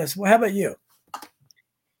dishonest. Well, how about you?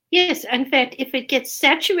 Yes, in fact, if it gets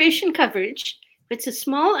saturation coverage, if it's a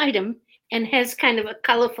small item and has kind of a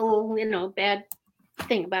colorful, bad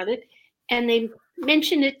thing about it, and they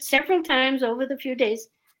mention it several times over the few days,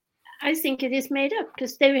 I think it is made up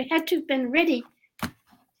because they had to have been ready to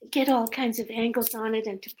get all kinds of angles on it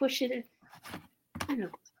and to push it.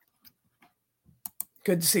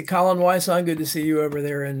 Good to see Colin Wyson. Good to see you over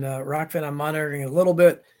there in Rockford. I'm monitoring a little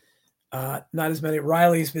bit. Not as many.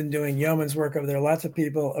 Riley's been doing yeoman's work over there. Lots of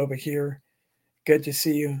people over here. Good to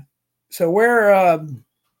see you. So where, at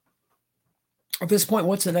this point,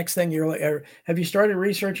 what's the next thing have you started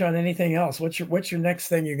research on anything else? What's your next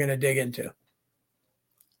thing you're going to dig into?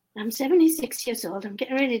 I'm 76 years old. I'm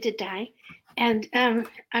getting ready to die. And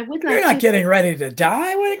I would like You're not getting ready to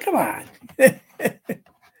die? Come on.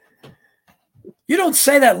 You don't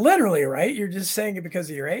say that literally, right? You're just saying it because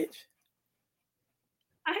of your age?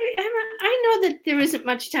 I know that there isn't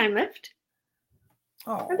much time left.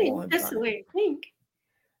 Oh, I mean, that's the way I think.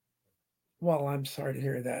 Well, I'm sorry to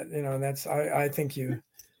hear that. That's I think you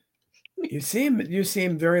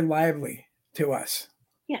seem very lively to us.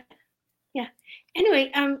 Yeah.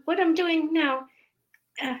 Anyway, what I'm doing now,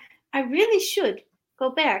 I really should go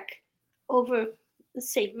back over,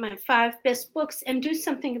 let's say, my 5 best books and do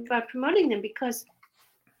something about promoting them, because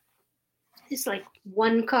there's like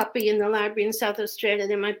 1 copy in the library in South Australia.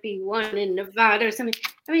 There might be 1 in Nevada or something.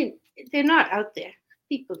 I mean, they're not out there.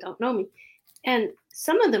 People don't know me. And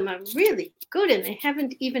some of them are really good, and they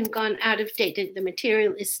haven't even gone out of date. The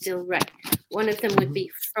material is still right. One of them would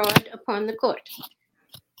be Fraud Upon the Court.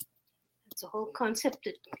 It's a whole concept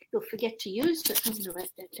that people forget to use, but I'm going to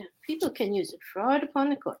write that down. People can use it. Fraud Upon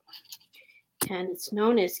the Court. And it's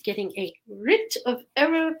known as getting a writ of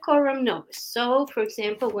error coram nobis. So, for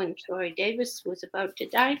example, when Troy Davis was about to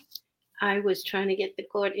die, I was trying to get the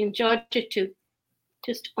court in Georgia to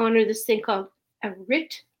just honor this thing called a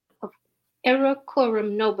writ of error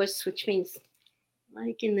coram nobis, which means,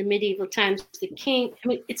 like in the medieval times, the king,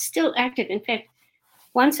 it's still active. In fact,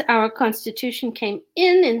 once our Constitution came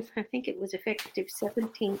in, and I think it was effective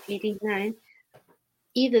 1789,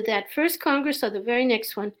 either that first Congress or the very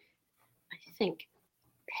next one, I think,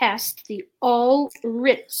 passed the All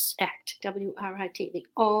Writs Act, W-R-I-T, the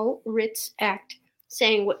All Writs Act,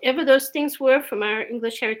 saying whatever those things were from our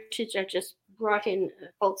English heritage are just brought in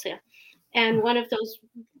wholesale. And one of those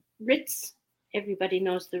writs, everybody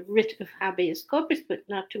knows the writ of habeas corpus, but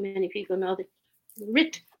not too many people know the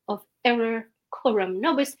writ of error coram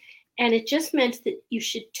nobis. And it just meant that you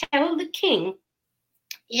should tell the king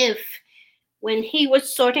if, when he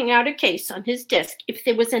was sorting out a case on his desk, if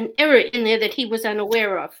there was an error in there that he was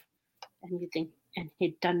unaware of, and you think, and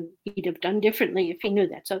he'd have done differently if he knew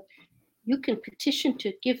that. So you can petition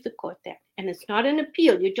to give the court that, and it's not an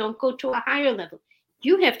appeal. You don't go to a higher level.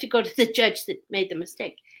 You have to go to the judge that made the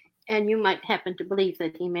mistake, and you might happen to believe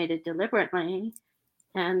that he made it deliberately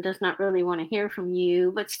and does not really want to hear from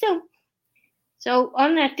you, but still. So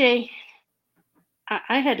on that day,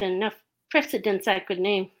 I had enough precedents I could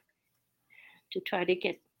name to try to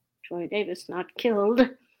get Troy Davis not killed.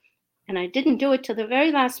 And I didn't do it till the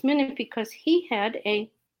very last minute because he had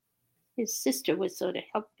his sister was sort of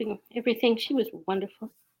helping everything. She was wonderful.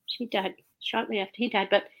 She died shortly after he died.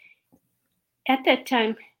 But at that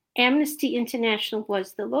time, Amnesty International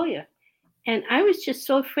was the lawyer. And I was just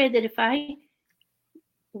so afraid that if I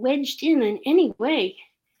wedged in any way,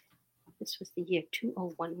 this was the year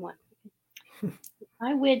 2011. If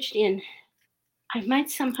I wedged in, I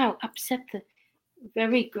might somehow upset the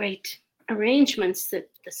very great arrangements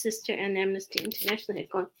that the sister and Amnesty International had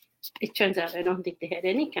gone. It turns out I don't think they had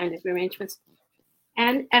any kind of arrangements.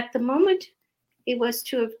 And at the moment, he was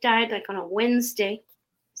to have died like on a Wednesday,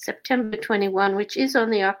 September 21, which is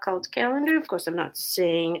on the occult calendar. Of course, I'm not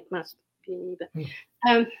saying it must be,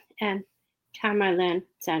 but and Tamerlan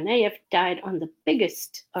Tsarnaev died on the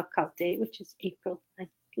biggest occult day, which is April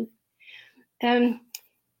 19th.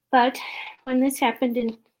 But when this happened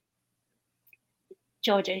in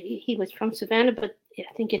Georgia, he was from Savannah, but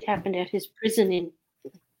I think it happened at his prison in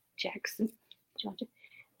Jackson, Georgia.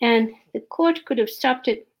 And the court could have stopped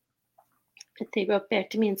it, but they wrote back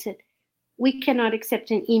to me and said, we cannot accept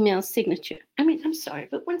an email signature. I mean, I'm sorry,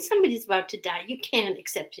 but when somebody's about to die, you can't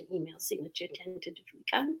accept an email signature tentatively,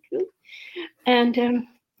 can't you? And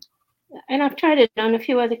I've tried it on a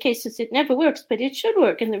few other cases. It never works, but it should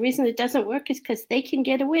work. And the reason it doesn't work is because they can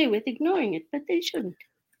get away with ignoring it, but they shouldn't.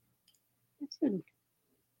 They shouldn't.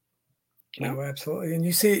 No, absolutely. And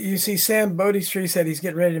you see Sam Bodystreet said he's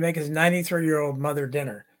getting ready to make his 93-year-old mother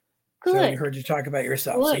dinner. Good. So he heard you talk about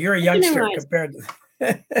yourself. Good. So you're a youngster compared to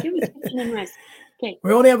chicken and rice. Okay.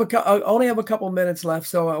 We only have a couple minutes left,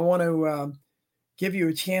 so I want to give you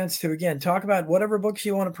a chance to again talk about whatever books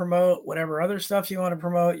you want to promote, whatever other stuff you want to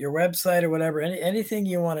promote, your website or whatever, anything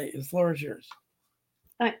you want to. The floor is yours.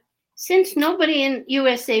 All right. Since nobody in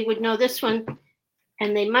USA would know this one,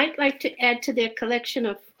 and they might like to add to their collection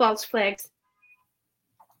of false flags,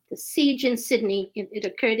 the siege in Sydney. It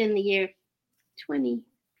occurred in the year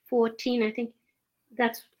 2014, I think.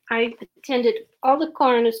 I attended all the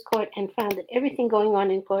coroner's court and found that everything going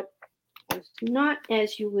on in court was not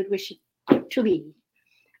as you would wish it to be.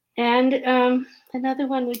 And another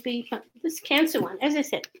one would be this cancer one. As I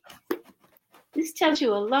said, this tells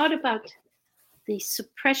you a lot about the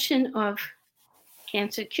suppression of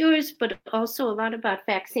cancer cures, but also a lot about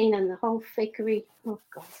vaccine and the whole fakery. Oh,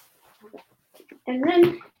 God. And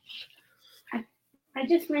then I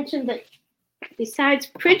just mentioned that besides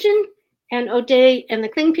Pridgeon and O'Day and the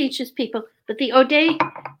Clean Peaches people, but the O'Day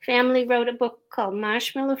family wrote a book called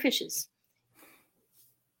Marshmallow Fishes.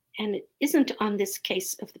 And it isn't on this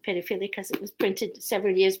case of the pedophilia because it was printed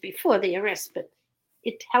several years before the arrest, but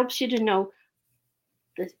it helps you to know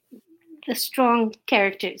the strong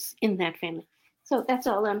characters in that family. So that's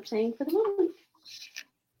all I'm saying for the moment.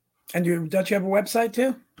 And don't you have a website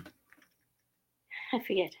too? I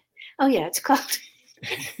forget. Oh yeah, it's called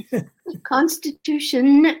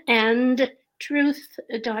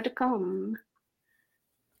constitutionandtruth.com.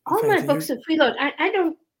 All my books are freeload. I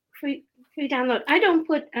don't free download. I don't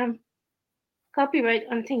put copyright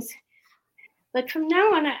on things. But from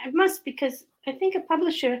now on, I must, because I think a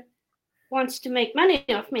publisher wants to make money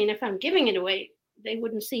off me, and if I'm giving it away, they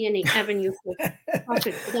wouldn't see any avenue for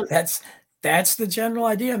profit for them. That's the general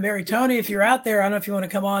idea. Mary Tony, if you're out there, I don't know if you want to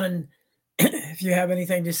come on and if you have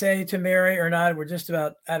anything to say to Mary or not. We're just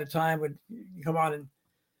about out of time. Would you come on and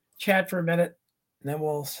chat for a minute, and then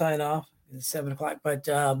we'll sign off. It's 7:00. But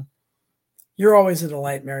you're always a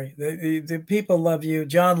delight, Mary. The people love you.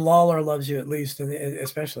 John Lawler loves you, at least,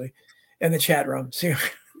 especially in the chat room. So,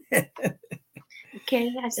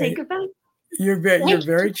 okay, I say goodbye. You're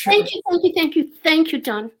very true. Thank you,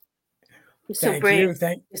 Don. You're so brave.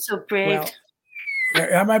 You're so brave. Well,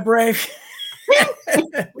 am I brave?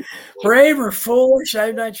 Brave or foolish?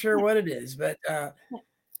 I'm not sure what it is, but I'm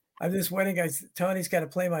just waiting. Guys, Tony's got to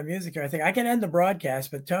play my music here. I think I can end the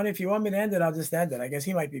broadcast, but Tony, if you want me to end it, I'll just end it. I guess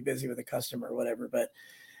he might be busy with a customer or whatever. But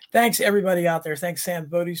thanks everybody out there. Thanks Sam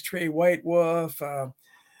Bodie's Tree, White Wolf, Rhonda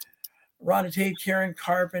Tate, Karen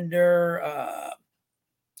Carpenter.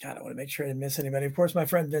 I don't want to make sure I didn't miss anybody. Of course, my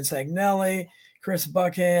friend Vince Agnelli, Chris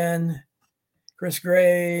Buchan, Chris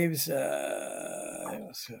Graves. We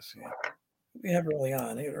have early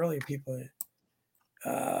on. Early people.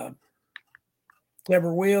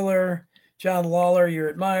 Deborah Wheeler, John Lawler, your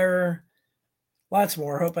admirer. Lots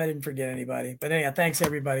more. Hope I didn't forget anybody. But anyhow, thanks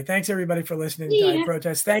everybody. Thanks everybody for listening to I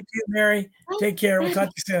Protest. Thank you, Mary. Take care. We'll talk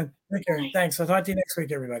to you soon. Take care. Thanks. I'll talk to you next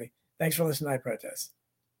week, everybody. Thanks for listening to I Protest.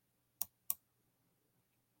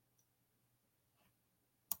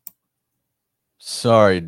 Sorry.